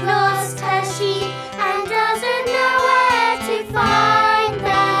has lost her sheep and doesn't know where to find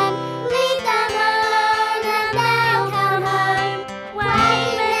them. Leave them alone and they'll come home,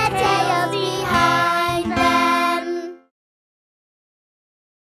 waving their tails behind them.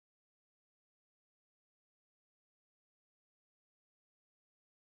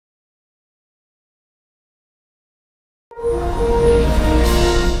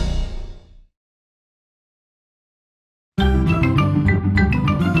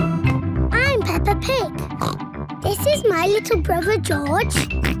 little brother George.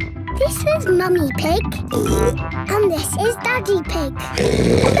 This is Mummy Pig. And this is Daddy Pig.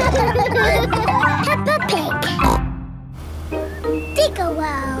 Peppa Pig. Digger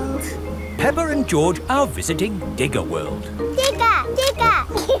World. Peppa and George are visiting Digger World. Digger, digger.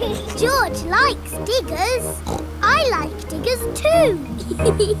 George likes diggers. I like diggers too.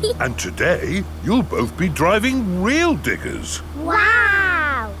 And today, you'll both be driving real diggers.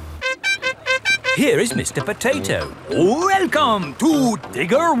 Wow! Here is Mr. Potato. Welcome to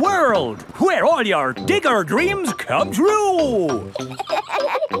Digger World, where all your digger dreams come true.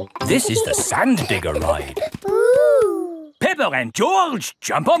 This is the Sand Digger ride. Ooh. Peppa and George,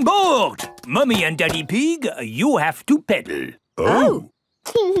 jump on board. Mummy and Daddy Pig, you have to pedal. Oh.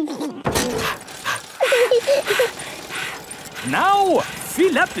 Now,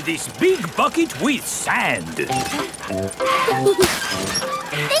 fill up this big bucket with sand.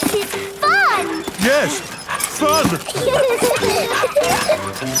 This is fun! Yes, fun!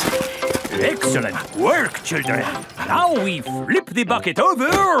 Excellent work, children. Now we flip the bucket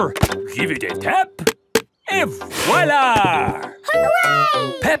over, give it a tap, et voila!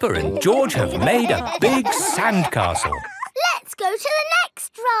 Hooray! Peppa and George have made a big sandcastle. Let's go to the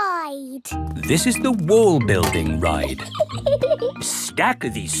next ride. This is the wall building ride. Stack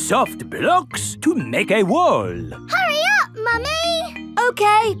the soft blocks to make a wall. Hurry up, Mummy!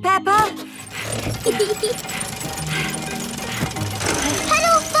 OK, Peppa. Pedal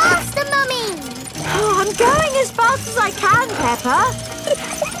faster, Mummy! Oh, I'm going as fast as I can, Peppa.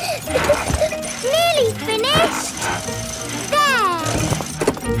 Nearly finished. There!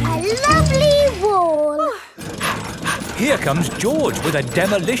 A lovely wall. Here comes George with a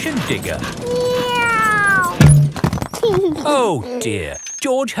demolition digger. Meow. Oh dear,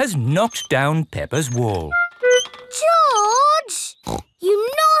 George has knocked down Peppa's wall. George! You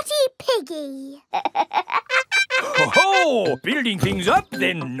naughty piggy! Ho-ho! Building things up,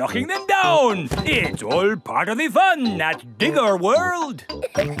 then knocking them down. It's all part of the fun at Digger World.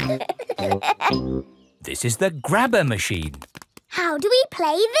 This is the grabber machine. How do we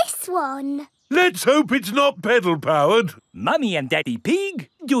play this one? Let's hope it's not pedal-powered. Mummy and Daddy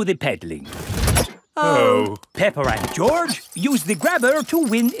Pig do the peddling. Oh. Peppa and George use the grabber to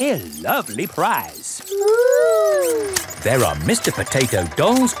win a lovely prize. Ooh. There are Mr. Potato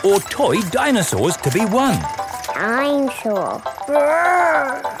dolls or toy dinosaurs to be won. Dinosaur.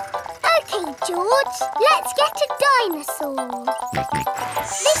 OK, George, let's get a dinosaur.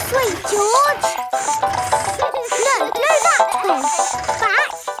 This way, George. No, that way.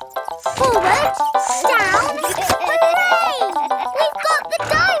 Back, forward, down. Hooray! We've got the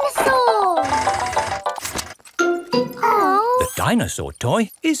dinosaur. Oh. The dinosaur toy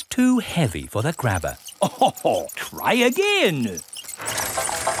is too heavy for the grabber. Oh, try again.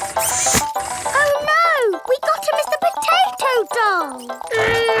 Oh no! We got a Mr. Potato doll!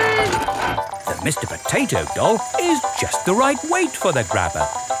 The Mr. Potato doll is just the right weight for the grabber.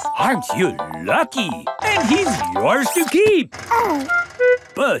 Aren't you lucky? And he's yours to keep. Oh.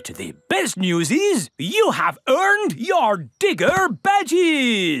 But the best news is you have earned your digger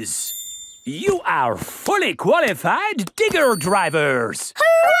badges. You are fully qualified digger drivers.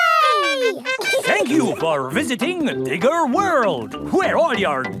 Hooray! Thank you for visiting Digger World, where all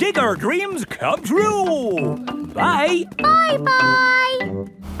your digger dreams come true. Bye. Bye-bye.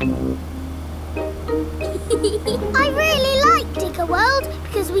 I really like Digger World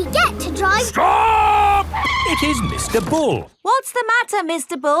because we get to drive... Stop! It is Mr. Bull. What's the matter,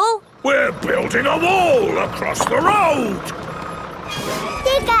 Mr. Bull? We're building a wall across the road.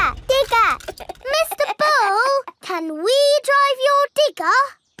 Digger, digger. Mr. Bull, can we drive your digger?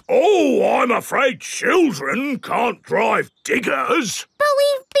 Oh, I'm afraid children can't drive diggers. But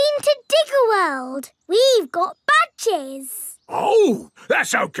we've been to Digger World. We've got badges. Oh,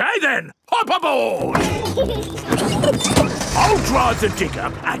 that's OK then. Hop aboard. I'll drive the digger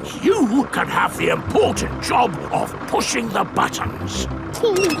and you can have the important job of pushing the buttons.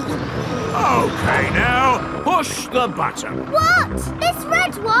 OK now, push the button. What? This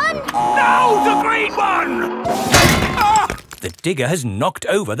red one? No, the green one! Ah! The digger has knocked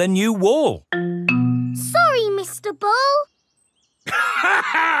over the new wall. Sorry, Mr. Bull.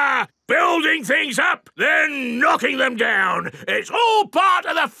 Building things up, then knocking them down. It's all part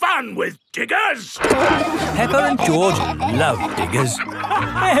of the fun with diggers. Peppa and George love diggers.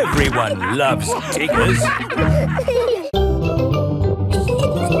 Everyone loves diggers.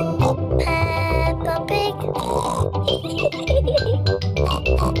 Peppa Pig.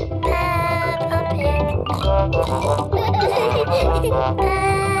 Peppa Pig.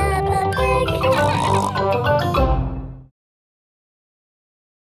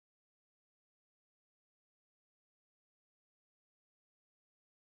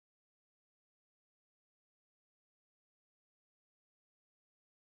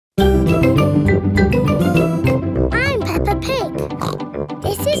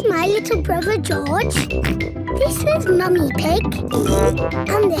 little brother George. This is Mummy Pig.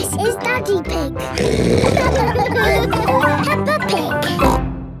 And this is Daddy Pig. Peppa Pig.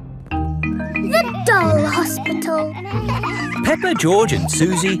 The Doll Hospital. Peppa, George and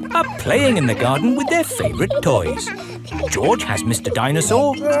Susie are playing in the garden with their favourite toys. George has Mr.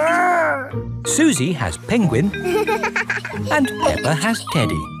 Dinosaur, Susie has Penguin, and Peppa has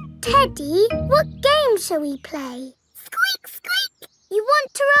Teddy. Teddy, what game shall we play? Squeak, squeak. You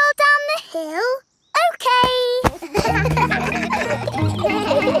want to roll down the hill? OK.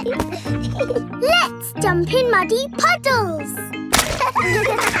 Let's jump in muddy puddles.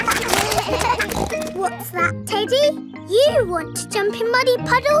 What's that, Teddy? You want to jump in muddy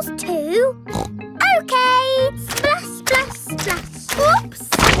puddles too? OK. Splash, splash, splash. Whoops.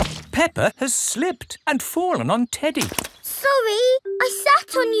 Peppa has slipped and fallen on Teddy. Sorry, I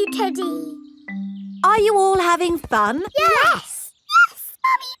sat on you, Teddy. Are you all having fun? Yes. Yes,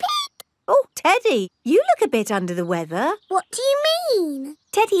 Mummy Pig. Oh, Teddy, you look a bit under the weather. What do you mean?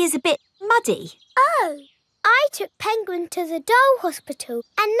 Teddy is a bit muddy. Oh, I took Penguin to the doll hospital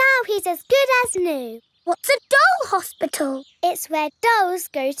and now he's as good as new. What's a doll hospital? It's where dolls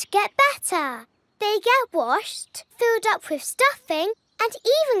go to get better. They get washed, filled up with stuffing and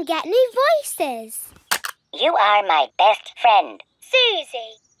even get new voices. You are my best friend.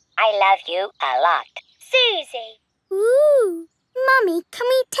 Susie. I love you a lot. Susie. Ooh. Mummy, can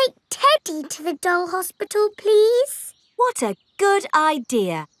we take Teddy to the doll hospital, please? What a good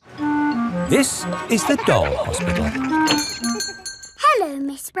idea. This is the doll hospital. Hello,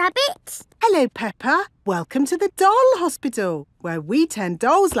 Miss Rabbit. Hello, Peppa. Welcome to the doll hospital, where we turn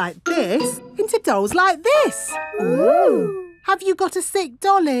dolls like this into dolls like this. Ooh. Have you got a sick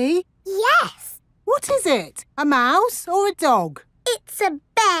dolly? Yes. What is it? A mouse or a dog? It's a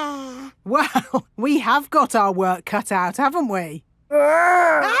bear. Well, we have got our work cut out, haven't we?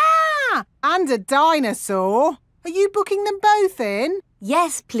 Ah! And a dinosaur. Are you booking them both in?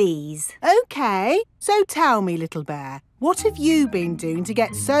 Yes, please. OK. So tell me, little bear, what have you been doing to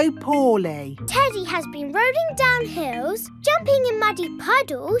get so poorly? Teddy has been rolling down hills, jumping in muddy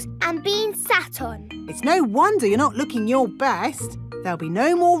puddles and being sat on. It's no wonder you're not looking your best. There'll be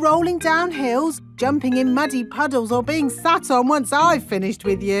no more rolling down hills, jumping in muddy puddles or being sat on once I've finished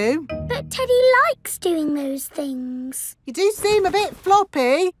with you. But Teddy likes doing those things. You do seem a bit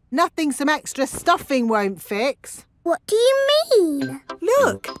floppy. Nothing some extra stuffing won't fix. What do you mean?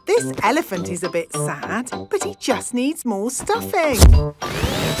 Look, this elephant is a bit sad, but he just needs more stuffing.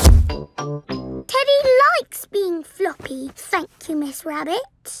 Teddy likes being floppy, thank you, Miss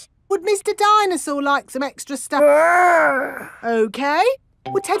Rabbit. Would Mr. Dinosaur like some extra stuff? OK.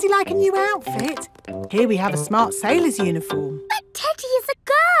 Would Teddy like a new outfit? Here we have a smart sailor's uniform. But Teddy is a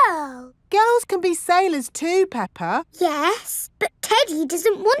girl. Girls can be sailors too, Peppa. Yes, but Teddy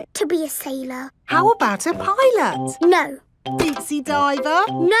doesn't want to be a sailor. How about a pilot? No. Deep sea diver?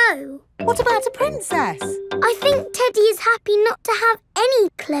 No. What about a princess? I think Teddy is happy not to have any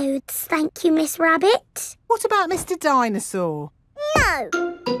clothes, thank you, Miss Rabbit. What about Mr. Dinosaur? No.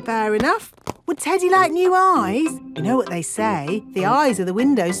 Fair enough. Would Teddy like new eyes? You know what they say, the eyes are the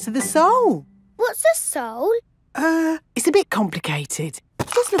windows to the soul. What's a soul? It's a bit complicated.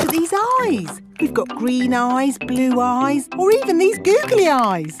 Just look at these eyes. We've got green eyes, blue eyes, or even these googly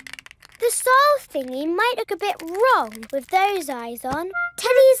eyes. The soul thingy might look a bit wrong with those eyes on.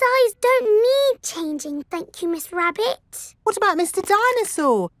 Teddy's eyes don't need changing, thank you, Miss Rabbit. What about Mr.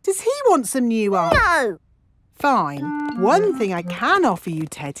 Dinosaur? Does he want some new eyes? No. Fine. One thing I can offer you,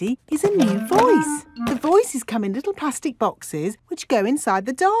 Teddy, is a new voice. The voices come in little plastic boxes which go inside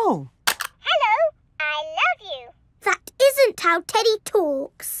the doll. Hello, I love you. That isn't how Teddy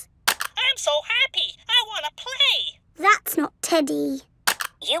talks. I'm so happy. I want to play. That's not Teddy.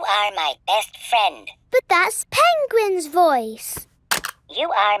 You are my best friend. But that's Penguin's voice.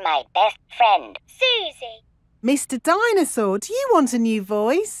 You are my best friend. Susie. Mr. Dinosaur, do you want a new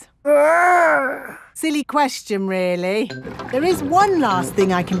voice? Silly question, really. There is one last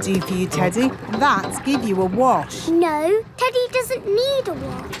thing I can do for you, Teddy. That's give you a wash. No, Teddy doesn't need a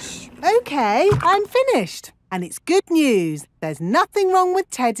wash. OK, I'm finished. And it's good news. There's nothing wrong with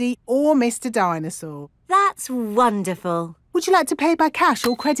Teddy or Mr. Dinosaur. That's wonderful. Would you like to pay by cash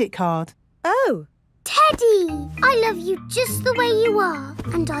or credit card? Oh. Teddy, I love you just the way you are,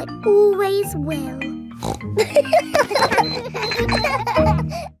 and I always will.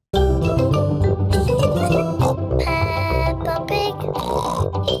 Peppa Pig.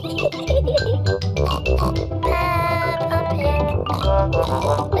 Peppa Pig.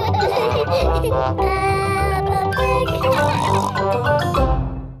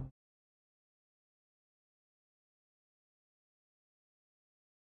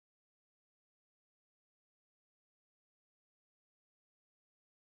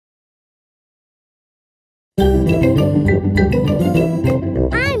 I'm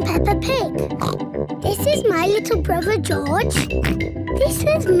Peppa Pig. This is my little brother George. This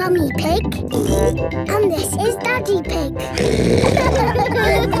is Mummy Pig. And this is Daddy Pig.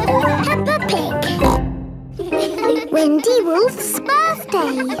 Peppa Pig. Wendy Wolf's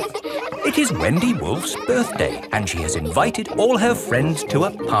birthday. It is Wendy Wolf's birthday, and she has invited all her friends to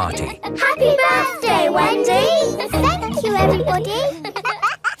a party. Happy birthday, Wendy! Thank you, everybody.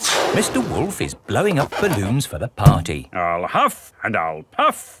 Mr. Wolf is blowing up balloons for the party. I'll huff and I'll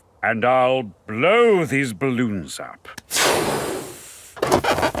puff and I'll blow these balloons up.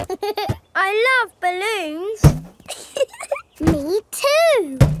 I love balloons. Me too.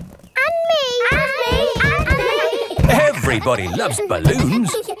 And me. And me. And me. Everybody loves balloons.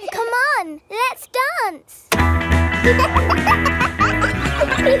 Come on, let's dance.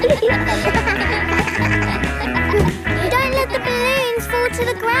 Don't let the balloons fall to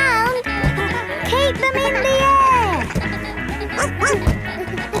the ground. Keep them in the air.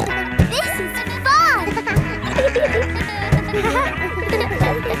 This is fun.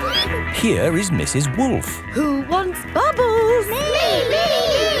 Here is Mrs. Wolf. Who wants bubbles? Me.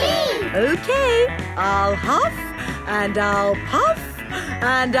 Okay, I'll huff and I'll puff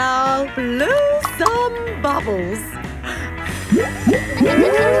and I'll blow some bubbles.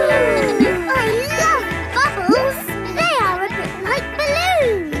 I love bubbles. They are a bit like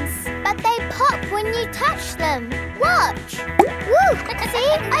balloons, but they pop when you touch them. Watch. Woo! See,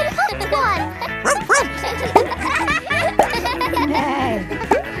 I popped one.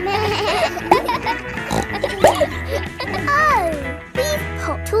 Oh, we've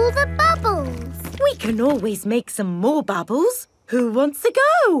popped all the bubbles. We can always make some more bubbles. Who wants to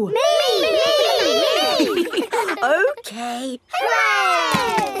go? Me! Okay.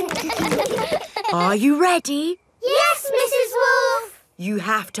 Hooray! Are you ready? Yes, Mrs. Wolf. You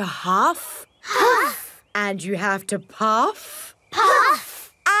have to huff. Huff. And you have to puff.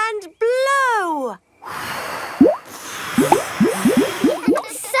 Puff. And blow.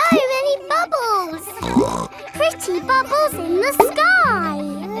 So many bubbles. Pretty bubbles in the sky.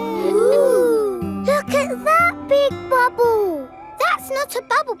 Ooh. Look at that big bubble. That's not a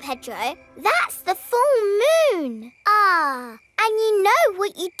bubble, Pedro. That's the full moon. Ah, and you know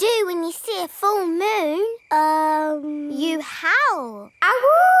what you do when you see a full moon? You howl.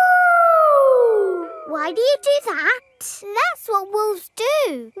 Ow! Why do you do that? That's what wolves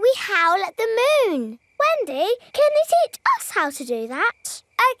do. We howl at the moon. Wendy, can you teach us how to do that?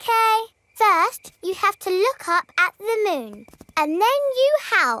 Okay. First, you have to look up at the moon. And then you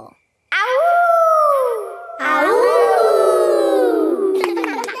howl. Ow! Ow!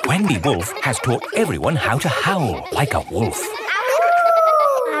 Wendy Wolf has taught everyone how to howl like a wolf.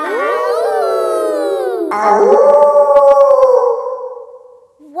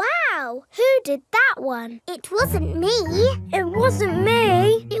 Wow, who did that one? It wasn't me. It wasn't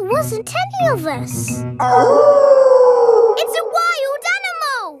me. It wasn't any of us. It's a wild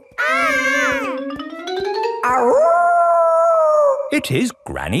animal. It is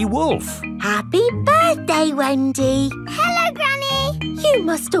Granny Wolf. Happy birthday, Wendy. Hello, Granny. You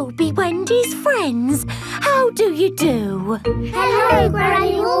must all be Wendy's friends. How do you do? Hello,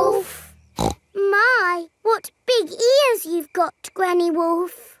 Granny Wolf. My, what big ears you've got, Granny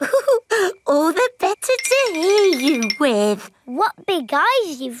Wolf. All the better to hear you with. What big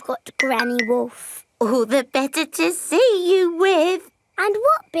eyes you've got, Granny Wolf. All the better to see you with. And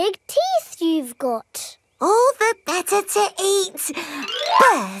what big teeth you've got. All the better to eat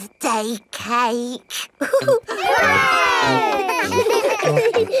birthday cake.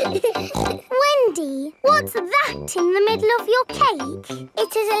 Wendy, what's that in the middle of your cake?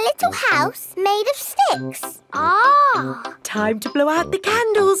 It is a little house made of sticks. Ah! Time to blow out the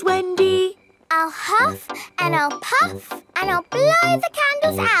candles, Wendy. I'll huff and I'll puff and I'll blow the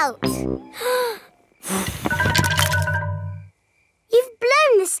candles out. You've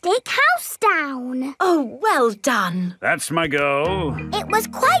blown the stick house down. Oh, well done. That's my goal. It was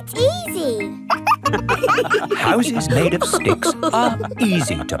quite easy. Houses made of sticks are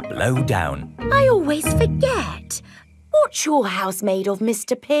easy to blow down. I always forget. What's your house made of,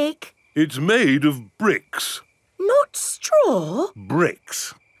 Mr. Pig? It's made of bricks. Not straw?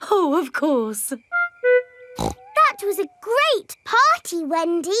 Bricks. Oh, of course. That was a great party,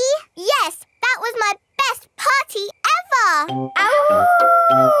 Wendy. Yes, that was my best party ever.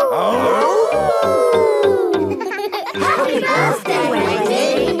 Happy birthday,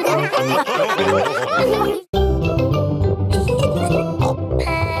 Wendy.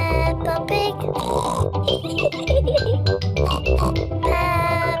 Peppa Pig.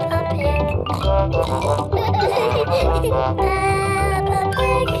 Peppa Pig. Peppa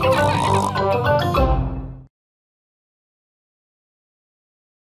Pig.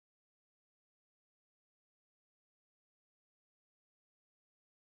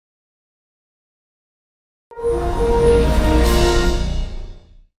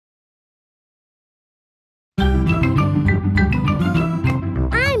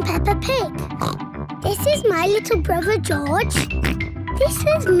 Peppa Pig. This is my little brother George. This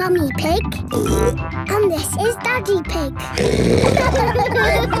is Mummy Pig. And this is Daddy Pig.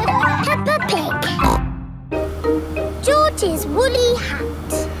 Peppa Pig. George's woolly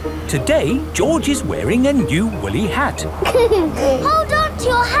hat. Today, George is wearing a new woolly hat. Hold on to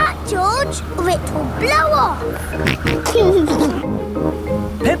your hat, George, or it will blow off.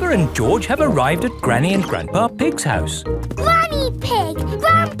 Peppa and George have arrived at Granny and Grandpa Pig's house. Granny Pig!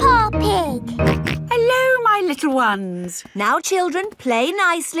 Grandpa Pig! Hello, my little ones. Now, children, play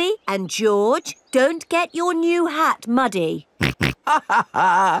nicely. And, George, don't get your new hat muddy.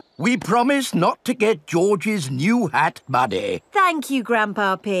 We promise not to get George's new hat muddy. Thank you,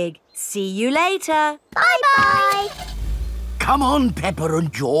 Grandpa Pig. See you later. Bye-bye. Come on, Peppa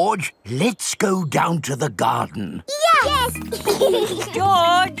and George. Let's go down to the garden. Yes!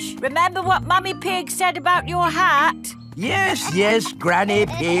 George, remember what Mummy Pig said about your hat? Yes, Granny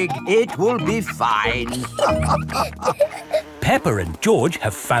Pig. It will be fine. Peppa and George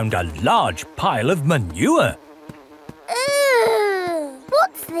have found a large pile of manure.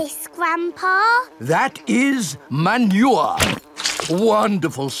 What's this, Grandpa? That is manure.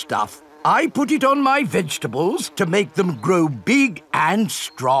 Wonderful stuff. I put it on my vegetables to make them grow big and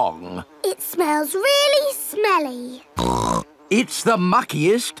strong. It smells really smelly. It's the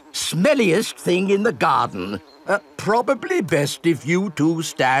muckiest, smelliest thing in the garden. Probably best if you two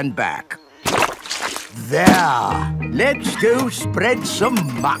stand back. There. Let's go spread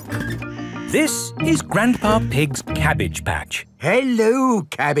some muck. This is Grandpa Pig's cabbage patch. Hello,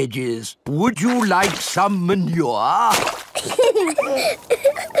 cabbages. Would you like some manure?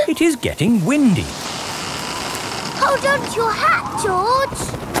 It is getting windy. Hold on to your hat, George.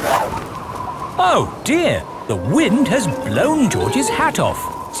 Oh, dear. The wind has blown George's hat off.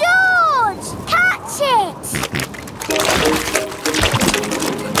 George! Catch it!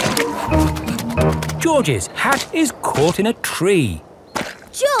 George's hat is caught in a tree.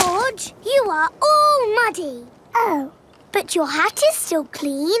 George, you are all muddy. Oh, but your hat is still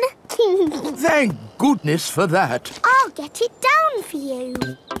clean. Thank goodness for that. I'll get it down for you.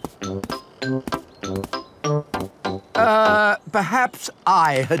 Perhaps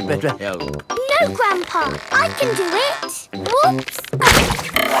I had better help. No, Grandpa, I can do it. Whoops.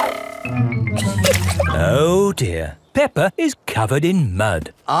 Oh, dear. Peppa is covered in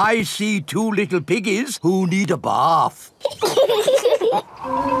mud. I see two little piggies who need a bath.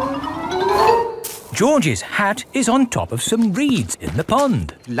 George's hat is on top of some reeds in the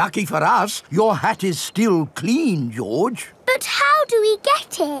pond. Lucky for us, your hat is still clean, George. But how do we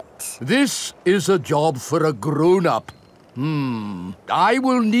get it? This is a job for a grown-up. I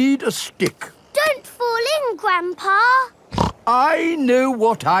will need a stick. Don't fall in, Grandpa. I know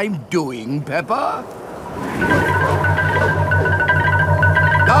what I'm doing, Peppa.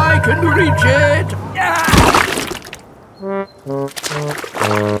 I can reach it.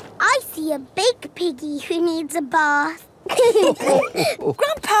 I see a big piggy who needs a bath.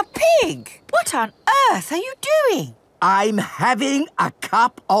 Grandpa Pig, what on earth are you doing? I'm having a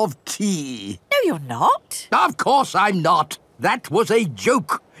cup of tea. No, you're not. Of course I'm not. That was a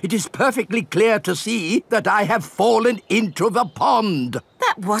joke. It is perfectly clear to see that I have fallen into the pond.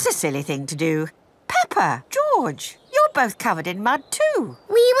 That was a silly thing to do. Peppa, George, you're both covered in mud too.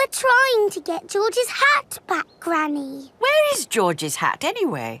 We were trying to get George's hat back, Granny. Where is George's hat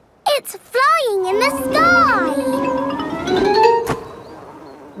anyway? It's flying in the sky.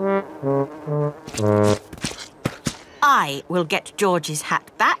 I will get George's hat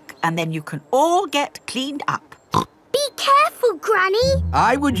back and then you can all get cleaned up. Be careful, Granny.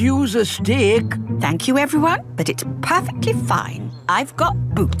 I would use a stick. Thank you, everyone, but it's perfectly fine. I've got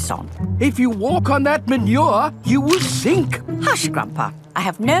boots on. If you walk on that manure, you will sink. Hush, Grandpa. I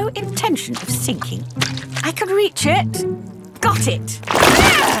have no intention of sinking. I can reach it. Got it.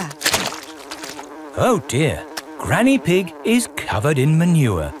 Oh, dear. Granny Pig is covered in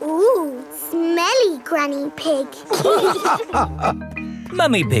manure. Ooh, smelly Granny Pig.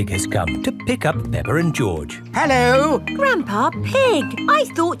 Mummy Pig has come to pick up Peppa and George. Hello. Grandpa Pig, I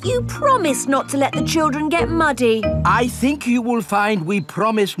thought you promised not to let the children get muddy. I think you will find we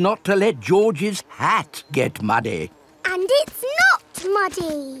promised not to let George's hat get muddy. And it's not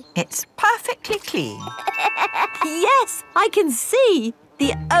muddy. It's perfectly clean. Yes, I can see.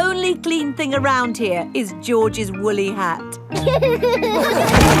 The only clean thing around here is George's woolly hat.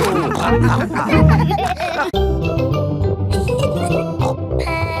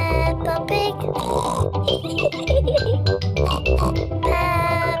 Peppa Pig.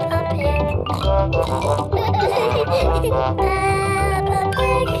 Peppa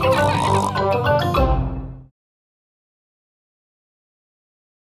Pig.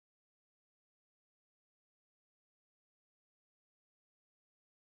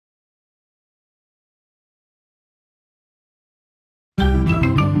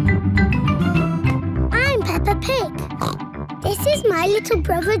 Pig. This is my little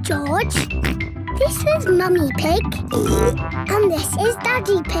brother George. This is Mummy Pig. And this is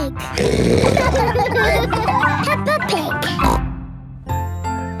Daddy Pig. Peppa Pig.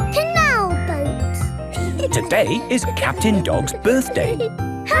 Canal boat. Today is Captain Dog's birthday.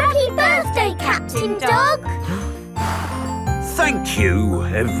 Happy birthday, Captain Dog. Thank you,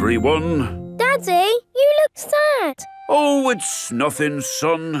 everyone. Daddy, you look sad. Oh, it's nothing,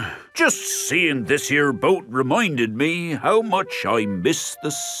 son. Just seeing this here boat reminded me how much I miss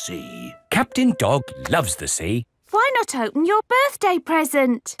the sea. Captain Dog loves the sea. Why not open your birthday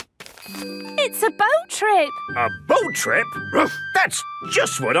present? It's a boat trip. A boat trip? That's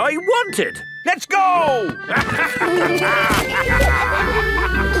just what I wanted. Let's go!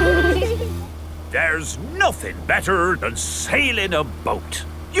 There's nothing better than sailing a boat.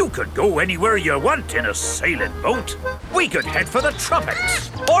 You could go anywhere you want in a sailing boat. We could head for the tropics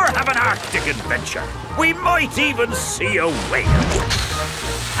or have an Arctic adventure. We might even see a whale.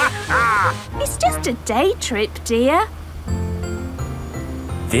 It's just a day trip, dear.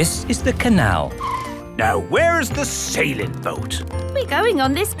 This is the canal. Now, where's the sailing boat? We're going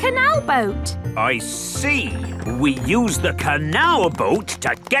on this canal boat. I see. We use the canal boat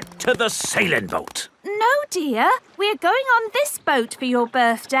to get to the sailing boat. No, dear. We're going on this boat for your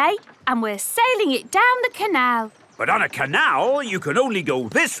birthday, and we're sailing it down the canal. But on a canal, you can only go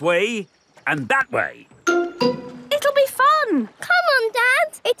this way and that way. It'll be fun. Come on,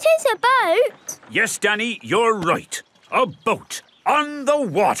 Dad. It is a boat. Yes, Danny, you're right. A boat on the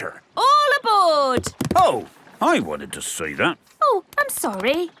water. All aboard. Oh, I wanted to say that. Oh, I'm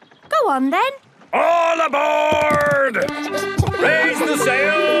sorry. Go on, then. All aboard! Raise the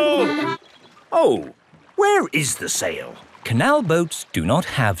sail! Oh, where is the sail? Canal boats do not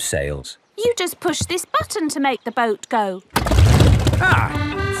have sails. You just push this button to make the boat go. Ah,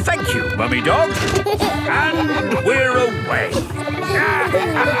 thank you, Mummy Dog. And we're away.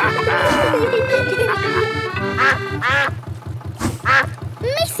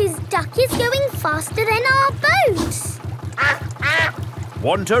 Mrs. Duck is going faster than our boat.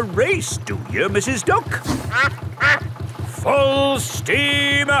 Want a race, do you, Mrs. Duck? Full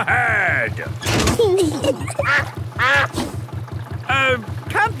steam ahead!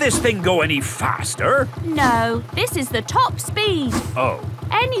 Can't this thing go any faster? No, this is the top speed. Oh.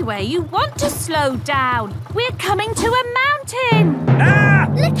 Anyway, you want to slow down. We're coming to a mountain. Ah!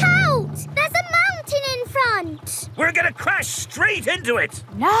 Look out! There's a mountain in front. We're going to crash straight into it.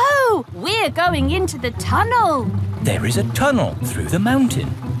 No, we're going into the tunnel. There is a tunnel through the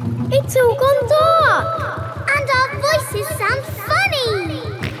mountain. It's all gone dark. And our voices sound funny.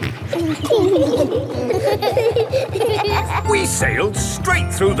 We sailed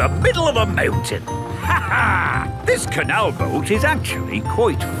straight through the middle of a mountain. Ha ha! This canal boat is actually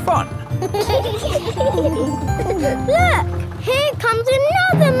quite fun. Look, here comes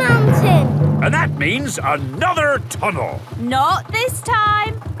another mountain. And that means another tunnel. Not this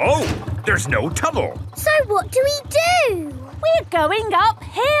time. Oh, there's no tunnel. So what do we do? We're going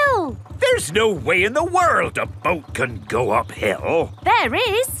uphill. There's no way in the world a boat can go uphill. There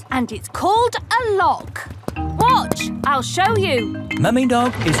is, and it's called a lock. Watch, I'll show you. Mummy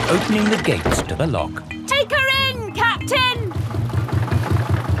Dog is opening the gates to the lock. Take her in, Captain.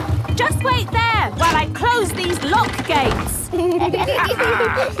 Just wait there while I close these lock gates.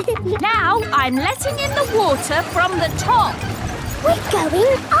 Now I'm letting in the water from the top. We're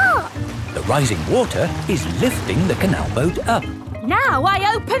going up. The rising water is lifting the canal boat up. Now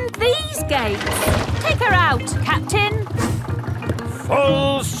I open these gates. Take her out, Captain.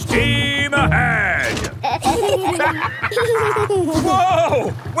 Full steam ahead!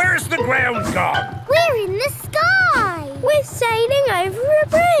 Whoa! Where's the ground gone? We're in the sky. We're sailing over a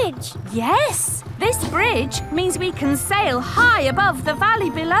bridge. Yes, this bridge means we can sail high above the valley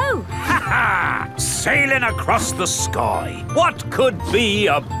below. Ha ha! Sailing across the sky. What could be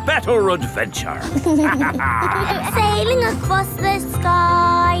a better adventure? Sailing across the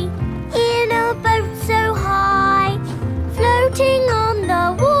sky in a boat so high, floating on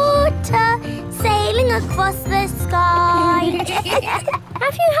the water, sailing across the sky.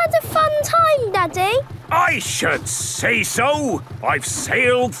 Have you had a fun time, Daddy? I should say so. I've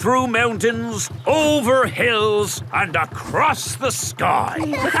sailed through mountains, over hills, and across the sky.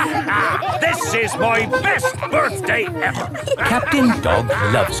 This is my best birthday ever. Captain Dog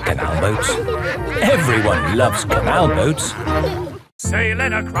loves canal boats. Everyone loves canal boats.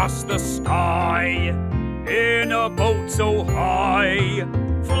 Sailing across the sky in a boat so high,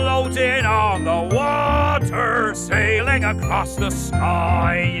 floating on the water, sailing across the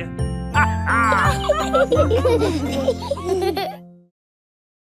sky. Ha ha!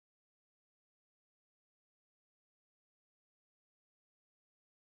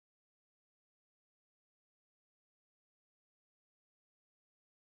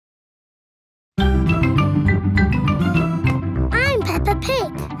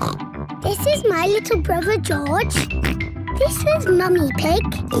 Pig. This is my little brother George. This is Mummy Pig.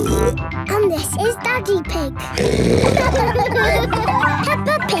 And this is Daddy Pig.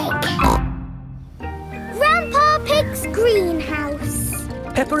 Peppa Pig. Grandpa Pig's greenhouse.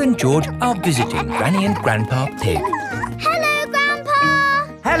 Peppa and George are visiting Granny and Grandpa Pig. Hello, Grandpa.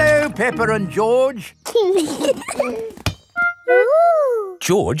 Hello, Peppa and George. Ooh.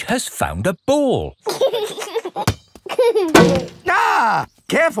 George has found a ball. Ah!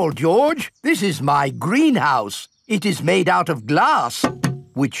 Careful, George. This is my greenhouse. It is made out of glass,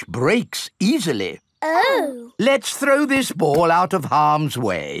 which breaks easily. Oh. Let's throw this ball out of harm's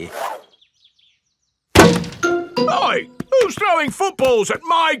way. Oi! Who's throwing footballs at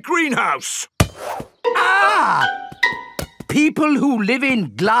my greenhouse? Ah! People who live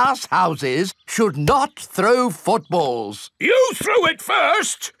in glass houses should not throw footballs. You threw it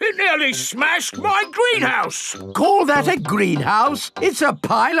first! It nearly smashed my greenhouse! Call that a greenhouse? It's a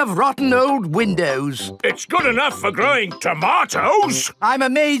pile of rotten old windows. It's good enough for growing tomatoes! I'm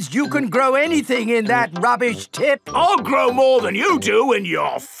amazed you can grow anything in that rubbish tip. I'll grow more than you do in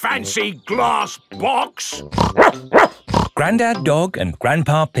your fancy glass box! Grandad Dog and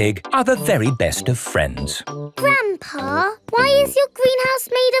Grandpa Pig are the very best of friends. Grandpa, why is your greenhouse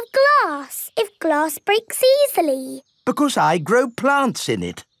made of glass if glass breaks easily? Because I grow plants in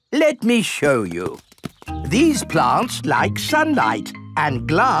it. Let me show you. These plants like sunlight, and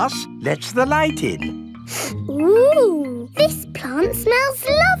glass lets the light in. Ooh, this plant smells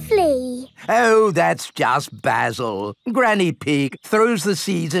lovely. Oh, that's just basil. Granny Pig throws the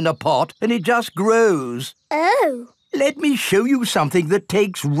seeds in a pot and it just grows. Oh. Let me show you something that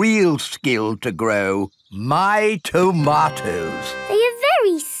takes real skill to grow. My tomatoes. They are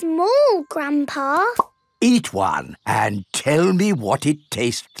very small, Grandpa. Eat one and tell me what it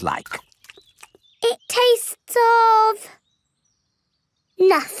tastes like. It tastes of...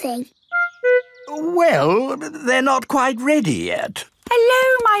 nothing. Well, they're not quite ready yet.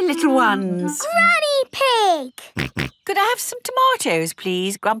 Hello, my little ones. Granny Pig! Could I have some tomatoes,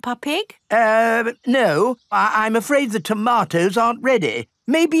 please, Grandpa Pig? No. I'm afraid the tomatoes aren't ready.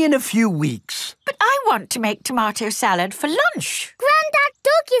 Maybe in a few weeks. But I want to make tomato salad for lunch. Grandad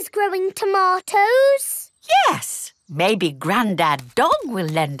Dog is growing tomatoes. Yes. Maybe Grandad Dog will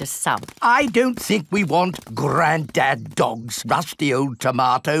lend us some. I don't think we want Grandad Dog's rusty old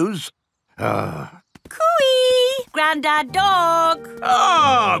tomatoes. Cooey! Grandad Dog!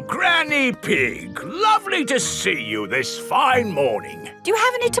 Ah, Granny Pig. Lovely to see you this fine morning. Do you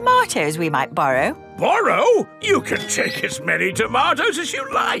have any tomatoes we might borrow? Borrow? You can take as many tomatoes as you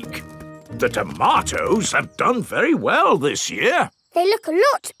like. The tomatoes have done very well this year. They look a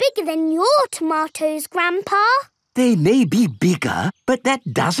lot bigger than your tomatoes, Grandpa. They may be bigger, but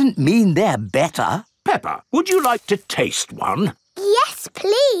that doesn't mean they're better. Peppa, would you like to taste one? Yes,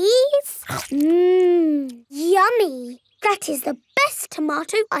 please. Yummy. That is the best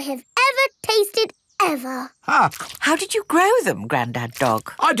tomato I have ever tasted ever. How did you grow them, Grandad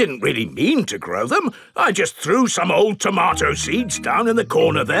Dog? I didn't really mean to grow them. I just threw some old tomato seeds down in the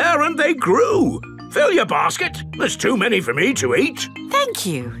corner there and they grew. Fill your basket. There's too many for me to eat. Thank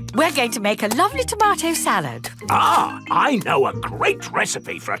you. We're going to make a lovely tomato salad. Ah, I know a great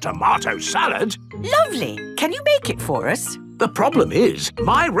recipe for a tomato salad. Lovely. Can you make it for us? The problem is,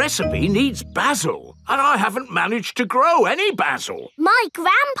 my recipe needs basil, and I haven't managed to grow any basil. My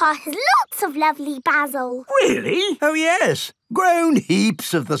grandpa has lots of lovely basil. Really? Oh, yes. Grown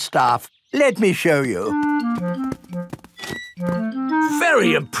heaps of the stuff. Let me show you.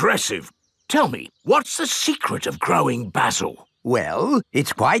 Very impressive. Tell me, what's the secret of growing basil? Well,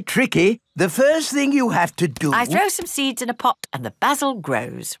 it's quite tricky. The first thing you have to do... I throw some seeds in a pot and the basil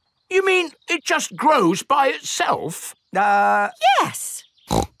grows. You mean it just grows by itself? Yes.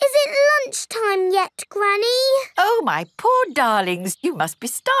 Is it lunchtime yet, Granny? Oh, my poor darlings, you must be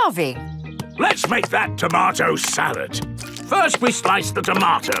starving. Let's make that tomato salad. First, we slice the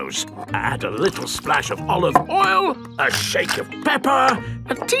tomatoes. Add a little splash of olive oil, a shake of pepper,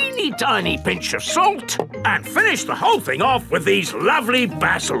 a teeny tiny pinch of salt, and finish the whole thing off with these lovely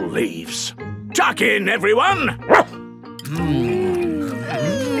basil leaves. Tuck in, everyone.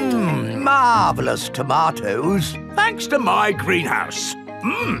 Marvellous tomatoes. Thanks to my greenhouse.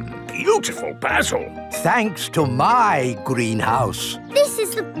 Beautiful basil. Thanks to my greenhouse. This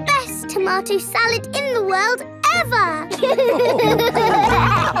is the best tomato salad in the world ever.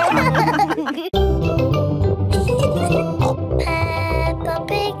 Peppa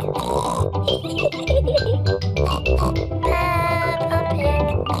Pig. Peppa Pig.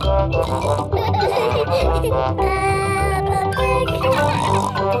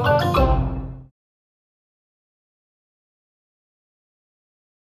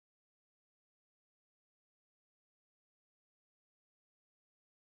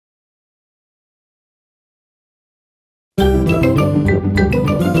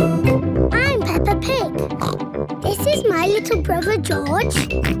 I'm Peppa Pig. This is my little brother George.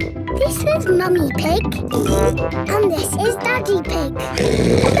 This is Mummy Pig. And this is Daddy Pig.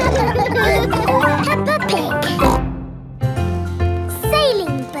 Peppa Pig.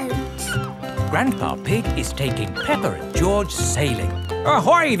 Sailing boat. Grandpa Pig is taking Peppa and George sailing.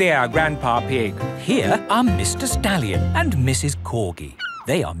 Ahoy there, Grandpa Pig. Here are Mr. Stallion and Mrs. Corgi.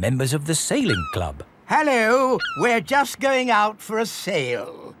 They are members of the sailing club. Hello, we're just going out for a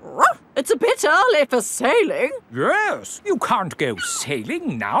sail. It's a bit early for sailing. Yes, you can't go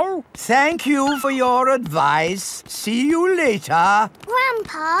sailing now. Thank you for your advice. See you later.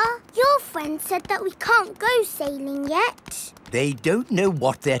 Grandpa, your friend said that we can't go sailing yet. They don't know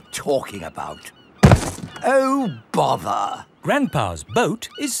what they're talking about. Oh, bother. Grandpa's boat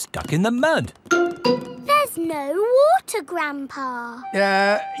is stuck in the mud. There's no water, Grandpa.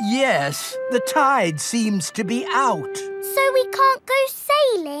 Yes. The tide seems to be out. So we can't go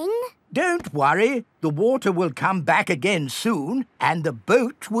sailing? Don't worry. The water will come back again soon and the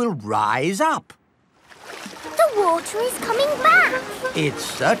boat will rise up. The water is coming back. It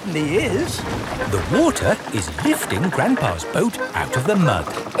certainly is. The water is lifting Grandpa's boat out of the mud.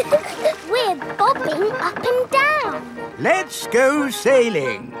 We're bobbing up and down. Let's go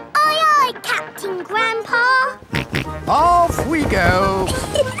sailing. Aye, aye, Captain Grandpa. Off we go.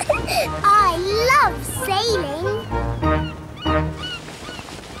 I love sailing.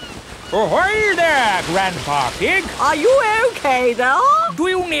 Ahoy there, Grandpa Pig. Are you okay there? Do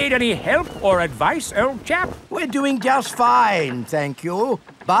you need any help or advice, old chap? We're doing just fine, thank you.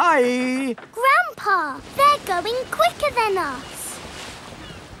 Bye. Grandpa, they're going quicker than us.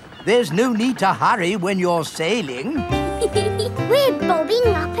 There's no need to hurry when you're sailing. We're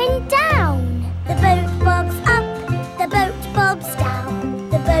bobbing up and down. The boat bobs up, the boat bobs down.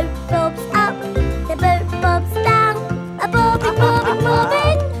 The boat bobs up, the boat bobs down. A bobbing, bobbing,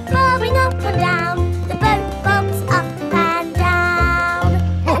 bobbing, bobbing up and down. The boat bobs up and down.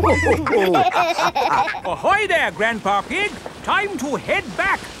 Ahoy there, Grandpa Pig. Time to head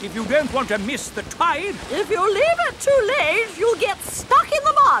back if you don't want to miss the tide. If you leave it too late, you'll get stuck in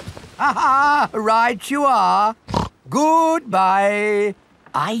the mud. Ha-ha, right you are. Goodbye.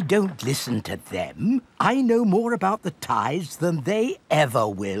 I don't listen to them. I know more about the tides than they ever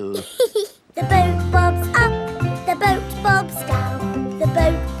will. The boat bobs up, the boat bobs down. The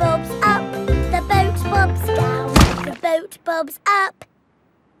boat bobs up, the boat bobs down. The boat bobs up.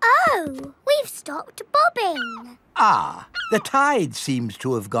 Oh, we've stopped bobbing. Ah, the tide seems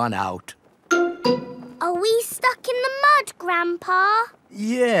to have gone out. Are we stuck in the mud, Grandpa?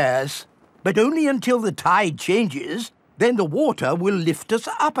 Yes, but only until the tide changes. Then the water will lift us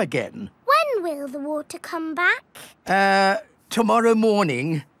up again. When will the water come back? Tomorrow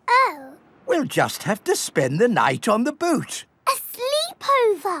morning. Oh. We'll just have to spend the night on the boat. A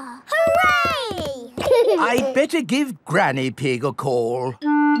sleepover! Hooray! I'd better give Granny Pig a call.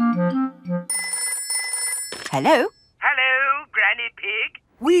 Hello? Hello, Granny Pig.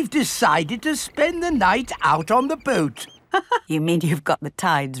 We've decided to spend the night out on the boat. You mean you've got the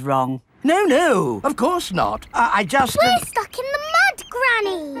tides wrong? No, of course not. I just... We're stuck in the mud,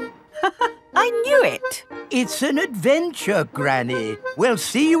 Granny. I knew it. It's an adventure, Granny. We'll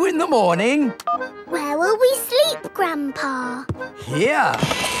see you in the morning. Where will we sleep, Grandpa? Here.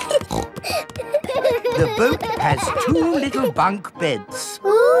 The boat has 2 little bunk beds.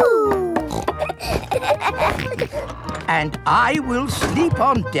 Ooh. And I will sleep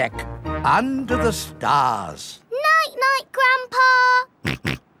on deck, under the stars. Night-night, Grandpa.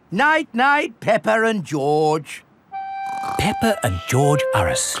 Night-night, Peppa and George. Peppa and George are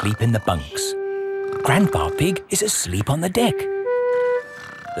asleep in the bunks. Grandpa Pig is asleep on the deck.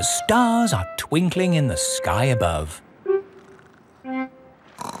 The stars are twinkling in the sky above.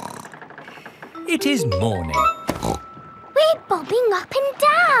 It is morning. We're bobbing up and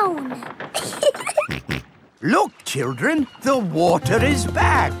down. Look, children, the water is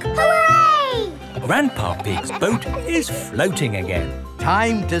back. Hooray! Grandpa Pig's boat is floating again.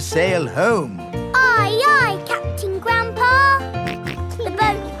 Time to sail home. Aye, aye, Captain Grandpa. The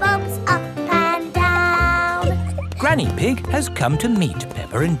boat bobs up and down. Granny Pig has come to meet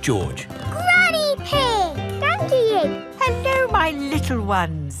Peppa and George. Granny Pig! Thank you. Hello, my little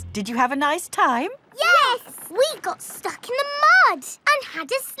ones. Did you have a nice time? Yes! We got stuck in the mud and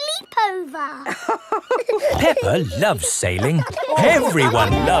had a sleepover. Peppa loves sailing.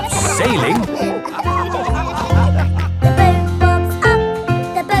 Everyone loves sailing.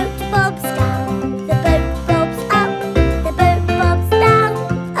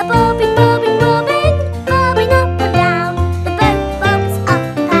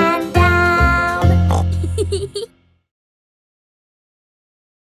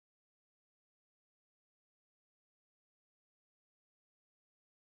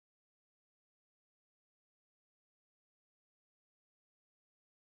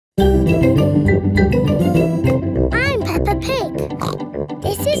 I'm Peppa Pig.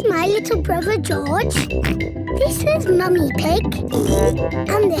 This is my little brother George. This is Mummy Pig.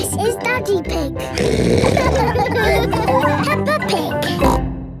 And this is Daddy Pig. Peppa Pig.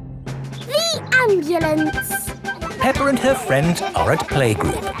 The ambulance. Peppa and her friends are at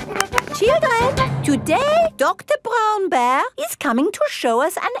playgroup. Children, today Dr. Brown Bear is coming to show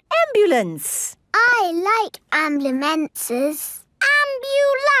us an ambulance. I like ambulances.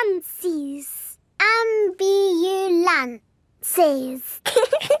 Ambulances. Ambulances.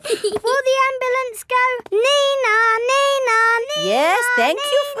 Will the ambulance go Nina, Nina, Nina? Yes, thank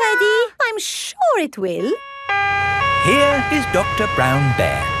you, Freddy. I'm sure it will. Here is Dr. Brown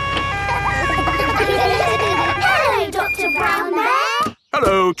Bear. Hello, Dr. Brown Bear.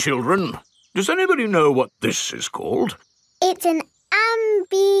 Hello, children. Does anybody know what this is called? It's an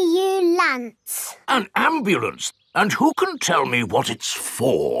ambulance. An ambulance? And who can tell me what it's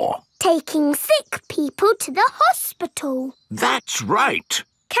for? Taking sick people to the hospital. That's right.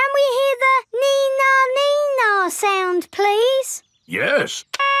 Can we hear the Nina, Nina sound, please? Yes.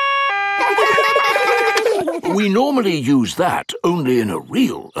 We normally use that only in a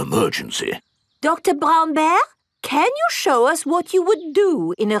real emergency. Dr. Brown Bear, can you show us what you would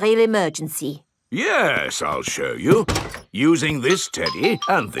do in a real emergency? Yes, I'll show you. Using this teddy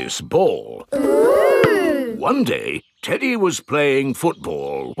and this ball. Ooh. One day, Teddy was playing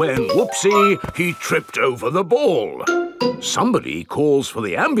football when, whoopsie, he tripped over the ball. Somebody calls for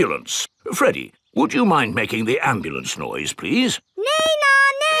the ambulance. Freddy, would you mind making the ambulance noise, please? Nina,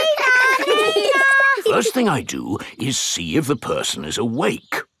 Nina, Nina. First thing I do is see if the person is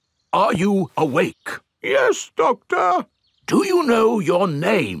awake. Are you awake? Yes, Doctor. Do you know your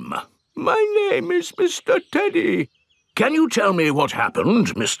name? My name is Mr. Teddy. Can you tell me what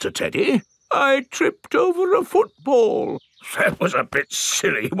happened, Mr. Teddy? I tripped over a football. That was a bit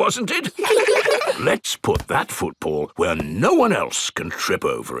silly, wasn't it? Let's put that football where no one else can trip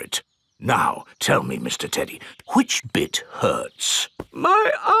over it. Now, tell me, Mr. Teddy, which bit hurts?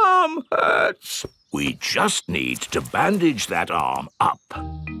 My arm hurts. We just need to bandage that arm up.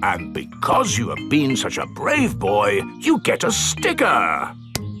 And because you have been such a brave boy, you get a sticker.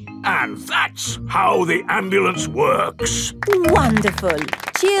 And that's how the ambulance works. Wonderful.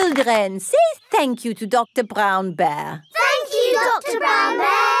 Children, say thank you to Dr. Brown Bear. Thank you, Dr. Brown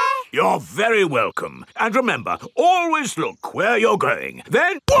Bear. You're very welcome. And remember, always look where you're going.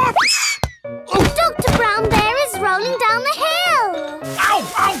 Then, whoops! Dr. Brown Bear is rolling down the hill. Ow,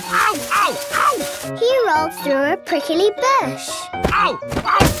 ow, ow, ow, ow! He rolled through a prickly bush. Ow,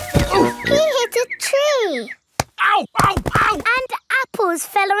 ow! He hit a tree. Ow, ow, ow! And apples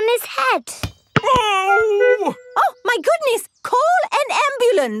fell on his head. Oh! Oh, my goodness! Call an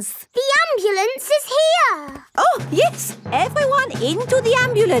ambulance! The ambulance is here! Oh, yes! Everyone into the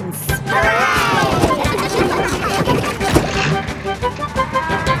ambulance!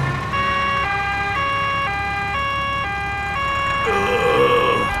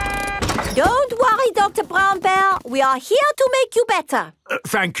 Don't worry, Dr. Brown Bear. We are here to make you better.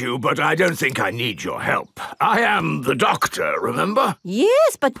 Thank you, but I don't think I need your help. I am the doctor, remember?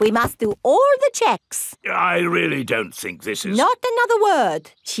 Yes, but we must do all the checks. I really don't think this is... Not another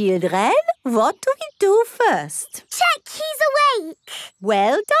word. Children, what do we do first? Check he's awake.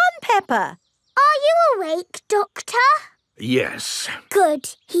 Well done, Peppa. Are you awake, Doctor? Yes.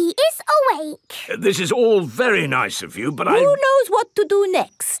 Good. He is awake. This is all very nice of you, but Who knows what to do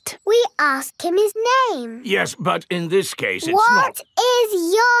next? We ask him his name. Yes, but in this case it's What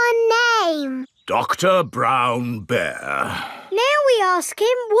is your name? Dr. Brown Bear. Now we ask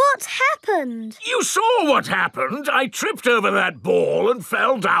him what happened. You saw what happened. I tripped over that ball and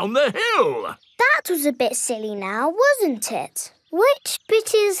fell down the hill. That was a bit silly now, wasn't it? Which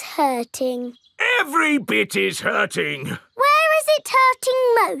bit is hurting? Every bit is hurting. Where is it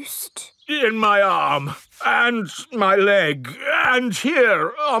hurting most? In my arm, and my leg, and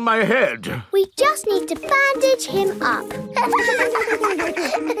here on my head. We just need to bandage him up.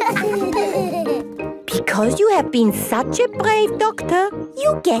 Because you have been such a brave doctor,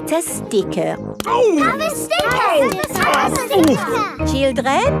 you get a sticker. Oh! Have a sticker! Have a sticker!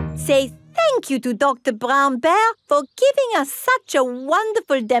 Children, say thank you to Dr. Brown Bear for giving us such a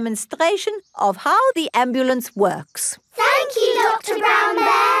wonderful demonstration of how the ambulance works. Thank you, Dr. Brown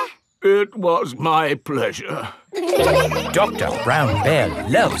Bear. It was my pleasure. Dr. Brown Bear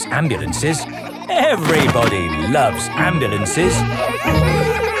loves ambulances. Everybody loves ambulances.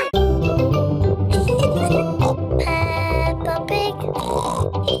 Peppa Pig.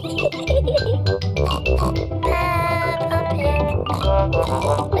 Peppa Pig. Peppa Pig.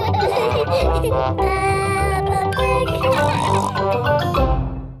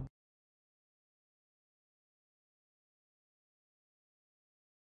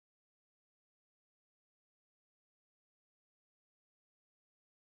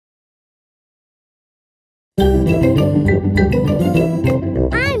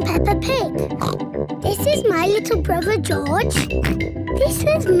 I'm Peppa Pig. This is my little brother George. This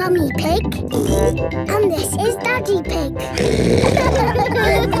is Mummy Pig. And this is Daddy Pig.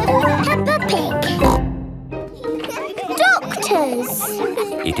 Peppa Pig. Doctors.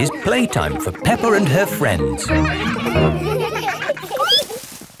 It is playtime for Peppa and her friends.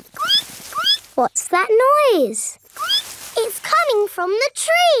 What's that noise? It's coming from the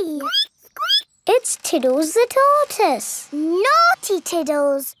tree. It's Tiddles the tortoise. Naughty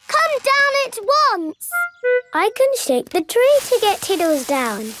Tiddles! Come down at once! I can shake the tree to get Tiddles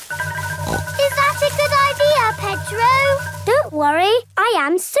down. Is that a good idea, Pedro? Don't worry, I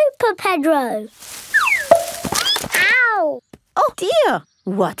am Super Pedro. Ow! Oh dear,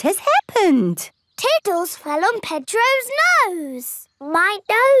 what has happened? Tiddles fell on Pedro's nose. My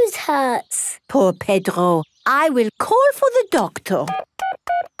nose hurts. Poor Pedro. I will call for the doctor.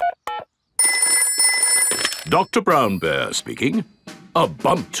 Dr. Brown Bear speaking. A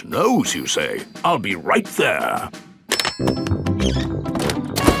bumped nose, you say? I'll be right there.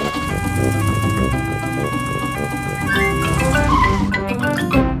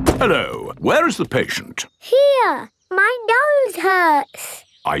 Hello, where is the patient? Here, my nose hurts.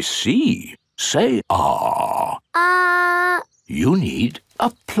 I see. Say ah. You need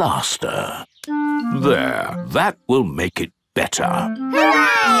a plaster. There, that will make it better.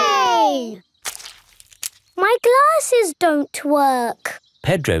 Hooray! My glasses don't work.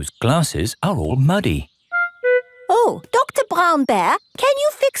 Pedro's glasses are all muddy. Oh, Dr. Brown Bear, can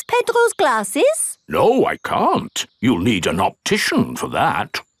you fix Pedro's glasses? No, I can't. You'll need an optician for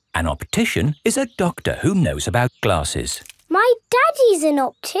that. An optician is a doctor who knows about glasses. My daddy's an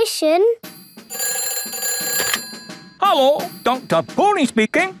optician. Hello, Dr. Pony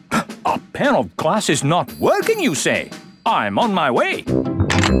speaking. A pair of glasses not working, you say? I'm on my way.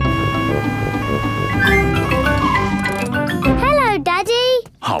 Hello, Daddy.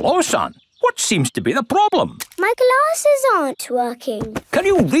 Hello, son. What seems to be the problem? My glasses aren't working. Can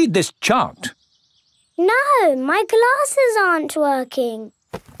you read this chart? No, my glasses aren't working.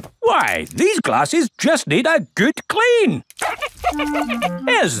 Why, these glasses just need a good clean.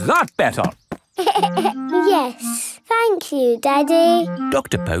 Is that better? Yes, thank you, Daddy.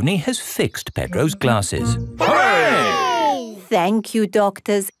 Dr. Pony has fixed Pedro's glasses. Hooray! Thank you,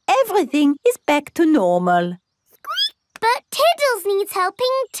 doctors. Everything is back to normal. But Tiddles needs helping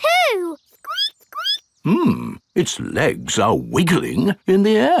too. Its legs are wiggling in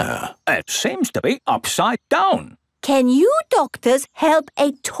the air. It seems to be upside down. Can you doctors help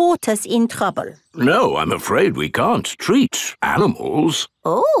a tortoise in trouble? No, I'm afraid we can't treat animals.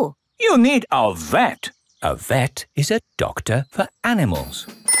 Oh. You need a vet. A vet is a doctor for animals.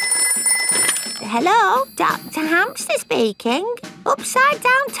 Hello, Dr. Hamster speaking. Upside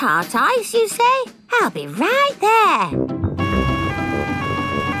down tart ice, you say? I'll be right there.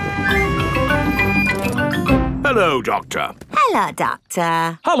 Hello, Doctor. Hello,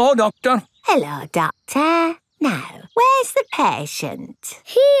 Doctor. Hello, Doctor. Hello, Doctor. Now, where's the patient?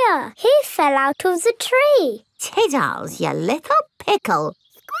 Here, he fell out of the tree. Tiddles, you little pickle.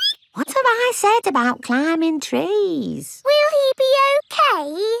 What have I said about climbing trees? Will he be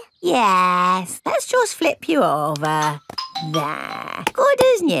okay? Yes, let's just flip you over. There, good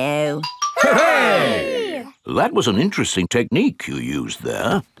as new. Hooray! That was an interesting technique you used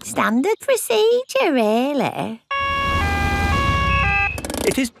there. Standard procedure, really.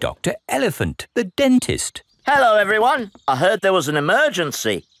 It is Dr. Elephant, the dentist. Hello, everyone. I heard there was an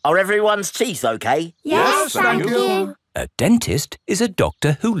emergency. Are everyone's teeth okay? Yes, thank you. A dentist is a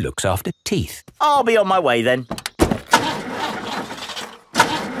doctor who looks after teeth. I'll be on my way then.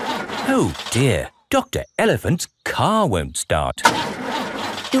 Oh dear, Dr. Elephant's car won't start.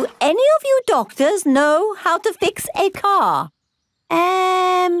 Do any of you doctors know how to fix a car?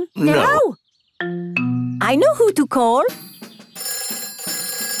 No. I know who to call.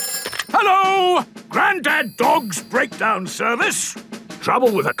 Hello! Grandad Dog's breakdown service.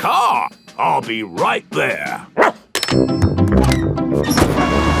 Trouble with a car. I'll be right there.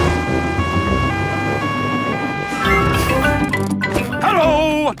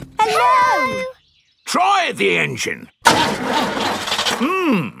 Hello! Hello! Try the engine.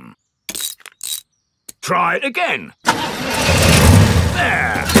 Try it again.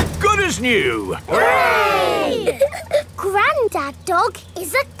 There. Good as new. Hooray! Grandad Dog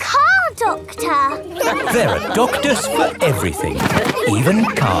is a car doctor. There are doctors for everything, even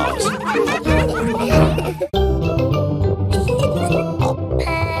cars.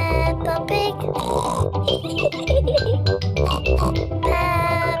 Peppa Pig. Peppa Pig.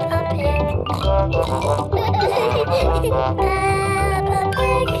 Peppa Pig.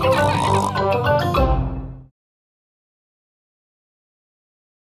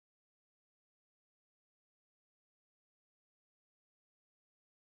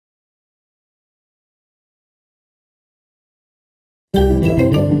 I'm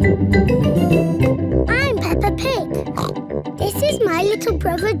Peppa Pig. This is my little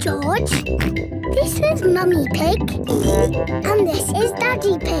brother George. This is Mummy Pig. And this is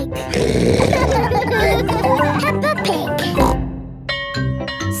Daddy Pig. Peppa Pig.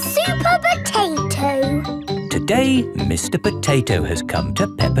 Super Potato. Today, Mr. Potato has come to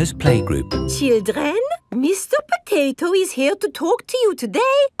Peppa's playgroup. Children, Mr. Potato is here to talk to you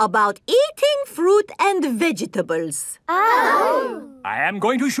today about eating fruit and vegetables. Oh! I am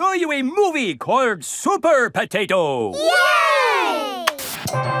going to show you a movie called Super Potato. Yay!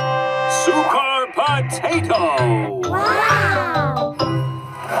 Super Potato! Wow!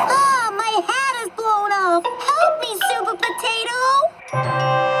 Oh, my hat is blown off. Help me, Super Potato.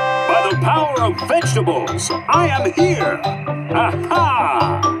 By the power of vegetables, I am here!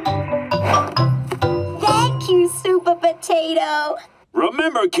 Aha! Thank you, Super Potato.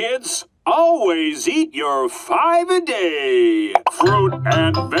 Remember, kids, always eat your 5 a day. Fruit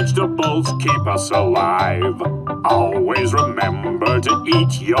and vegetables keep us alive. Always remember to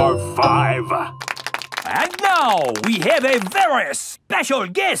eat your 5. And now, we have a very special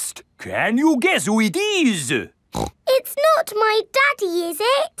guest. Can you guess who it is? It's not my daddy, is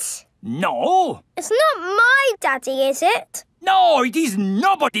it? No. It's not my daddy, is it? No, it is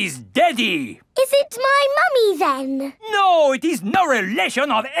nobody's daddy. Is it my mummy then? No, it is no relation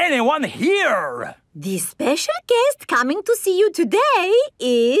of anyone here. The special guest coming to see you today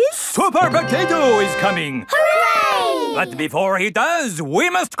is... Super Potato is coming. Hooray! But before he does, we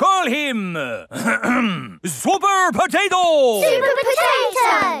must call him... Super Potato! Super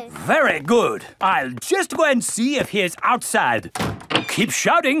Potato! Very good. I'll just go and see if he is outside. Keep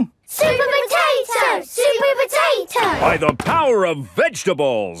shouting. Super Potato! Super Potato! By the power of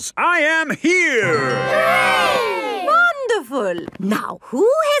vegetables, I am here! Hooray! Wonderful! Now, who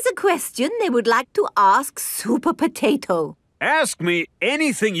has a question they would like to ask Super Potato? Ask me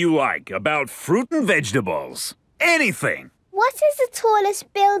anything you like about fruit and vegetables. Anything. What is the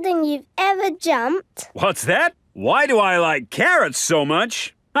tallest building you've ever jumped? What's that? Why do I like carrots so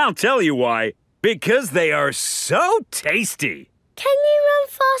much? I'll tell you why. Because they are so tasty. Can you run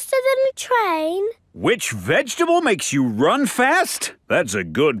faster than a train? Which vegetable makes you run fast? That's a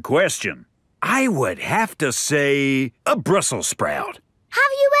good question. I would have to say a Brussels sprout.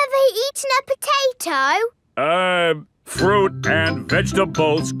 Have you ever eaten a potato? Fruit and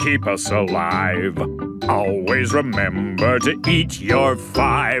vegetables keep us alive. Always remember to eat your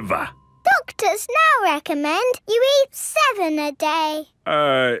 5. Doctors now recommend you eat 7 a day.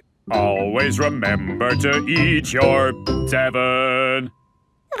 Always remember to eat your 7.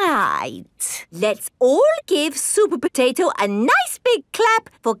 Right. Let's all give Super Potato a nice big clap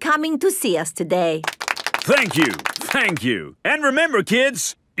for coming to see us today. Thank you. Thank you. And remember,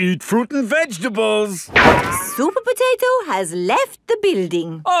 kids, eat fruit and vegetables. Super Potato has left the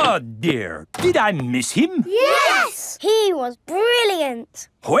building. Oh, dear. Did I miss him? Yes! He was brilliant.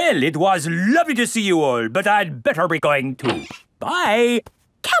 Well, it was lovely to see you all, but I'd better be going too. Bye.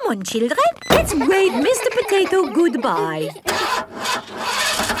 Come on, children. Let's wave Mr. Potato goodbye.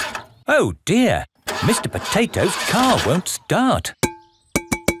 Oh, dear. Mr. Potato's car won't start.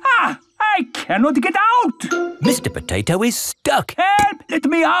 Ah! I cannot get out! Mr. Potato is stuck. Help! Let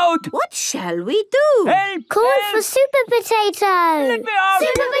me out! What shall we do? Help! Call help. for Super Potato. Let me out!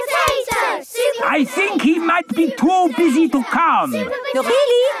 Super Potato! Super I think he might be too busy to come. Super No,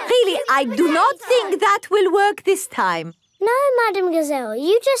 really, I do not think that will work this time. No, Madam Gazelle,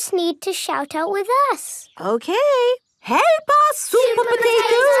 you just need to shout out with us. Okay. Help us, Super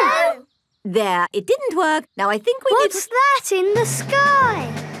Potato! There, it didn't work. Now I think we What's that in the sky?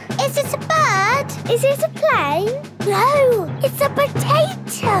 Is it a bird? Is it a plane? No, it's a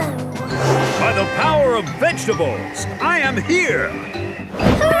potato. By the power of vegetables, I am here.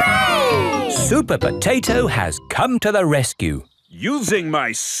 Hooray! Super Potato has come to the rescue. Using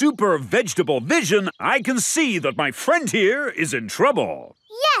my super vegetable vision, I can see that my friend here is in trouble.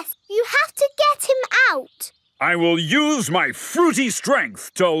 Yes, you have to get him out. I will use my fruity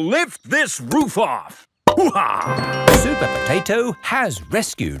strength to lift this roof off. Hoo-ha! Super Potato has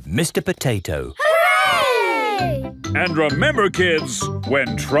rescued Mr. Potato. Hooray! And remember, kids,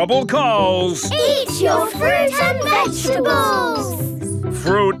 when trouble calls... Eat your fruit and vegetables!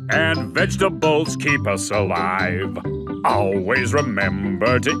 Fruit and vegetables keep us alive. Always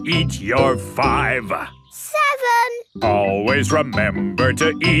remember to eat your 5. 7. Always remember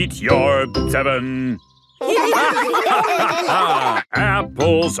to eat your 7.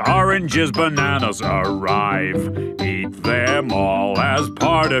 Apples, oranges, bananas arrive. Eat them all as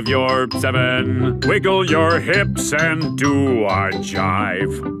part of your 7. Wiggle your hips and do a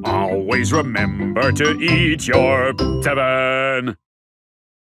jive. Always remember to eat your 7.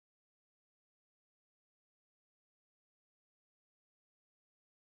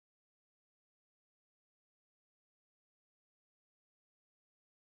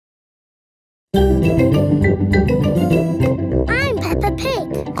 I'm Peppa Pig.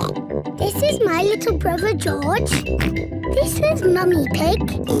 This is my little brother George. This is Mummy Pig.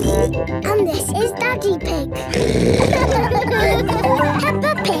 And this is Daddy Pig.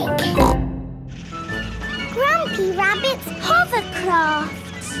 Peppa Pig. Grumpy Rabbit's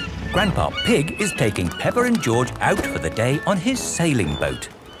hovercraft. Grandpa Pig is taking Peppa and George out for the day on his sailing boat.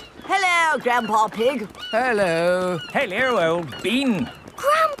 Hello, Grandpa Pig. Hello. Hello, old bean.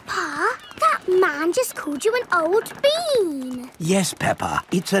 Grandpa, that man just called you an old bean. Yes, Peppa.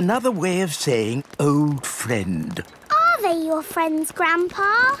 It's another way of saying old friend. Are they your friends,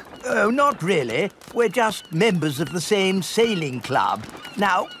 Grandpa? Oh, not really. We're just members of the same sailing club.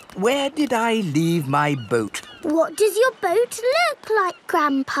 Now, where did I leave my boat? What does your boat look like,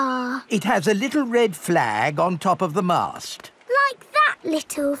 Grandpa? It has a little red flag on top of the mast. Like that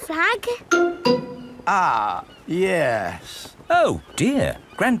little flag? Ah, yes. Oh, dear.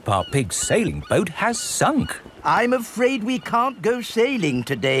 Grandpa Pig's sailing boat has sunk. I'm afraid we can't go sailing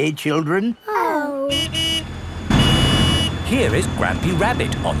today, children. Oh. Here is Grampy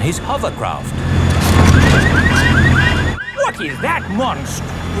Rabbit on his hovercraft. What is that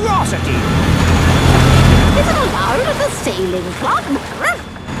monstrosity? Is it allowed at the sailing club?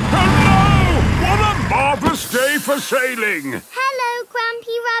 Hello! What a marvellous day for sailing! Hello,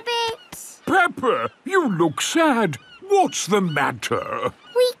 Grampy Rabbit. Peppa, you look sad. What's the matter?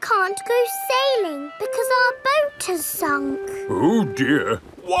 We can't go sailing because our boat has sunk. Oh, dear.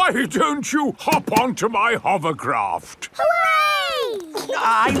 Why don't you hop onto my hovercraft? Hooray!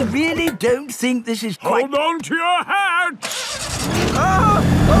 I really don't think this is quite... Hold on to your hat!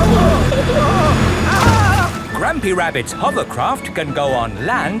 Grampy Rabbit's hovercraft can go on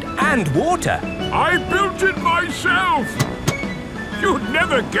land and water. I built it myself! You'd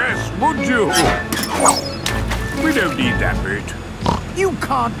never guess, would you? We don't need that bit. You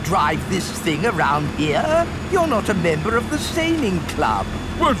can't drive this thing around here. You're not a member of the sailing club.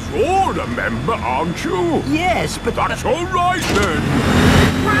 But you're a member, aren't you? Yes, but... That's all right, then.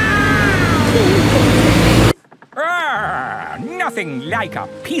 Nothing like a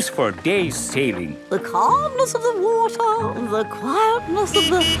peaceful day's sailing. The calmness of the water, the quietness of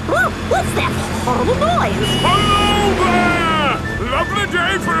the... Oh, what's that horrible noise? Hello there! Lovely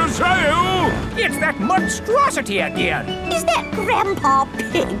day for a sail! It's that monstrosity again. Is that Grandpa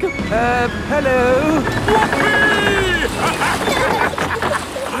Pig? Hello?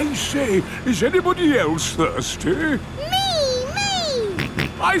 I say, is anybody else thirsty? Me!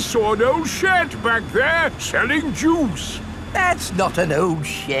 I saw an old shed back there selling juice. That's not an old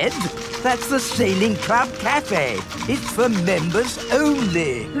shed. That's the Sailing Club Cafe. It's for members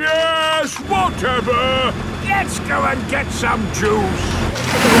only. Yes, whatever. Let's go and get some juice.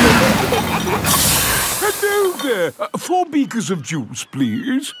 Hello there. 4 beakers of juice,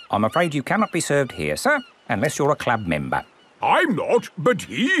 please. I'm afraid you cannot be served here, sir, unless you're a club member. I'm not, but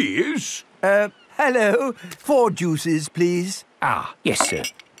he is. Hello. 4 juices, please. Ah, yes, sir.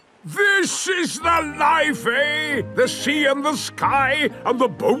 This is the life, eh? The sea and the sky and the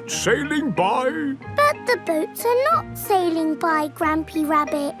boat sailing by. But the boats are not sailing by, Grampy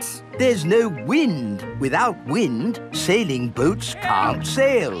Rabbit. There's no wind. Without wind, sailing boats can't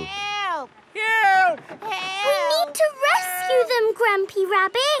sail. Help! Help! We need to rescue them, Grampy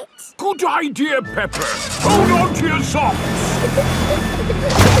Rabbit. Good idea, Peppa. Hold on to your socks.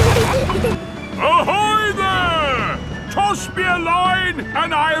 Ahoy there! Toss me a line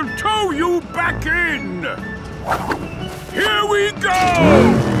and I'll tow you back in. Here we go!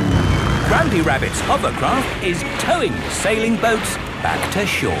 Grampy Rabbit's hovercraft is towing the sailing boats back to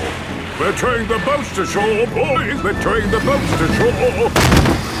shore. We're towing the boats to shore, boys. We're towing the boats to shore.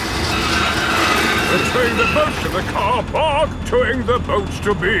 We're towing the boats to the car park, towing the boats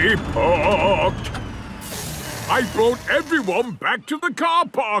to be parked. I brought everyone back to the car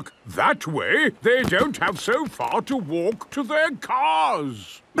park. That way, they don't have so far to walk to their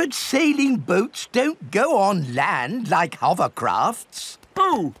cars. But sailing boats don't go on land like hovercrafts.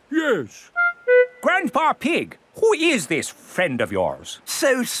 Oh, yes. Grandpa Pig, who is this friend of yours?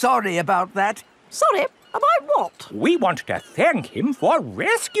 So sorry about that. Sorry, about what? We want to thank him for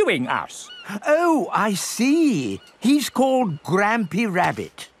rescuing us. Oh, I see. He's called Grampy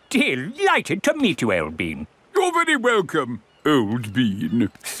Rabbit. Delighted to meet you, Old Bean. You're very welcome, Old Bean.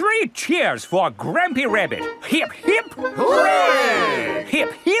 3 cheers for Grumpy Rabbit. Hip, hip, hooray!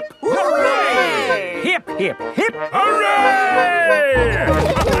 Hip, hip, hooray! Hip, hip, hip, hooray!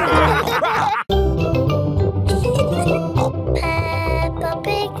 Peppa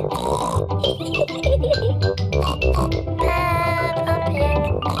Pig.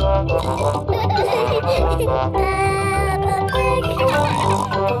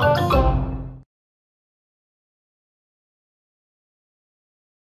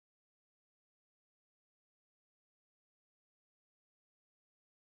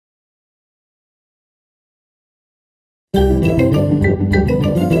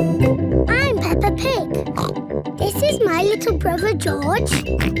 I'm Peppa Pig. This is my little brother George.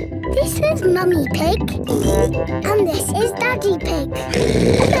 This is Mummy Pig. And this is Daddy Pig.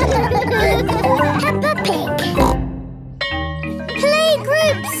 Peppa Pig.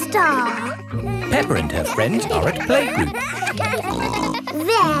 Playgroup star. Peppa and her friends are at playgroup.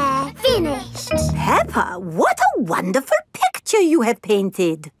 There, finished. Peppa, what a wonderful picture you have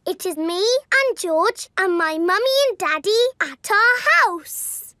painted. It is me and George and my mummy and daddy at our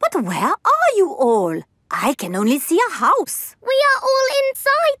house. But where are you all? I can only see a house. We are all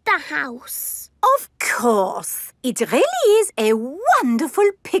inside the house. Of course. It really is a wonderful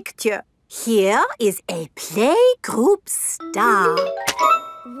picture. Here is a playgroup star.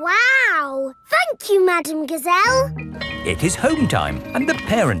 Wow! Thank you, Madam Gazelle. It is home time and the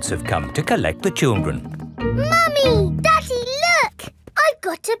parents have come to collect the children. Mummy! Daddy, look! I've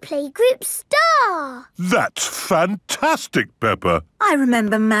got a playgroup star. That's fantastic, Peppa. I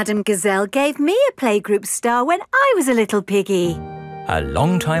remember Madam Gazelle gave me a playgroup star when I was a little piggy. A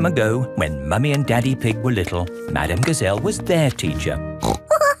long time ago, when Mummy and Daddy Pig were little, Madam Gazelle was their teacher.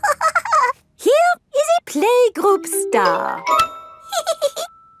 Here is a playgroup star.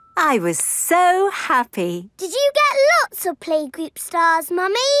 I was so happy. Did you get lots of playgroup stars,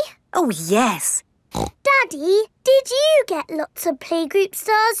 Mummy? Oh, yes. Daddy, did you get lots of playgroup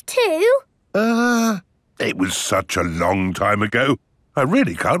stars too? It was such a long time ago. I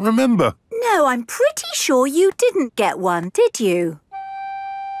really can't remember. No, I'm pretty sure you didn't get one, did you?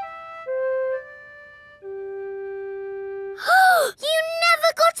 You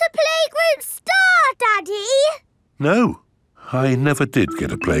never got a playgroup star, Daddy! No, I never did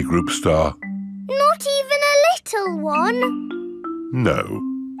get a playgroup star. Not even a little one? No.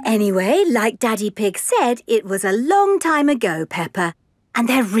 Anyway, like Daddy Pig said, it was a long time ago, Peppa, and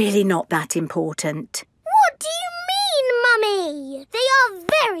they're really not that important. What do you mean, Mummy? They are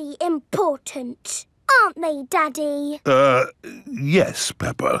very important, aren't they, Daddy? Yes,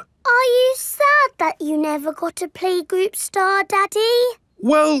 Peppa. Are you sad that you never got a playgroup star, Daddy?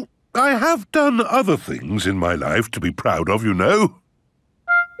 Well, I have done other things in my life to be proud of, you know.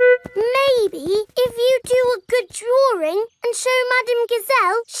 Maybe if you do a good drawing and show Madame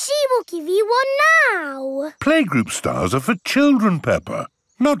Gazelle, she will give you one now. Playgroup stars are for children, Peppa,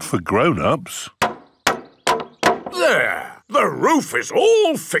 not for grown-ups. There! The roof is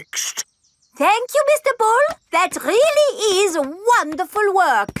all fixed. Thank you, Mr. Bull. That really is wonderful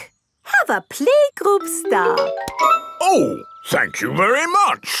work. Have a playgroup star. Oh, thank you very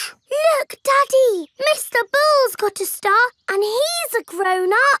much. Look, Daddy, Mr. Bull's got a star and he's a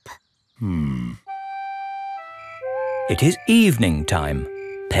grown-up. It is evening time.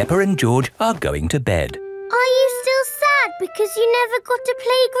 Peppa and George are going to bed. Are you still sad because you never got a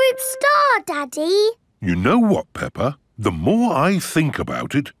playgroup star, Daddy? You know what, Peppa? The more I think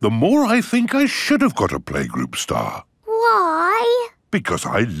about it, the more I think I should have got a playgroup star. Why? Because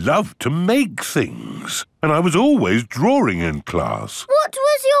I love to make things. And I was always drawing in class. What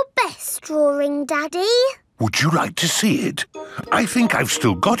was your best drawing, Daddy? Would you like to see it? I think I've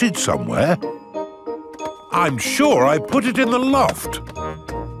still got it somewhere. I'm sure I put it in the loft.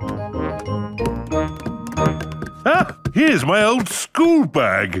 Ah, here's my old school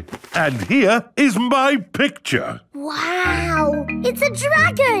bag. And here is my picture. Wow! It's a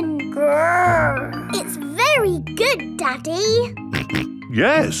dragon! Grrr. It's very good, Daddy.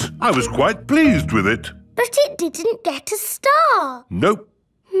 Yes, I was quite pleased with it. But it didn't get a star. Nope.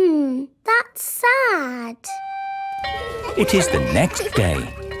 That's sad. It is the next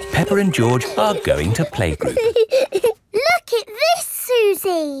day. Peppa and George are going to playgroup. Look at this,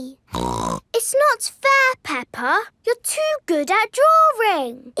 Susie. It's not fair, Peppa. You're too good at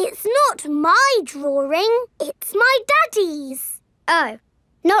drawing. It's not my drawing. It's my daddy's. Oh,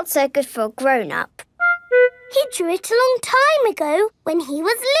 not so good for a grown-up. He drew it a long time ago when he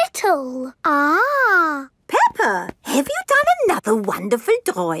was little. Ah. Peppa, have you done another wonderful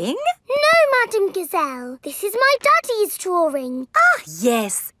drawing? No, Madam Gazelle. This is my daddy's drawing. Ah,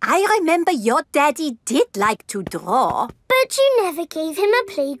 yes. I remember your daddy did like to draw. But you never gave him a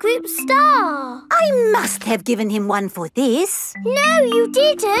playgroup star. I must have given him one for this. No, you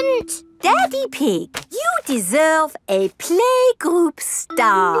didn't. Daddy Pig, you deserve a playgroup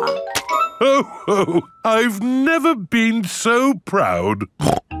star. Ho, ho! I've never been so proud.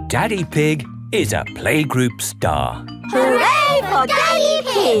 Daddy Pig is a playgroup star. Hooray for Daddy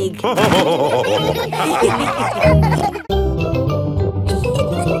Pig! Peppa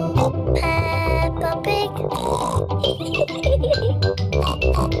Pig.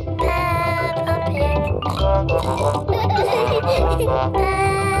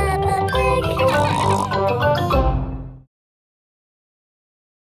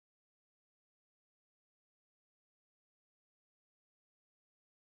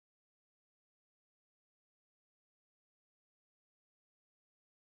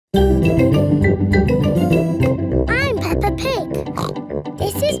 I'm Peppa Pig.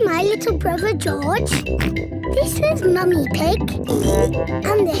 This is my little brother George. This is Mummy Pig.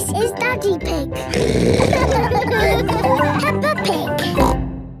 And this is Daddy Pig. Peppa Pig.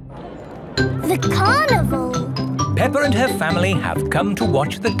 The carnival. Peppa and her family have come to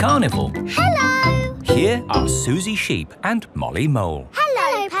watch the carnival. Hello. Here are Susie Sheep and Molly Mole.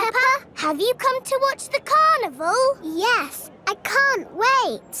 Hello, Peppa. Have you come to watch the carnival? Yes. I can't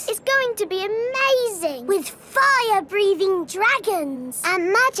wait. It's going to be amazing. With fire-breathing dragons.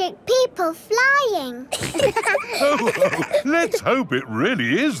 And magic people flying. Let's hope it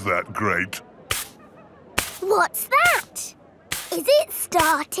really is that great. What's that? Is it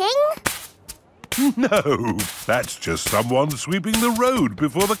starting? No, that's just someone sweeping the road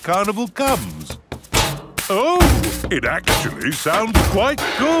before the carnival comes. Oh, it actually sounds quite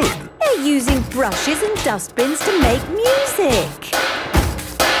good. They're using brushes and dustbins to make music.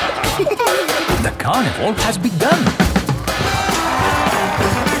 The carnival has begun.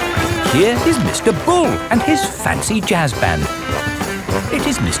 Here is Mr. Bull and his fancy jazz band. It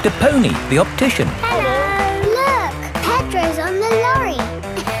is Mr. Pony, the optician. Hello. Look, Pedro's on the lorry.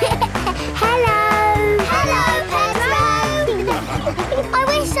 Hello. Hello, Pedro. I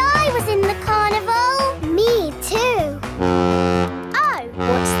wish I was in the carnival. Me too. Oh,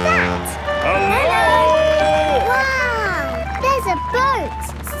 what's that? Hello! Wow, there's a boat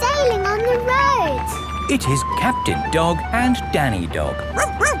sailing on the road. It is Captain Dog and Danny Dog.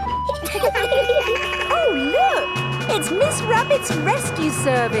 Oh, look! It's Miss Rabbit's rescue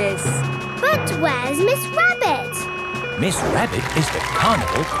service. But where's Miss Rabbit? Miss Rabbit is the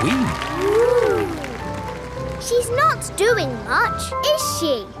carnival queen. Ooh. She's not doing much, is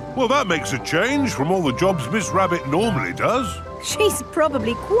she? Well, that makes a change from all the jobs Miss Rabbit normally does. She's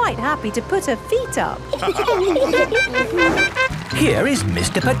probably quite happy to put her feet up. Here is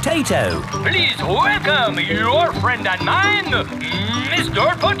Mr. Potato. Please welcome your friend and mine,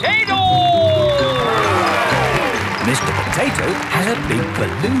 Mr. Potato! Mr. Potato has a big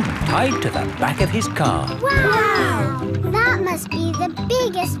balloon tied to the back of his car. Wow! That must be the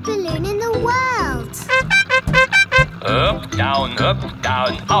biggest balloon in the world. Up, down,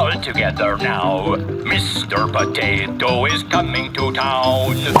 all together now. Mr. Potato is coming to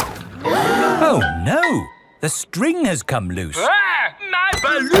town. Oh, no! The string has come loose. Ah, my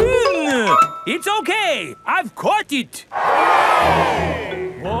balloon! It's okay! I've caught it!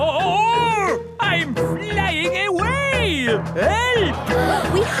 Oh, I'm flying away!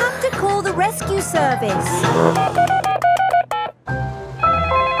 Help! We have to call the rescue service.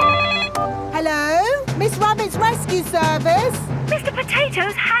 Hello? Miss Rabbit's rescue service? Mr.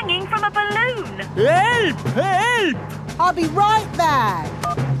 Potato's hanging from a balloon. Help! Help! I'll be right there.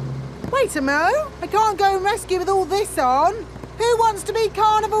 Wait a mo. I can't go and rescue with all this on. Who wants to be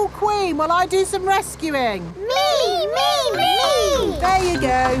Carnival Queen while I do some rescuing? Me! There you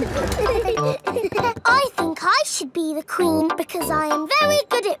go. I think I should be the queen because I am very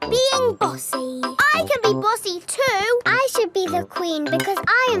good at being bossy. I can be bossy too. I should be the queen because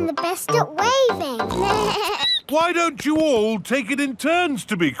I am the best at waving. Why don't you all take it in turns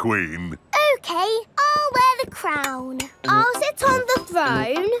to be queen? OK, I'll wear the crown. I'll sit on the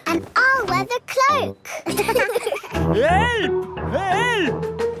throne and I'll wear the cloak. Help! Help!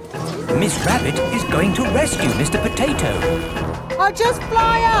 Miss Rabbit is going to rescue Mr. Potato. I'll just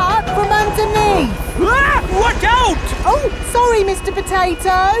fly up from underneath. Ah! Watch out! Oh, sorry, Mr.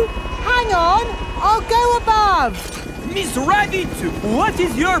 Potato. Hang on, I'll go above. Miss Rabbit, what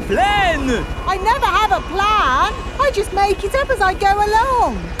is your plan? I never have a plan. I just make it up as I go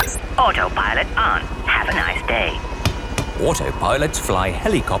along. Autopilot on. Have a nice day. Autopilots fly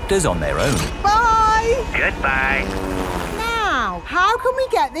helicopters on their own. Bye. Goodbye. Now, How can we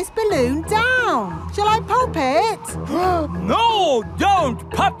get this balloon down? Shall I pop it? No, don't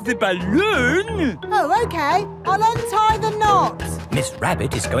pop the balloon! Oh, OK. I'll untie the knot. Miss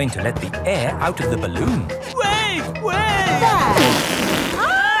Rabbit is going to let the air out of the balloon. Wait! There.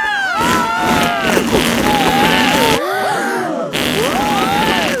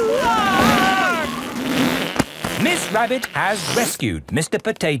 Miss Rabbit has rescued Mr.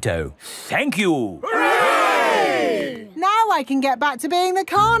 Potato. Thank you. Hooray! Now I can get back to being the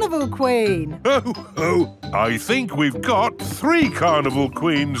carnival queen. Oh, I think we've got 3 carnival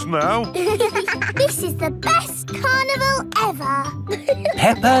queens now. This is the best carnival ever.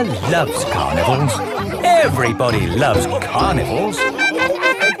 Peppa loves carnivals. Everybody loves carnivals.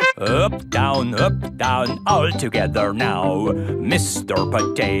 Up, down, all together now. Mr.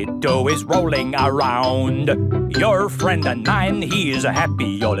 Potato is rolling around. Your friend and mine, he is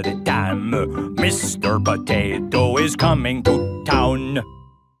happy all the time. Mr. Potato is coming to town.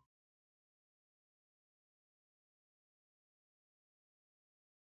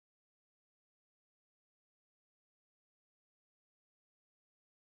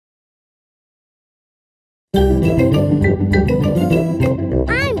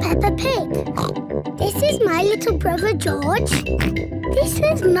 I'm Peppa Pig. This is my little brother George. This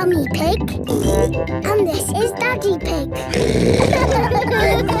is Mummy Pig. And this is Daddy Pig.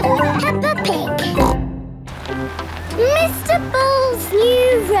 Peppa Pig. Mr. Bull's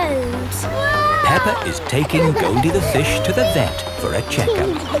new road. Peppa is taking Goldie the fish to the vet for a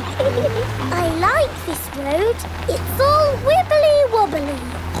checkup. I like this road. It's all wibbly-wobbly.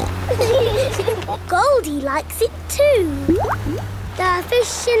 Goldie likes it too. The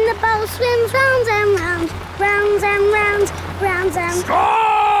fish in the bowl swims round and round, round and round, round and...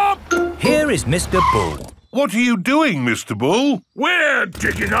 Stop! Here is Mr. Bull. What are you doing, Mr. Bull? We're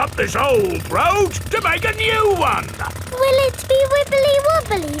digging up this old road to make a new one. Will it be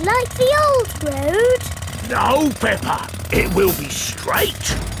wibbly-wobbly like the old road? No, Peppa. It will be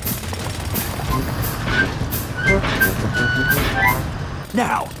straight.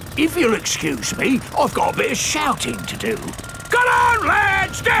 Now, if you'll excuse me, I've got a bit of shouting to do. Come on,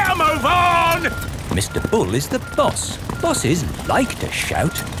 lads! Get a move on! Mr. Bull is the boss. Bosses like to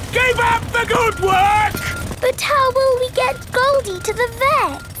shout. Keep up the good work! But how will we get Goldie to the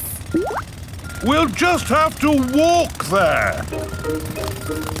vets? We'll just have to walk there.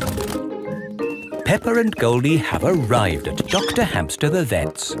 Peppa and Goldie have arrived at Dr. Hamster the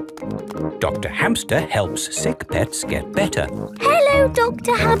vet's. Dr. Hamster helps sick pets get better. Hello,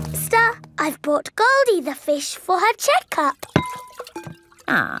 Dr. Hamster. I've brought Goldie the fish for her checkup.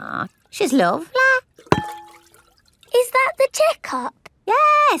 Ah, she's lovely. Is that the checkup?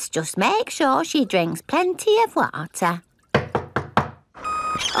 Yes, just make sure she drinks plenty of water.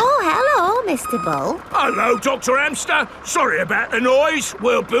 Oh, hello, Mr. Bull. Hello, Dr. Hamster. Sorry about the noise.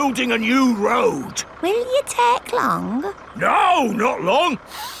 We're building a new road. Will you take long? No, not long.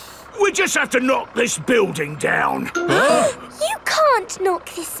 We just have to knock this building down. You can't knock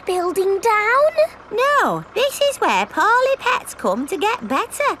this building down. No, this is where poorly pets come to get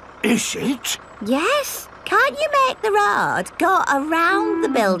better. Is it? Yes. Can't you make the road go around the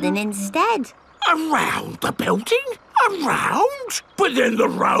building instead? Around the building? Around? But then the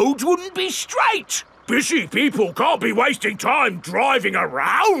road wouldn't be straight. Busy people can't be wasting time driving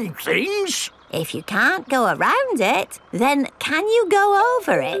around things. If you can't go around it, then can you go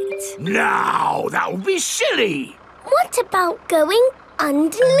over it? No, that would be silly. What about going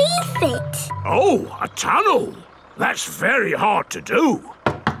underneath it? Oh, a tunnel. That's very hard to do.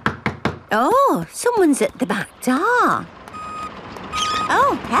 Oh, someone's at the back door.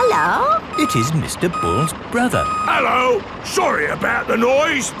 Oh, hello. It is Mr. Bull's brother. Hello. Sorry about the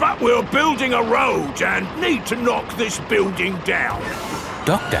noise, but we're building a road and need to knock this building down.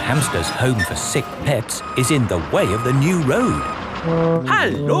 Dr. Hamster's home for sick pets is in the way of the new road.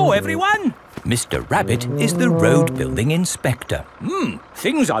 Hello, everyone. Mr. Rabbit is the road building inspector.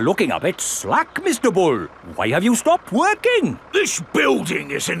 Things are looking a bit slack, Mr. Bull. Why have you stopped working? This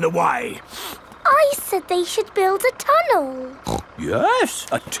building is in the way. I said they should build a tunnel. Yes,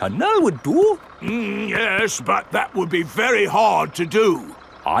 a tunnel would do. Yes, but that would be very hard to do.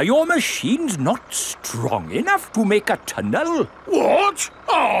 Are your machines not strong enough to make a tunnel? What?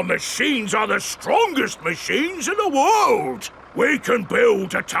 Our machines are the strongest machines in the world. We can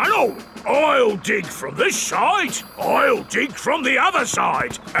build a tunnel. I'll dig from this side, I'll dig from the other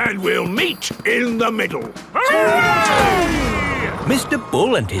side, and we'll meet in the middle. Hooray! Mr.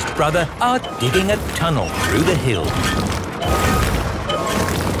 Bull and his brother are digging a tunnel through the hill.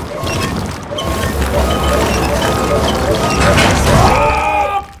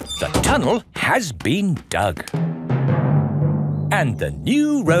 The tunnel has been dug. And the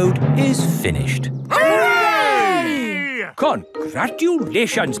new road is finished. Hooray!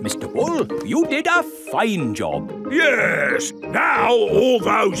 Congratulations, Mr. Bull. You did a fine job. Yes, now all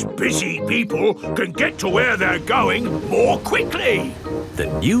those busy people can get to where they're going more quickly. The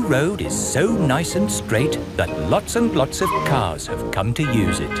new road is so nice and straight that lots and lots of cars have come to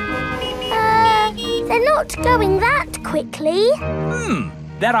use it. They're not going that quickly.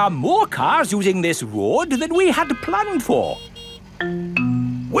 There are more cars using this road than we had planned for.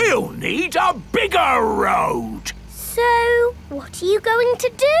 We'll need a bigger road. So, what are you going to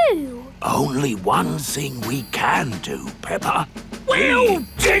do? Only one thing we can do, Peppa. We'll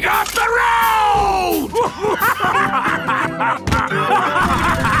dig up the road!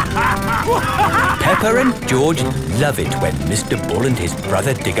 Peppa and George love it when Mr. Bull and his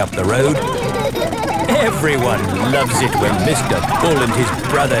brother dig up the road. Everyone loves it when Mr. Bull and his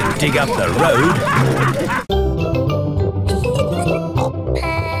brother dig up the road.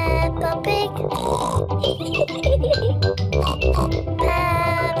 Peppa Pig.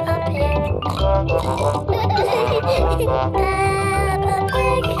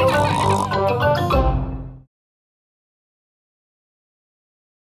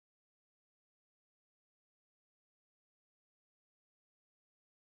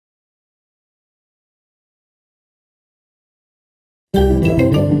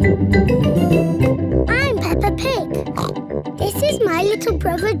 I'm Peppa Pig. This is my little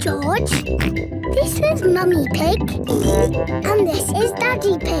brother George. This is Mummy Pig. And this is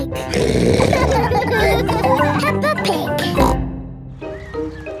Daddy Pig. Peppa Pig.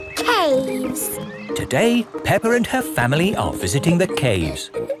 Caves. Today, Peppa and her family are visiting the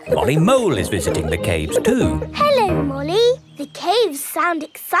caves. Molly Mole is visiting the caves too. Hello, Molly. The caves sound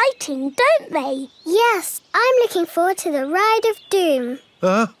exciting, don't they? Yes, I'm looking forward to the Ride of Doom.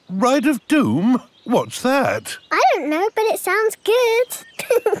 Ride of Doom? What's that? I don't know, but it sounds good.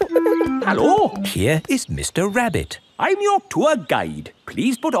 Hello, here is Mr. Rabbit. I'm your tour guide.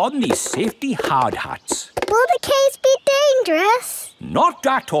 Please put on these safety hard hats. Will the caves be dangerous? Not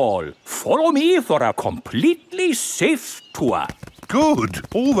at all. Follow me for a completely safe tour. Good.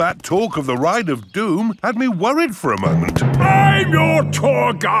 All that talk of the Ride of Doom had me worried for a moment. I'm your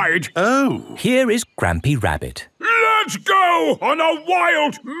tour guide. Oh. Here is Grampy Rabbit. Let's go on a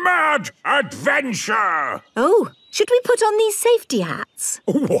wild, mad adventure. Oh, should we put on these safety hats?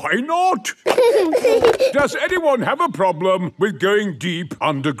 Why not? Does anyone have a problem with going deep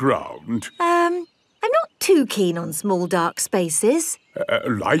underground? I'm not too keen on small dark spaces.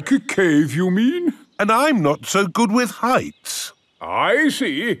 Like a cave, you mean? And I'm not so good with heights. I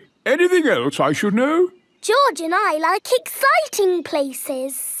see. Anything else I should know? George and I like exciting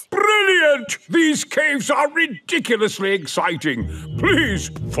places. Brilliant! These caves are ridiculously exciting. Please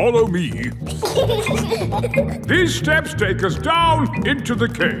follow me. These steps take us down into the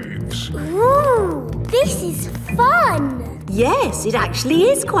caves. Ooh, this is fun. Yes, it actually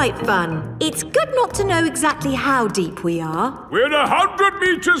is quite fun. It's good not to know exactly how deep we are. We're 100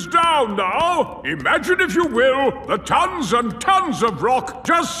 meters down now. Imagine, if you will, the tons and tons of rock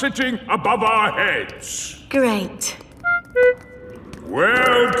just sitting above our heads. Great.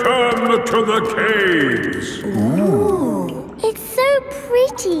 Welcome to the caves. Ooh, it's so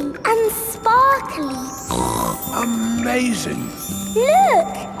pretty and sparkly. Amazing.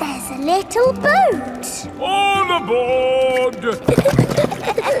 Look, there's a little boat. All aboard!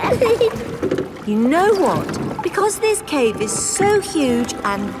 You know what? Because this cave is so huge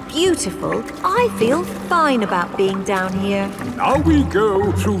and beautiful, I feel fine about being down here. Now we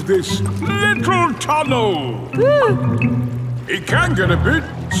go through this little tunnel. It can get a bit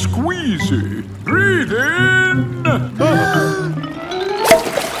squeezy. Breathe in.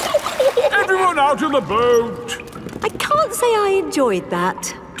 Everyone out of the boat. I can't say I enjoyed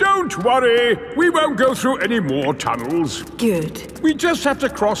that. Don't worry. We won't go through any more tunnels. Good. We just have to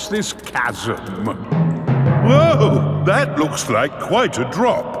cross this chasm. Whoa! That looks like quite a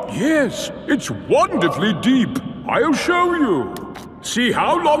drop. Yes, it's wonderfully deep. I'll show you. See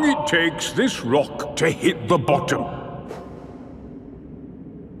how long it takes this rock to hit the bottom.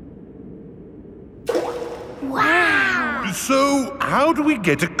 Wow! So, how do we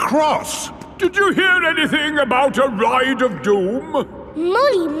get across? Did you hear anything about a Ride of Doom?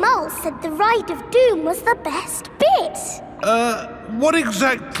 Molly Mole said the Ride of Doom was the best bit. What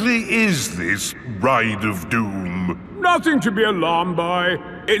exactly is this Ride of Doom? Nothing to be alarmed by.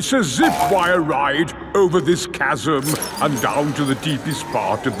 It's a zip wire ride over this chasm and down to the deepest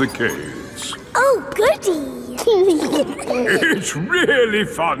part of the caves. Oh, goody! It's really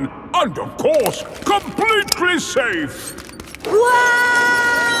fun and, of course, completely safe. Wow!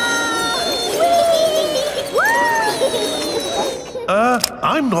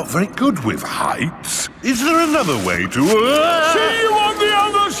 I'm not very good with heights. Is there another way to... See you on the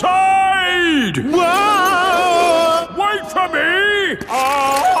other side! Whoa! Wait for me!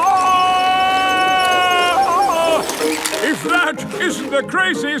 If that isn't the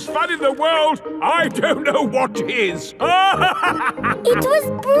craziest fun in the world, I don't know what is. It was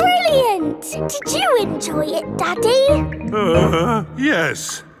brilliant! Did you enjoy it, Daddy?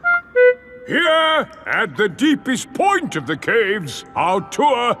 Yes. Here, at the deepest point of the caves, our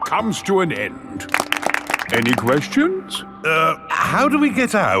tour comes to an end. Any questions? How do we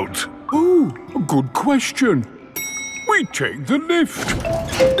get out? Oh, good question. We take the lift.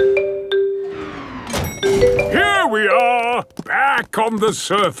 Here we are, back on the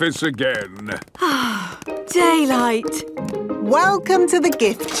surface again. Daylight. Welcome to the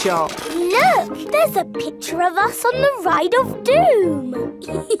gift shop. Look, there's a picture of us on the Ride of Doom.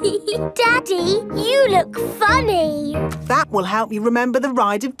 Daddy, you look funny. That will help you remember the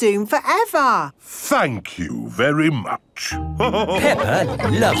Ride of Doom forever. Thank you very much. Peppa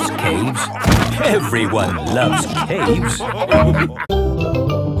loves caves. Everyone loves caves.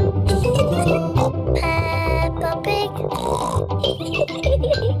 Peppa Pig. Peppa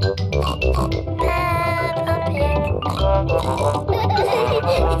Pig. Peppa Pig.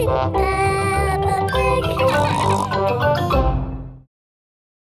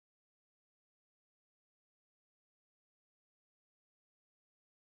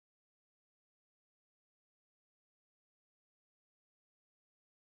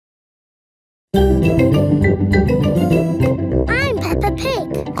 I'm Peppa Pig.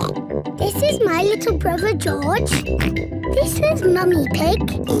 This is my little brother George. This is Mummy Pig.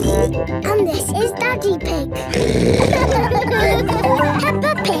 And this is Daddy Pig.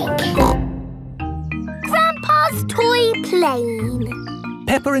 Peppa Pig. Grandpa's toy plane.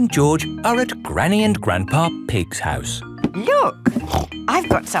 Peppa and George are at Granny and Grandpa Pig's house. Look, I've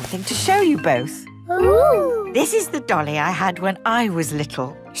got something to show you both. Ooh. This is the dolly I had when I was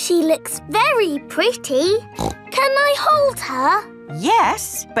little. She looks very pretty. Can I hold her?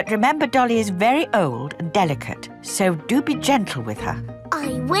 Yes, but remember Dolly is very old and delicate, so do be gentle with her.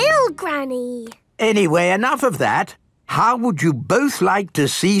 I will, Granny. Anyway, enough of that. How would you both like to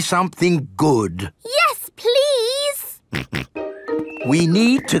see something good? Yes, please. We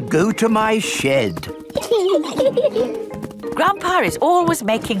need to go to my shed. Grandpa is always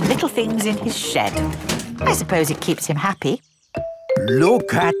making little things in his shed. I suppose it keeps him happy.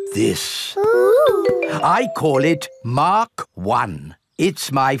 Look at this. Ooh. I call it Mark 1.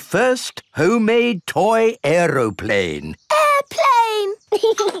 It's my first homemade toy aeroplane.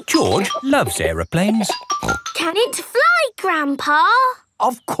 Airplane. George loves aeroplanes. Can it fly, Grandpa?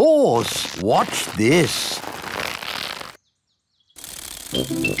 Of course. Watch this.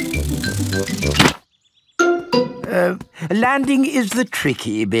 Landing is the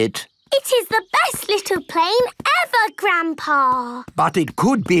tricky bit. It is the best little plane ever, Grandpa. But it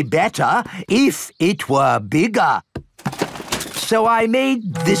could be better if it were bigger. So I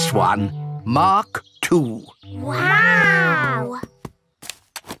made this one, Mark 2. Wow!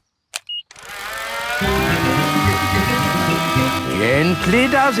 Gently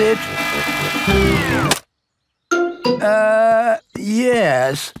does it.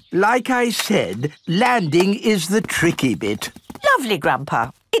 Yes. Like I said, landing is the tricky bit. Lovely,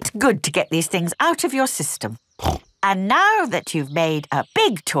 Grandpa. It's good to get these things out of your system. And now that you've made a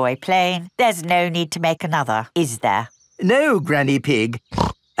big toy plane, there's no need to make another, is there? No, Granny Pig.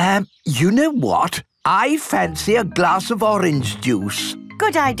 You know what? I fancy a glass of orange juice.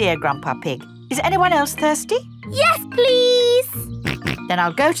 Good idea, Grandpa Pig. Is anyone else thirsty? Yes, please. Then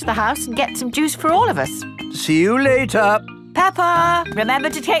I'll go to the house and get some juice for all of us. See you later. Peppa, remember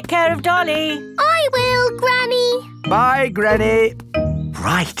to take care of Dolly. I will, Granny. Bye, Granny.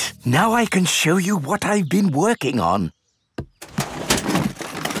 Right, now I can show you what I've been working on.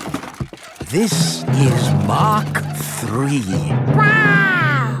 This is Mark 3.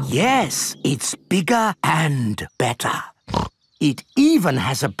 Wow! Yes, it's bigger and better. It even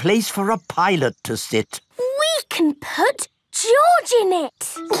has a place for a pilot to sit. We can put George in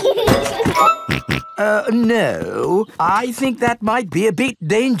it. No. I think that might be a bit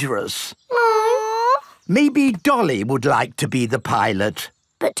dangerous. Aww. Maybe Dolly would like to be the pilot.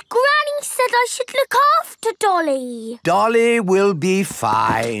 But Granny said I should look after Dolly. Dolly will be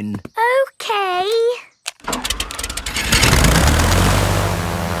fine. OK.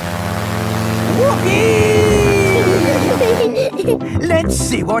 Whoopee! Let's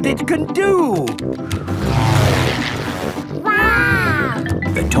see what it can do. Wow!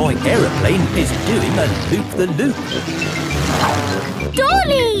 The toy aeroplane is doing a loop-the-loop.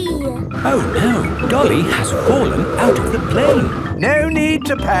 Dolly! Oh no, Dolly has fallen out of the plane. No need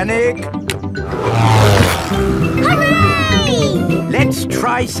to panic. Hooray! Let's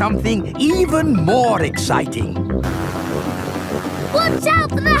try something even more exciting. Watch out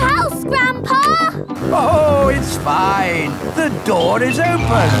for the house, Grandpa! Oh, it's fine. The door is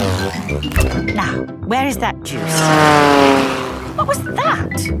open. Now, where is that juice? What was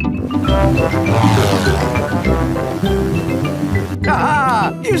that?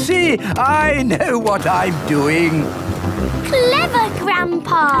 Ah, you see, I know what I'm doing. Clever,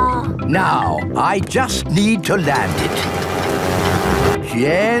 Grandpa! Now, I just need to land it.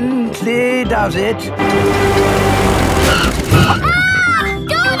 Gently does it.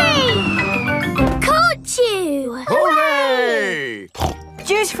 Caught you! Hooray!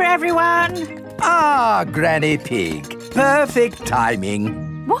 Juice for everyone. Ah, Granny Pig. Perfect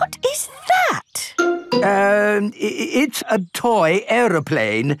timing. What is that? It's a toy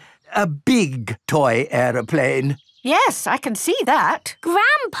aeroplane. A big toy aeroplane. Yes, I can see that.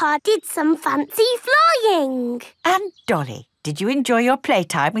 Grandpa did some fancy flying. And Dolly, did you enjoy your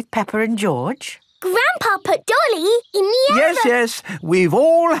playtime with Peppa and George? Grandpa put Dolly in the air. Yes. We've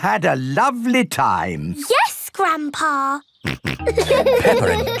all had a lovely time. Yes, Grandpa.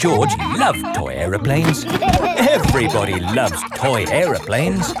 Peppa and George love toy aeroplanes. Everybody loves toy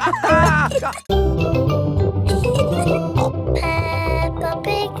aeroplanes. Peppa Pig. Peppa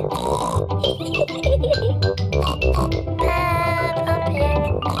Pig.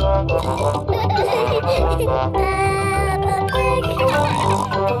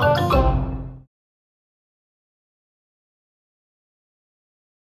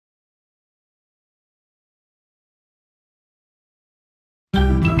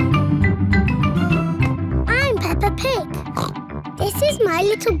 I'm Peppa Pig. This is my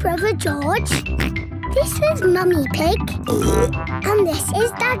little brother George. This is Mummy Pig. And this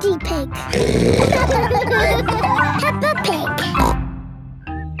is Daddy Pig. Peppa Pig.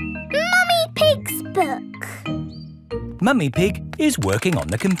 Mummy Pig's book. Mummy Pig is working on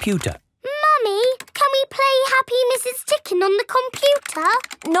the computer. Mummy, can we play Happy Mrs. Chicken on the computer?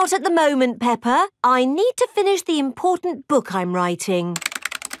 Not at the moment, Peppa. I need to finish the important book I'm writing.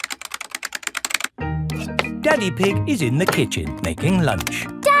 Daddy Pig is in the kitchen making lunch.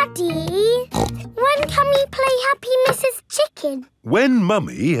 Daddy, when can we play Happy Mrs. Chicken? When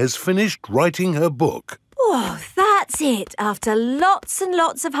Mummy has finished writing her book. Oh, that's it. After lots and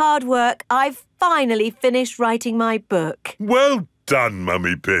lots of hard work, I've finally finished writing my book. Well done,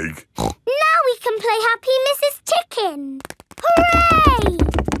 Mummy Pig. Now we can play Happy Mrs. Chicken. Hooray!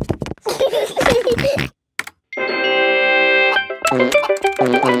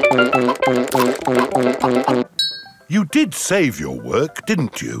 You did save your work,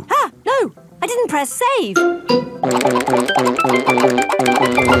 didn't you? Ah, no, I didn't press save. 40, 90,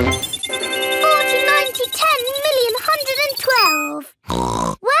 10 million, 112.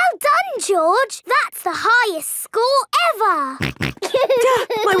 Well done, George. That's the highest score ever.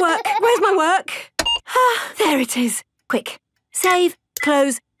 My work. Where's my work? Ah, there it is. Quick. Save,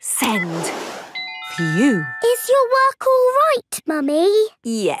 close, send. Phew. Is your work all right, Mummy?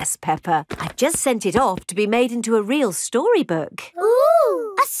 Yes, Peppa. I've just sent it off to be made into a real storybook.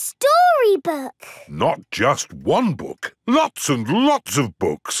 Ooh, a storybook. Not just one book. Lots and lots of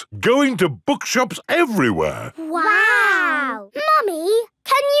books. Going to bookshops everywhere. Wow. Mummy,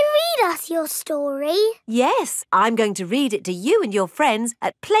 can you read us your story? Yes, I'm going to read it to you and your friends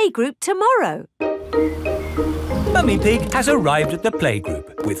at Playgroup tomorrow. Mummy Pig has arrived at the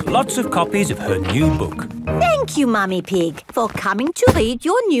playgroup with lots of copies of her new book. Thank you, Mummy Pig, for coming to read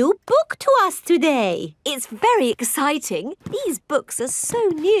your new book to us today. It's very exciting. These books are so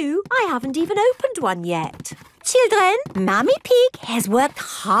new, I haven't even opened one yet. Children, Mummy Pig has worked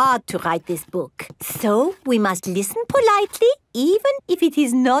hard to write this book. So we must listen politely, even if it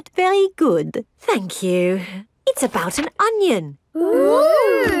is not very good. Thank you. It's about an onion.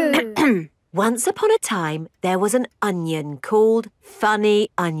 Ooh. Once upon a time, there was an onion called Funny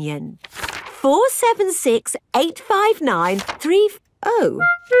Onion. 4768593. Oh.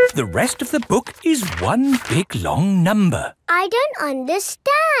 The rest of the book is one big long number. I don't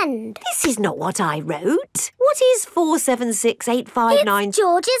understand. This is not what I wrote. What is 4768593? It's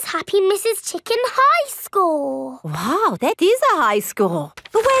George's Happy Mrs. Chicken high score. Wow, that is a high score.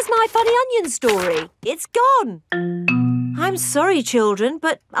 But where's my Funny Onion story? It's gone. I'm sorry, children,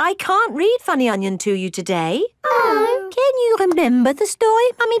 but I can't read Funny Onion to you today. Oh. Can you remember the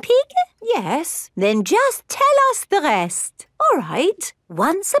story, Mummy Pig? Yes. Then just tell us the rest. All right.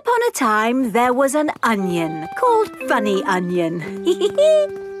 Once upon a time, there was an onion called Funny Onion.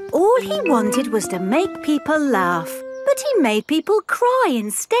 All he wanted was to make people laugh. But he made people cry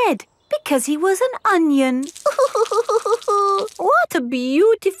instead because he was an onion. What a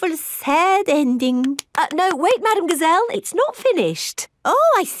beautiful, sad ending. No, wait, Madame Gazelle, it's not finished.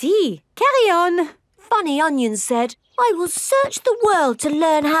 Oh, I see. Carry on. Funny Onion said, I will search the world to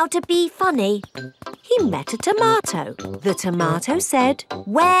learn how to be funny. He met a tomato. The tomato said,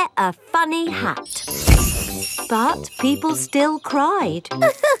 wear a funny hat. But people still cried.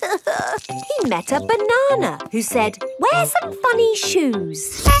 He met a banana who said, wear some funny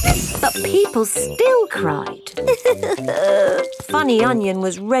shoes. But people still cried. Funny Onion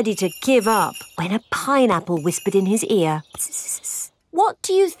was ready to give up when a pineapple whispered in his ear. What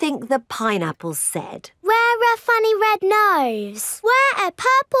do you think the pineapple said? Wear a funny red nose. Wear a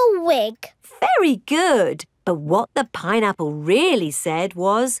purple wig. Very good. But what the pineapple really said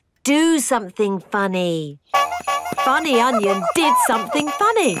was, do something funny. Funny Onion did something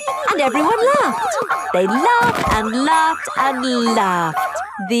funny, and everyone laughed. They laughed and laughed and laughed.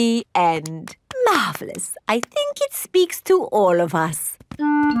 The end. Marvellous. I think it speaks to all of us.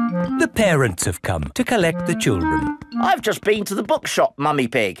 The parents have come to collect the children. I've just been to the bookshop, Mummy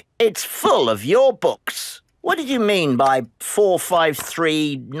Pig. It's full of your books. What did you mean by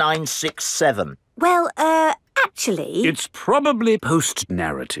 453967? Well, actually... It's probably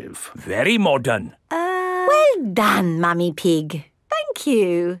post-narrative. Very modern. Well done, Mummy Pig. Thank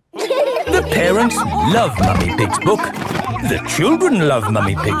you. The parents love Mummy Pig's book. The children love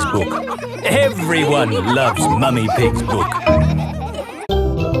Mummy Pig's book. Everyone loves Mummy Pig's book.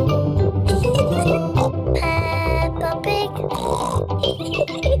 Peppa Pig.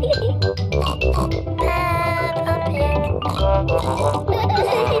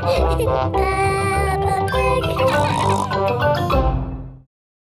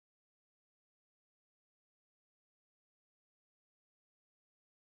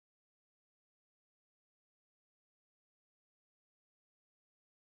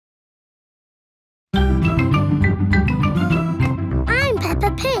 I'm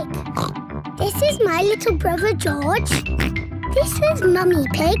Peppa Pig. This is my little brother George. This is Mummy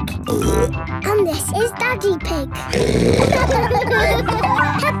Pig. And this is Daddy Pig.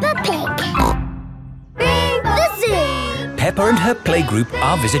 Peppa Pig. The zoo. Peppa and her playgroup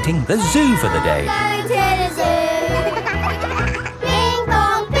are visiting the zoo for the day. Going to the zoo. Bing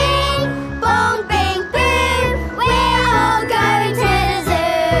bong bing, bong bing boom. We're all going to the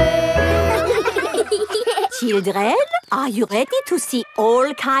zoo. Children, are you ready to see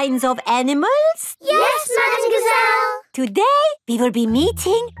all kinds of animals? Yes, Madame Gazelle. Today, we will be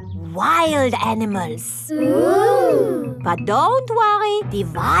meeting wild animals. Ooh. But don't worry, the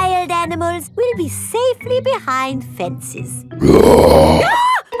wild animals will be safely behind fences. A lion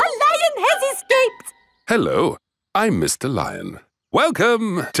has escaped! Hello, I'm Mr. Lion.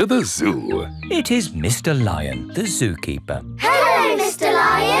 Welcome to the zoo. It is Mr. Lion, the zookeeper. Hello, Mr.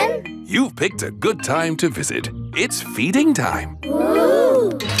 Lion. You've picked a good time to visit. It's feeding time.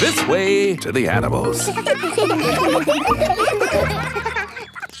 Ooh. This way to the animals.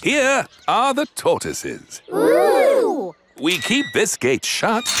 Here are the tortoises. Ooh. We keep this gate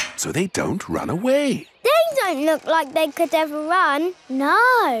shut so they don't run away. They don't look like they could ever run.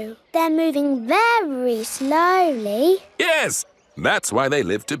 No, they're moving very slowly. Yes, that's why they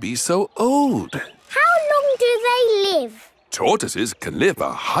live to be so old. How long do they live? Tortoises can live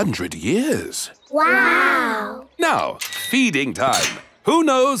 100 years. Wow. Now, feeding time. Who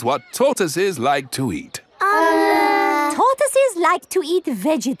knows what tortoises like to eat? Tortoises like to eat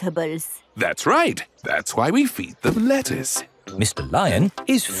vegetables. That's right. That's why we feed them lettuce. Mr. Lion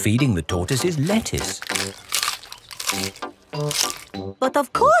is feeding the tortoises lettuce. But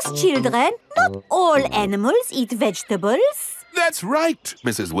of course, children, not all animals eat vegetables. That's right,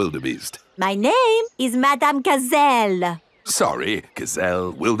 Mrs. Wildebeest. My name is Madame Gazelle. Sorry,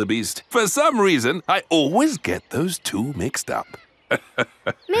 Gazelle, Wildebeest. For some reason, I always get those two mixed up.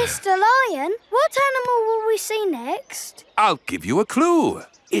 Mr. Lion, what animal will we see next? I'll give you a clue.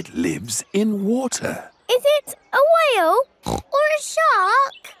 It lives in water. Is it a whale or a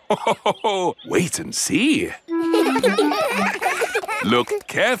shark? Oh, wait and see. Look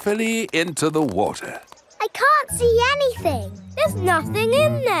carefully into the water. I can't see anything. There's nothing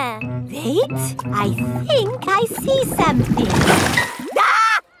in there. Wait, I think I see something.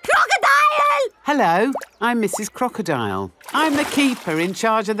 Ah! Crocodile! Hello, I'm Mrs. Crocodile. I'm the keeper in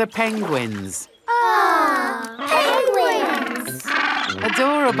charge of the penguins. Ah, penguins!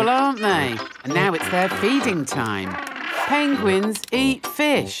 Adorable, aren't they? And now it's their feeding time. Penguins eat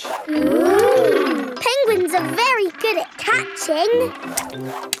fish. Ooh. Penguins are very good at catching.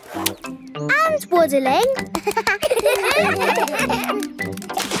 And waddling.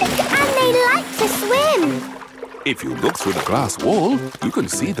 And they like to swim. If you look through the glass wall, you can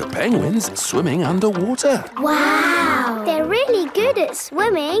see the penguins swimming underwater. Wow! They're really good at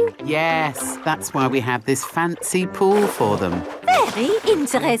swimming. Yes, that's why we have this fancy pool for them. Very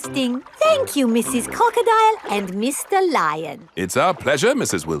interesting. Thank you, Mrs. Crocodile and Mr. Lion. It's our pleasure,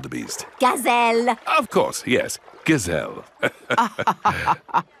 Mrs. Wildebeest. Gazelle. Of course, yes. Gazelle.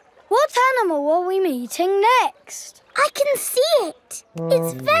 What animal are we meeting next? I can see it.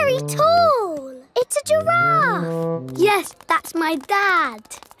 It's very tall. It's a giraffe. Yes, that's my dad.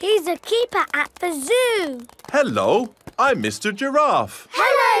 He's a keeper at the zoo. Hello, I'm Mr. Giraffe.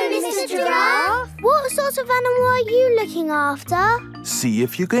 Hello, Mr. Giraffe. What sort of animal are you looking after? See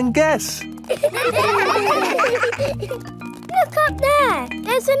if you can guess. Look up there.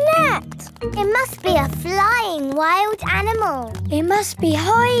 There's a net. It must be a flying wild animal. It must be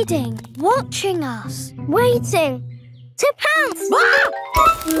hiding, watching us, waiting to pounce.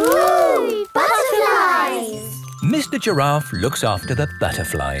 Ooh, butterflies! Mr. Giraffe looks after the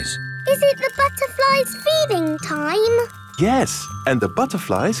butterflies. Is it the butterflies' feeding time? Yes, and the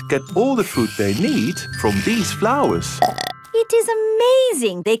butterflies get all the food they need from these flowers. It is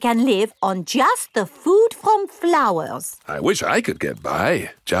amazing they can live on just the food from flowers. I wish I could get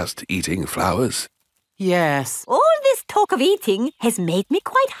by just eating flowers. Yes. All this talk of eating has made me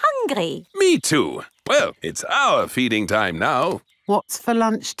quite hungry. Me too. Well, it's our feeding time now. What's for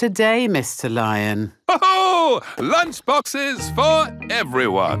lunch today, Mr. Lion? Oh, lunch boxes for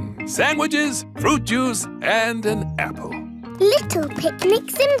everyone. Sandwiches, fruit juice, and an apple. Little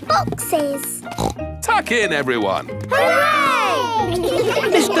picnics in boxes. Tuck in, everyone. Hooray!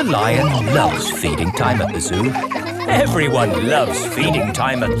 Mr. Lion loves feeding time at the zoo. Everyone loves feeding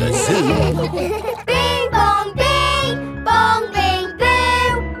time at the zoo. Bing bong bing, bong bing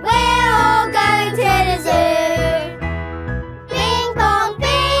boo. We're all going to the zoo. Bing bong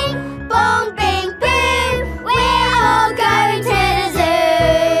bing, bong bing boo. We're all going to the zoo.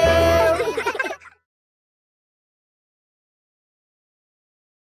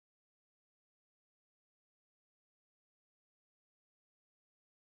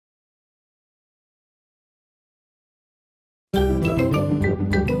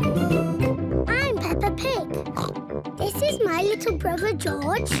 I'm Peppa Pig. This is my little brother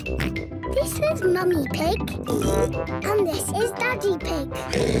George. This is Mummy Pig. And this is Daddy Pig.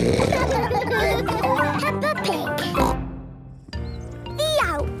 Peppa Pig. The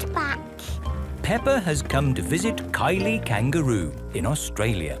Outback. Peppa has come to visit Kylie Kangaroo in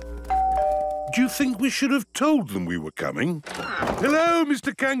Australia. Do you think we should have told them we were coming? Hello,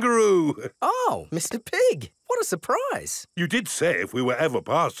 Mr. Kangaroo. Oh, Mr. Pig. What a surprise. You did say if we were ever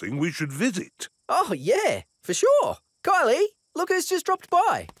passing, we should visit. Oh, yeah, for sure. Kylie, look who's just dropped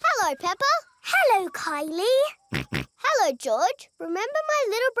by. Hello, Peppa. Hello, Kylie. Hello, George. Remember my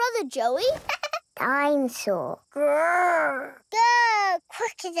little brother Joey? Dinosaur. Grrr. Grrr,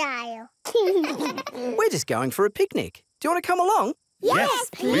 crocodile. We're just going for a picnic. Do you want to come along? Yes,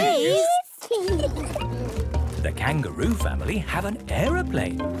 please. The kangaroo family have an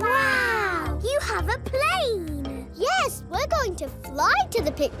aeroplane. Wow! You have a plane. Yes, we're going to fly to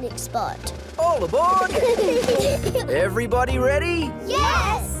the picnic spot. All aboard! Everybody ready?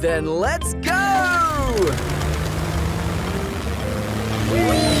 Yes! Then let's go!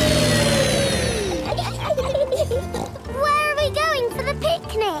 Where are we going for the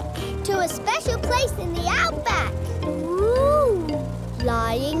picnic? To a special place in the outback. Ooh!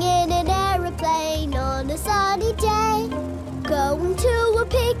 Flying in an aeroplane on a sunny day. Going to a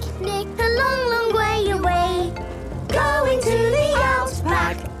picnic a long, long way away. Going to the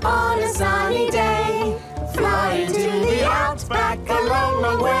outback on a sunny day. Flying to the outback a long,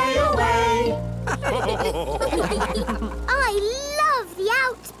 long way away. I love the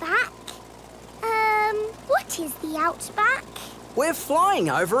outback. What is the outback? We're flying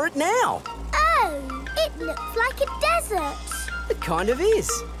over it now. Oh, it looks like a desert. It kind of is.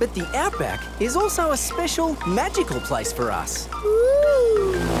 But the outback is also a special, magical place for us.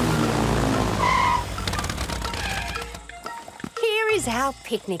 Ooh. Here is our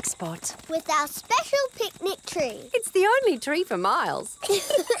picnic spot. With our special picnic tree. It's the only tree for miles.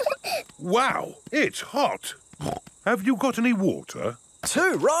 Wow, it's hot. Have you got any water?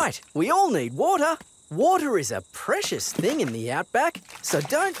 Too right. We all need water. Water is a precious thing in the outback, so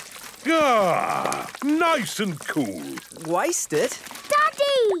don't... Ah, nice and cool. Waste it.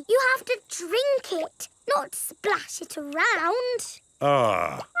 Daddy, you have to drink it, not splash it around.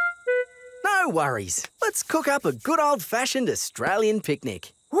 Ah. No worries. Let's cook up a good old-fashioned Australian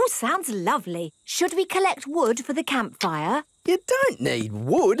picnic. Oh, sounds lovely. Should we collect wood for the campfire? You don't need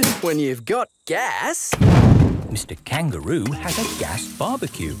wood when you've got gas. Mr. Kangaroo has a gas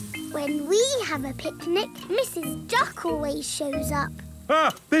barbecue. When we have a picnic, Mrs. Duck always shows up.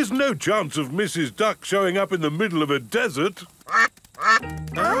 Ah, there's no chance of Mrs. Duck showing up in the middle of a desert.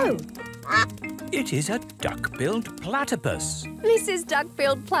 Oh. It is a duck-billed platypus. Mrs.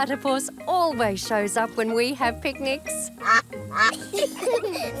 Duck-billed Platypus always shows up when we have picnics.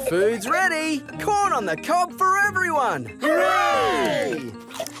 Food's ready. Corn on the cob for everyone. Hooray!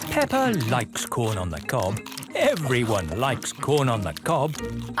 Peppa likes corn on the cob. Everyone likes corn on the cob.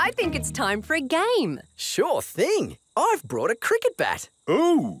 I think it's time for a game. Sure thing. I've brought a cricket bat.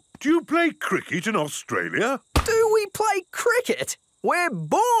 Oh, do you play cricket in Australia? Do we play cricket? We're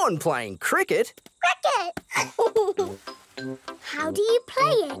born playing cricket. Cricket! How do you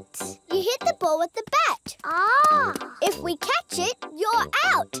play it? You hit the ball with the bat. Ah! If we catch it, you're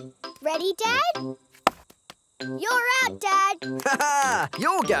out. Ready, Dad? You're out, Dad. Ha!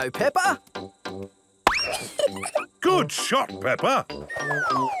 You'll go, Peppa. Good shot, Peppa.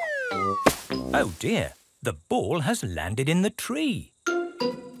 Oh dear, the ball has landed in the tree.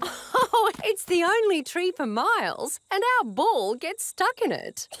 Oh, it's the only tree for miles, and our ball gets stuck in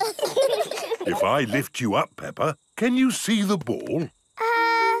it. If I lift you up, Peppa, can you see the ball?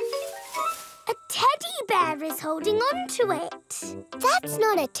 A teddy bear is holding on to it. That's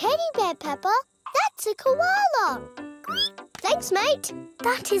not a teddy bear, Peppa. That's a koala. Thanks, mate.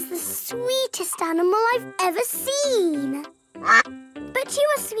 That is the sweetest animal I've ever seen. But you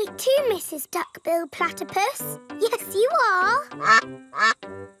are sweet too, Mrs. Duck-billed Platypus. Yes, you are.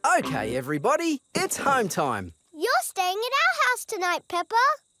 OK, everybody, it's home time. You're staying at our house tonight, Peppa.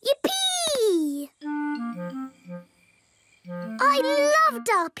 Yippee! I loved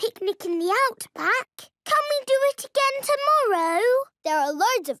our picnic in the outback. Can we do it again tomorrow? There are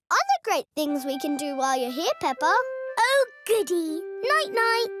loads of other great things we can do while you're here, Peppa. Oh, goody.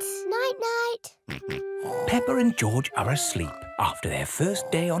 Night-night. Night-night. Peppa and George are asleep after their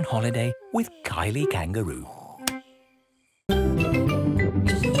first day on holiday with Kylie Kangaroo.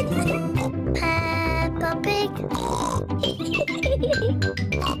 Peppa Pig. Peppa Pig.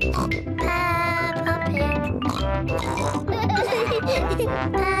 Peppa Pig.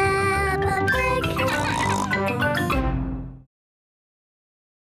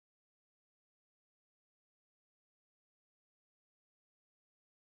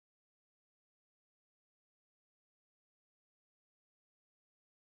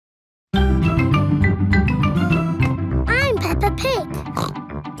 I'm Peppa Pig.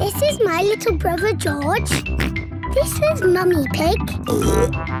 This is my little brother George. This is Mummy Pig.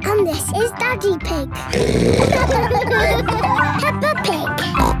 And this is Daddy Pig. Peppa Pig.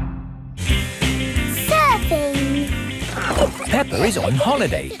 Surfing. Peppa is on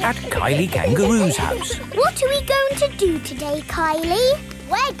holiday at Kylie Kangaroo's house. What are we going to do today, Kylie?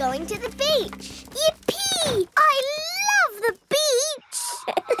 We're going to the beach. Yippee! I love the beach!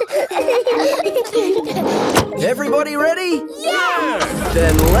 Everybody ready? Yeah!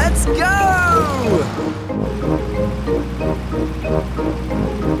 Then let's go!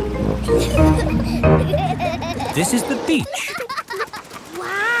 This is the beach.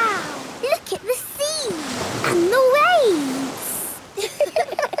 Wow! Look at the sea and the waves.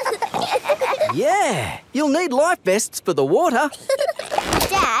 Yeah, you'll need life vests for the water.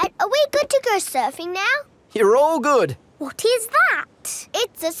 Dad, are we good to go surfing now? You're all good. What is that?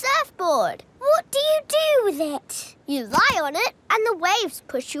 It's a surfboard. What do you do with it? You lie on it and the waves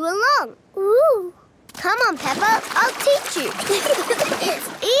push you along. Ooh. Come on, Peppa, I'll teach you. It's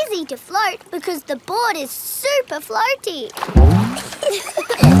easy to float because the board is super floaty.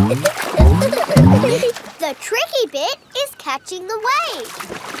 The tricky bit is catching the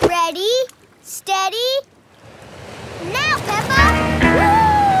wave. Ready, steady, now, Peppa!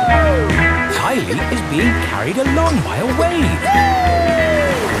 Woo! Kylie is being carried along by a wave.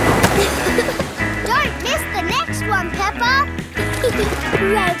 Don't miss the next one, Peppa.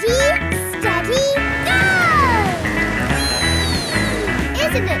 Ready, steady, go!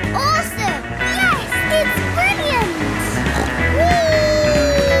 Isn't it awesome? Yes, it's brilliant!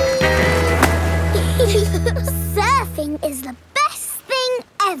 Surfing is the best thing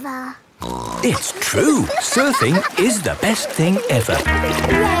ever. It's true. Surfing is the best thing ever.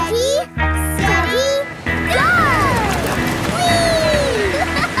 Ready, steady, go!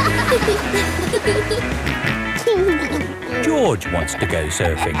 George wants to go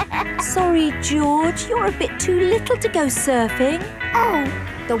surfing. Sorry, George, you're a bit too little to go surfing. Oh,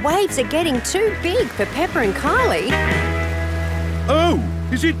 the waves are getting too big for Peppa and Kylie. Oh,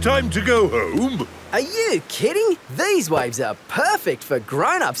 is it time to go home? Are you kidding? These waves are perfect for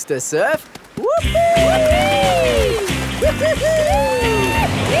grown-ups to surf.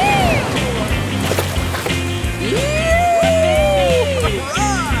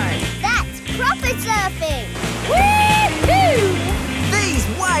 That's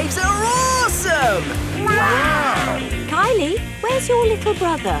little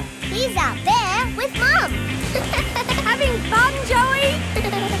brother? He's out there with Mum. Having fun, Joey?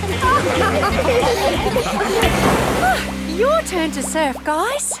 Your turn to surf,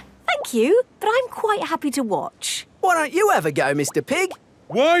 guys. Thank you, but I'm quite happy to watch. Why don't you have a go, Mr. Pig?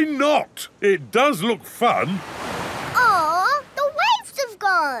 Why not? It does look fun. Aw, the waves have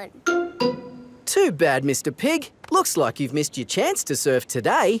gone. Too bad, Mr. Pig. Looks like you've missed your chance to surf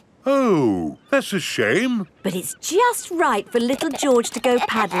today. Oh, that's a shame. But it's just right for little George to go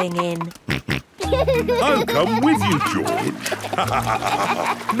paddling in. I'll come with you, George.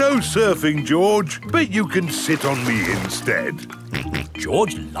 No surfing, George, but you can sit on me instead.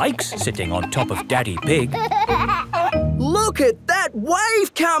 George likes sitting on top of Daddy Pig. Look at that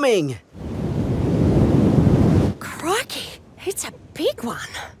wave coming! Crikey, it's a big one.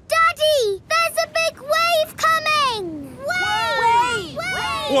 Daddy, there's a big wave coming. Wave!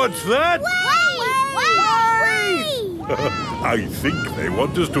 What's that? Wave! I think they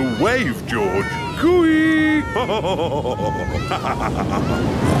want us to wave, George. Cooey!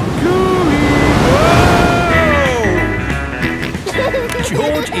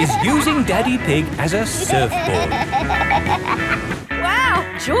 George is using Daddy Pig as a surfboard.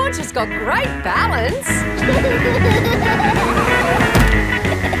 Wow, George has got great balance.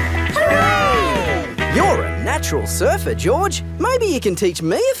 Hooray! You're a natural surfer, George. Maybe you can teach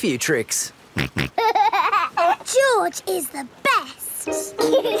me a few tricks. George is the best.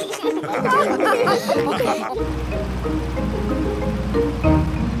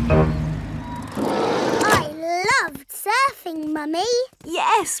 I loved surfing, Mummy.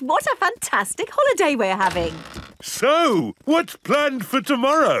 Yes, what a fantastic holiday we're having. So, what's planned for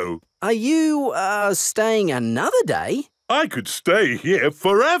tomorrow? Are you, staying another day? I could stay here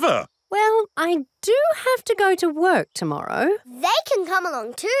forever. Well, I do have to go to work tomorrow. They can come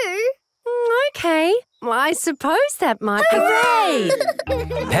along too. OK. Well, I suppose that might be... Hooray!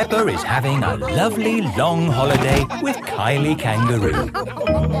 Peppa is having a lovely long holiday with Kylie Kangaroo.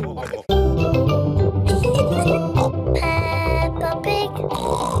 Peppa Pig.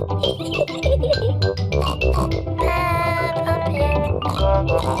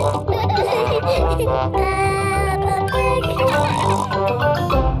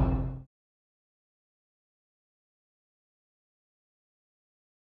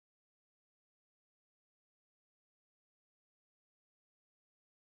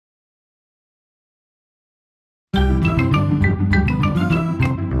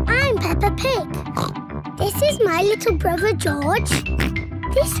 I'm Peppa Pig. This is my little brother George.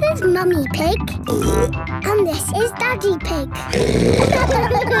 This is Mummy Pig. And this is Daddy Pig.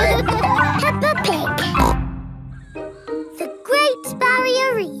 Peppa Pig. The Great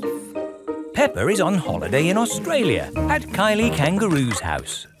Barrier Reef. Peppa is on holiday in Australia at Kylie Kangaroo's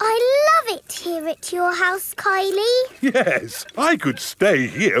house. I love it here at your house, Kylie. Yes, I could stay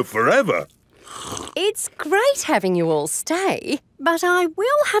here forever. It's great having you all stay, but I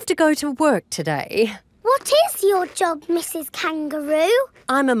will have to go to work today. What is your job, Mrs. Kangaroo?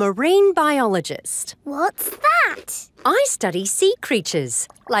 I'm a marine biologist. What's that? I study sea creatures,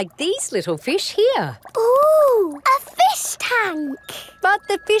 like these little fish here. Ooh, a fish tank. But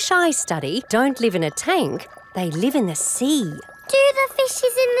the fish I study don't live in a tank. They live in the sea. Do the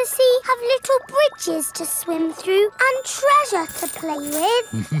fishes in the sea have little bridges to swim through and treasure to play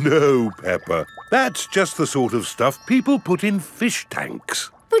with? No, Peppa. That's just the sort of stuff people put in fish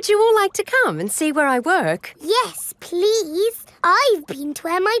tanks. Would you all like to come and see where I work? Yes, please. I've been to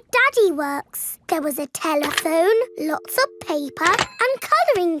where my daddy works. There was a telephone, lots of paper and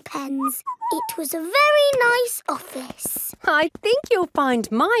colouring pens. It was a very nice office. I think you'll find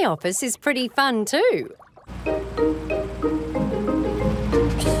my office is pretty fun too.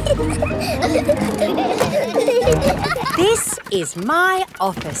 This is my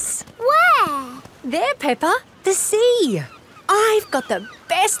office. Where? There, Peppa, the sea. I've got the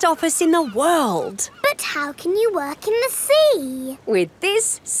best office in the world. But how can you work in the sea? With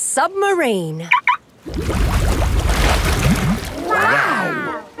this submarine.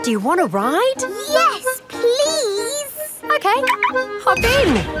 Wow! Do you want to ride? Yes, please. OK, hop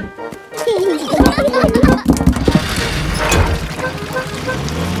in.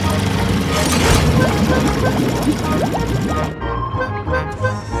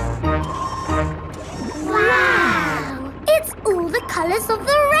 Wow! It's all the colours of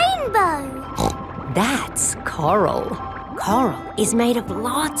the rainbow. That's coral. Coral is made of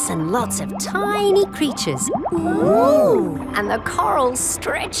lots and lots of tiny creatures. Ooh! And the coral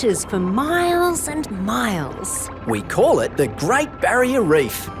stretches for miles and miles. We call it the Great Barrier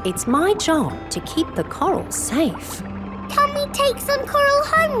Reef. It's my job to keep the coral safe. Can we take some coral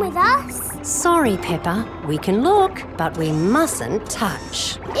home with us? Sorry, Peppa. We can look, but we mustn't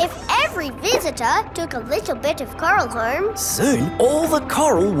touch. If every visitor took a little bit of coral home... Soon, all the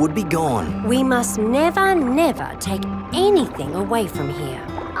coral would be gone. We must never, never take anything away from here.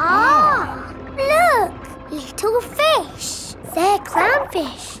 Ah! Look! Little fish. They're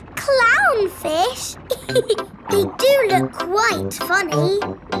clownfish. Clownfish? They do look quite funny.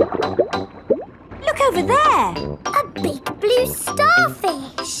 Look over there. A big blue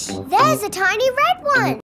starfish. There's a tiny red one.